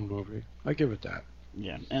a fun movie. I give it that.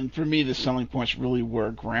 Yeah, and for me, the selling points really were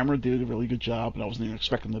Grammer did a really good job, and I wasn't even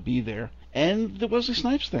expecting him to be there. And the Wesley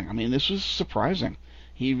Snipes thing. I mean, this was surprising.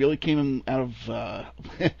 He really came out of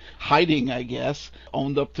hiding, I guess,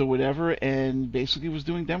 owned up to whatever, and basically was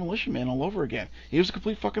doing Demolition Man all over again. He was a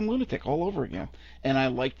complete fucking lunatic all over again. And I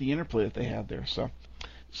liked the interplay that they had there,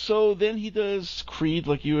 So then he does Creed,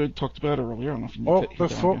 like you had talked about earlier. I don't know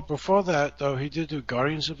if you before that, though, he did do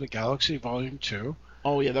Guardians of the Galaxy Volume 2,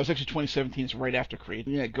 Oh yeah, that was actually 2017. It's right after Creed.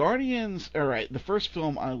 Yeah, Guardians. All right, the first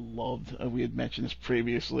film I loved. We had mentioned this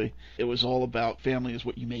previously. It was all about family is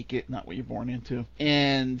what you make it, not what you're born into.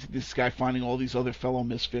 And this guy finding all these other fellow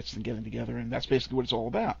misfits and getting together, and that's basically what it's all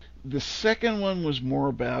about. The second one was more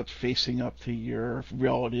about facing up to your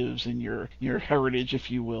relatives and your heritage, if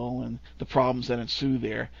you will, and the problems that ensue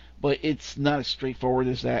there. But it's not as straightforward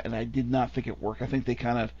as that, and I did not think it worked. I think they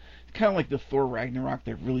kind of like the Thor Ragnarok,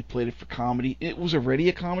 they really played it for comedy. It was already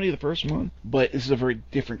a comedy, the first one, but this is a very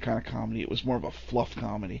different kind of comedy. It was more of a fluff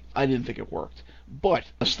comedy. I didn't think it worked. But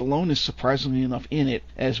Stallone is surprisingly enough in it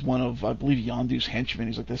as one of, I believe, Yondu's henchmen.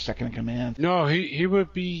 He's like the second in command. No, he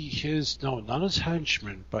would be not his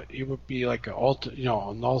henchman, but he would be like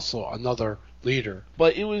and also another leader.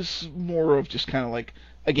 But it was more of just kind of like,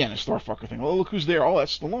 again, a Starfucker thing. Oh, look who's there. Oh,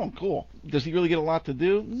 that's Stallone. Cool. Does he really get a lot to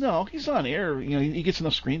do? No, he's on air. He gets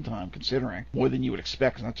enough screen time, considering. More than you would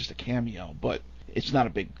expect. It's not just a cameo, but it's not a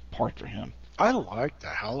big part for him. I like the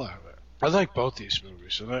hell out of it. I like both these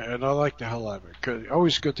movies, and I like the hell out of it.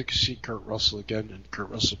 Always good to see Kurt Russell again, and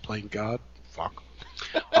Kurt Russell playing God. Fuck.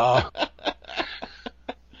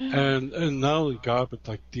 And not only God, but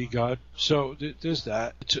like the God. So there's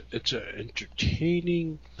that. It's a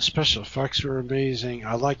entertaining. Special effects are amazing.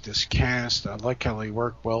 I like this cast. I like how they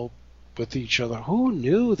work well with each other. Who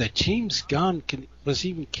knew that James Gunn was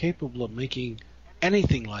even capable of making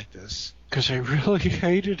anything like this? Because I really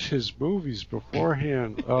hated his movies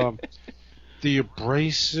beforehand. The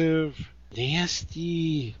abrasive,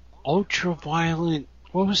 nasty, ultra-violent.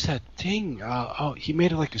 What was that thing? He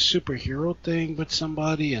made it like a superhero thing with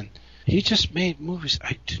somebody, and he just made movies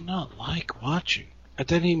I do not like watching. And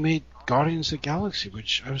then he made Guardians of the Galaxy,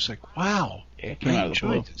 which I was like, wow, it came out of the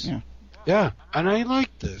blue. this. Yeah, and I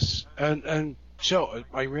liked this. And so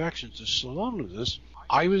my reaction to Stallone to this,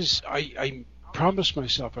 I promised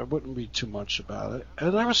myself I wouldn't read too much about it,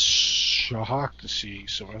 and I was shocked to see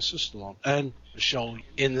Sylvester Stallone and Michelle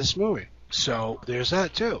in this movie. So there's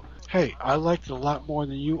that too. Hey, I liked it a lot more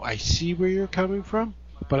than you. I see where you're coming from,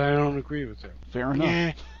 but I don't agree with it. Fair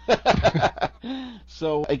enough.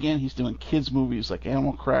 So, again, he's doing kids' movies like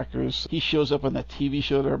Animal Crackers. He shows up on that TV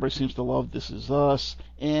show that everybody seems to love, This Is Us.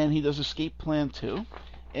 And he does Escape Plan 2.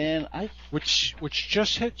 And Which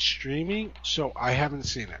just hit streaming, so I haven't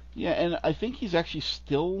seen it. Yeah, and I think he's actually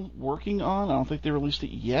still working on, I don't think they released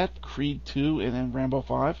it yet, Creed 2 and then Rambo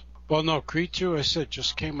 5. Well, no, Creed 2, I said,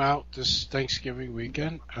 just came out this Thanksgiving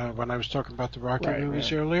weekend when I was talking about the Rocky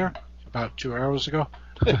movies earlier, about 2 hours ago.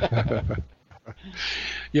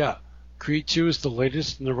 Yeah, Creed 2 is the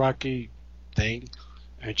latest in the Rocky thing.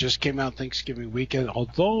 It just came out Thanksgiving weekend,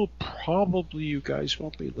 although probably you guys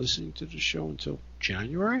won't be listening to the show until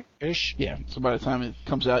January-ish. Yeah, so by the time it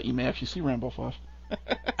comes out, you may actually see Rambo 5.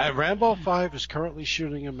 And Rambo 5 is currently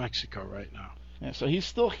shooting in Mexico right now. Yeah, so he's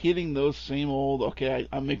still hitting those same old, okay,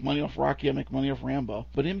 I make money off Rocky, I make money off Rambo.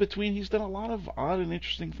 But in between, he's done a lot of odd and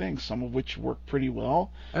interesting things, some of which work pretty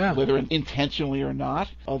well, whether intentionally or not.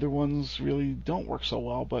 Other ones really don't work so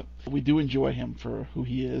well, but we do enjoy him for who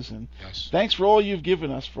he is. And thanks for all you've given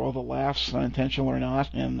us, for all the laughs, unintentional or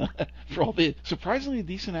not, and for all the surprisingly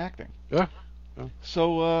decent acting. Yeah.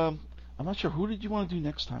 So, I'm not sure, who did you want to do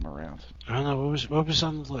next time around? I don't know, what was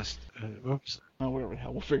on the list? Whatever the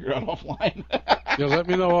hell, we'll figure it out offline. Yeah, let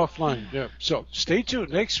me know offline. Yeah. So stay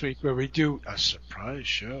tuned next week where we do a surprise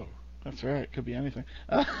show. That's right. Could be anything.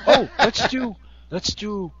 let's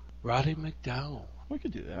do Roddy McDowall. We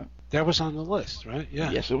could do that. That was on the list, right?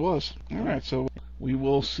 Yeah. Yes, it was. All right. So we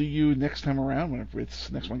will see you next time around whenever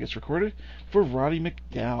this next one gets recorded for Roddy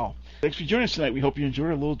McDowall. Thanks for joining us tonight. We hope you enjoyed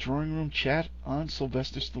our little drawing room chat on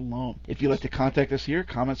Sylvester Stallone. If you'd like to contact us here,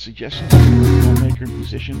 comment suggestions, filmmaker and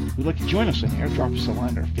musician, we'd like to join us in here, drop us a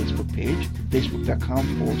line on our Facebook page,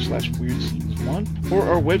 facebook.com/WeirdScenes1, or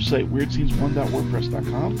our website,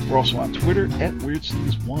 WeirdScenes1.wordpress.com. We're also on Twitter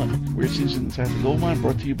 @WeirdScenes1. Weird Scenes Inside the Goldmine,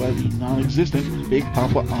 brought to you by the non-existent Big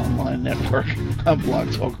Papa Online Network on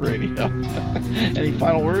Blog Talk Radio. Any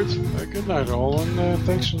final words? Good night, all, and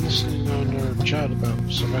thanks for listening on our chat about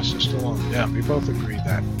Sylvester Stallone. Yeah, we both agree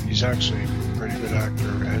that he's actually a pretty good actor,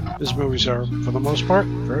 and his movies are, for the most part,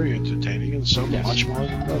 very entertaining and so much more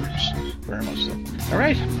than others. Very much so. All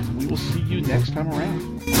right, we will see you next time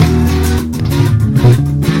around.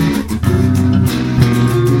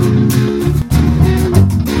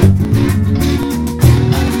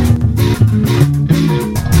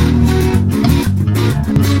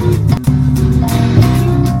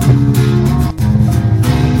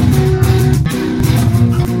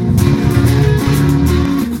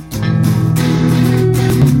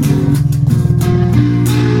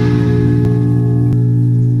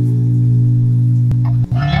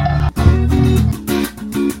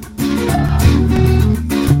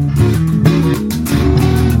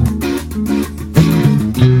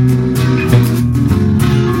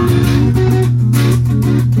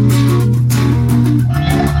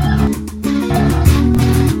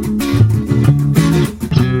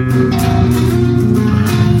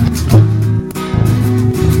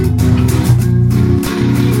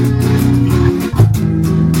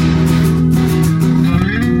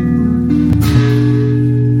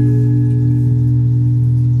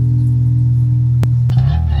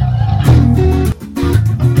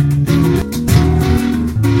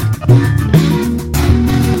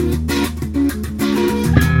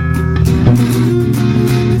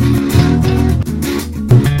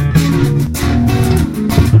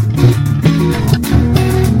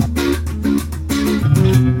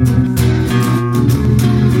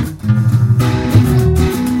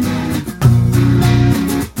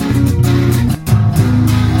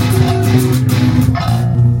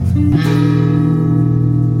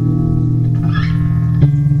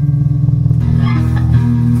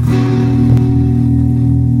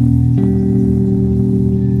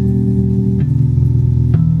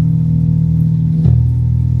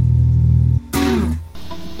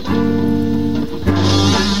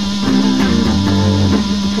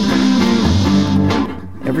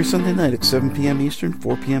 Every Sunday night at 7 p.m. Eastern,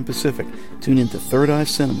 4 p.m. Pacific, tune in to Third Eye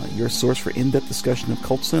Cinema, your source for in-depth discussion of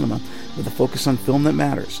cult cinema with a focus on film that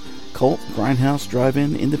matters. Cult, grindhouse,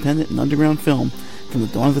 drive-in, independent, and underground film from the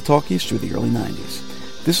dawn of the talkies through the early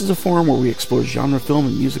 90s. This is a forum where we explore genre film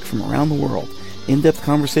and music from around the world, in-depth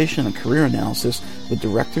conversation and career analysis with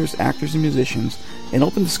directors, actors, and musicians, and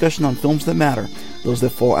open discussion on films that matter, those that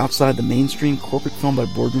fall outside the mainstream corporate film by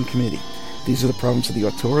boardroom committee. These are the province of the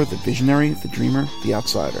auteur, the visionary, the dreamer, the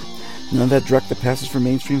outsider. None of that dreck that passes for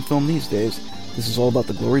mainstream film these days. This is all about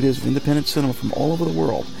the glory days of independent cinema from all over the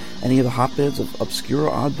world, any of the hotbeds of obscure,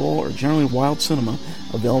 oddball, or generally wild cinema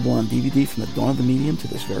available on DVD from the dawn of the medium to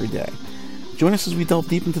this very day. Join us as we delve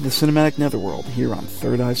deep into the cinematic netherworld here on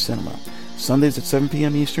Third Eye Cinema, Sundays at 7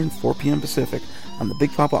 p.m. Eastern, 4 p.m. Pacific, on the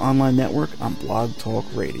Big Papa Online Network on Blog Talk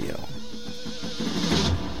Radio.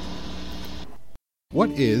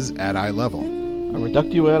 What is At Eye Level? A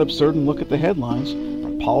reductio ad absurdum look at the headlines,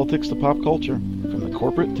 from politics to pop culture, from the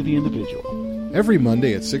corporate to the individual. Every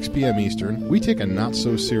Monday at 6 p.m. Eastern, we take a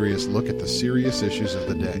not-so-serious look at the serious issues of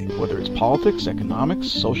the day. Whether it's politics, economics,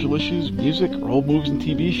 social issues, music, or old movies and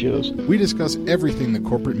TV shows, we discuss everything the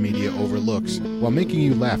corporate media overlooks while making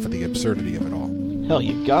you laugh at the absurdity of it all. Hell,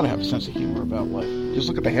 you gotta have a sense of humor about life. Just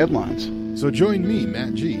look at the headlines. So join me,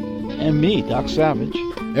 Matt G. And me, Doc Savage.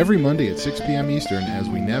 Every Monday at 6 p.m. Eastern as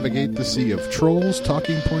we navigate the sea of trolls,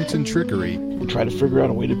 talking points, and trickery, and try to figure out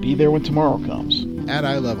a way to be there when tomorrow comes. At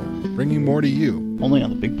Eye Level, bringing more to you. Only on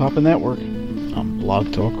the Big Papa Network, on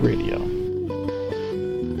Blog Talk Radio.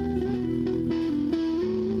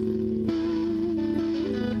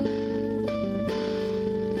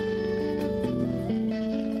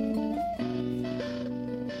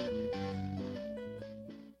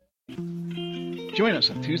 Join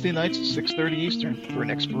us on Tuesday nights at 6:30 Eastern for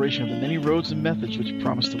an exploration of the many roads and methods which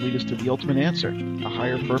promise to lead us to the ultimate answer, a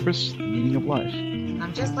higher purpose, the meaning of life.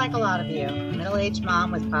 I'm just like a lot of you, a middle-aged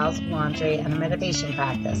mom with piles of laundry and a meditation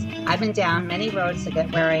practice. I've been down many roads to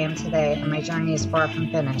get where I am today, and my journey is far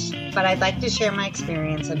from finished. But I'd like to share my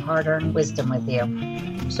experience and hard-earned wisdom with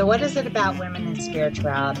you. So what is it about women and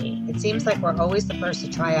spirituality? It seems like we're always the first to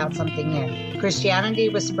try out something new. Christianity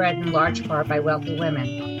was spread in large part by wealthy women.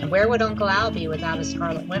 And where would Uncle Al be without his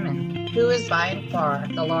Scarlet Women? Who is by and far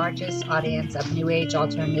the largest audience of New Age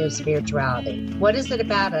alternative spirituality? What is it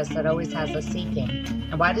about us that always has us seeking?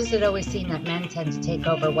 And why does it always seem that men tend to take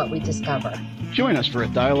over what we discover? Join us for a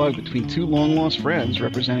dialogue between two long-lost friends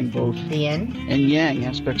representing both the yin and yang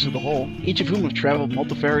aspects of the whole, each of whom have traveled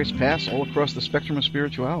multifarious paths all across the spectrum of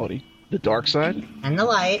spirituality, the dark side and the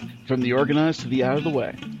light, from the organized to the out of the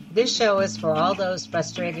way. This show is for all those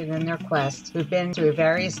frustrated in their quest who've been through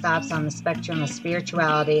various stops on the spectrum of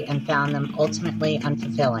spirituality and found them ultimately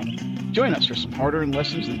unfulfilling. Join us for some hard-earned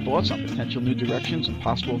lessons and thoughts on potential new directions and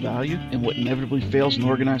possible value in what inevitably fails in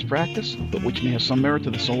organized practice, but which may have some merit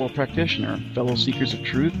to the solo practitioner and fellow seekers of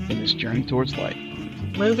truth in this journey towards light.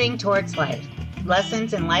 Moving towards life.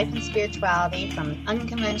 Lessons in life and spirituality from an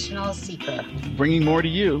unconventional seeker. Bringing more to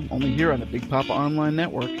you, only here on the Big Papa Online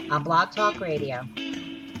Network. On Blog Talk Radio.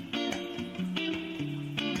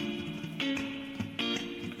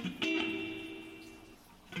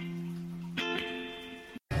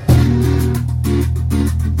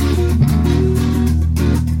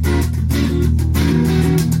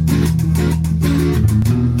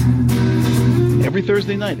 Every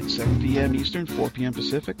Thursday night at 7 p.m. Eastern, 4 p.m.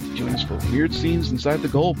 Pacific, join us for Weird Scenes Inside the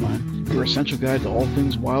Gold Mine, your essential guide to all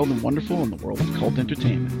things wild and wonderful in the world of cult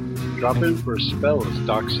entertainment. Drop in for a spell as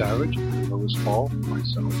Doc Savage, Lois Hall, and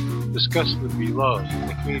myself discuss the beloved,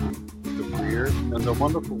 the hated, the weird, and the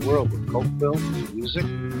wonderful world of cult films, music,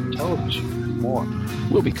 television, and more.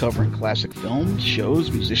 We'll be covering classic films,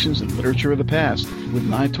 shows, musicians, and literature of the past, with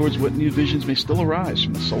an eye towards what new visions may still arise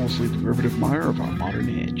from the soullessly derivative mire of our modern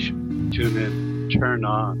age. Tune in, turn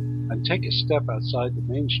on, and take a step outside the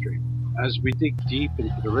mainstream as we dig deep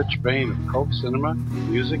into the rich vein of cult cinema,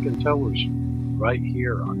 music, and television, right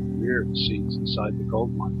here on Weird Scenes Inside the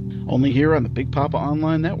Gold Mine. Only here on the Big Papa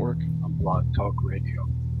Online Network. On Blog Talk Radio.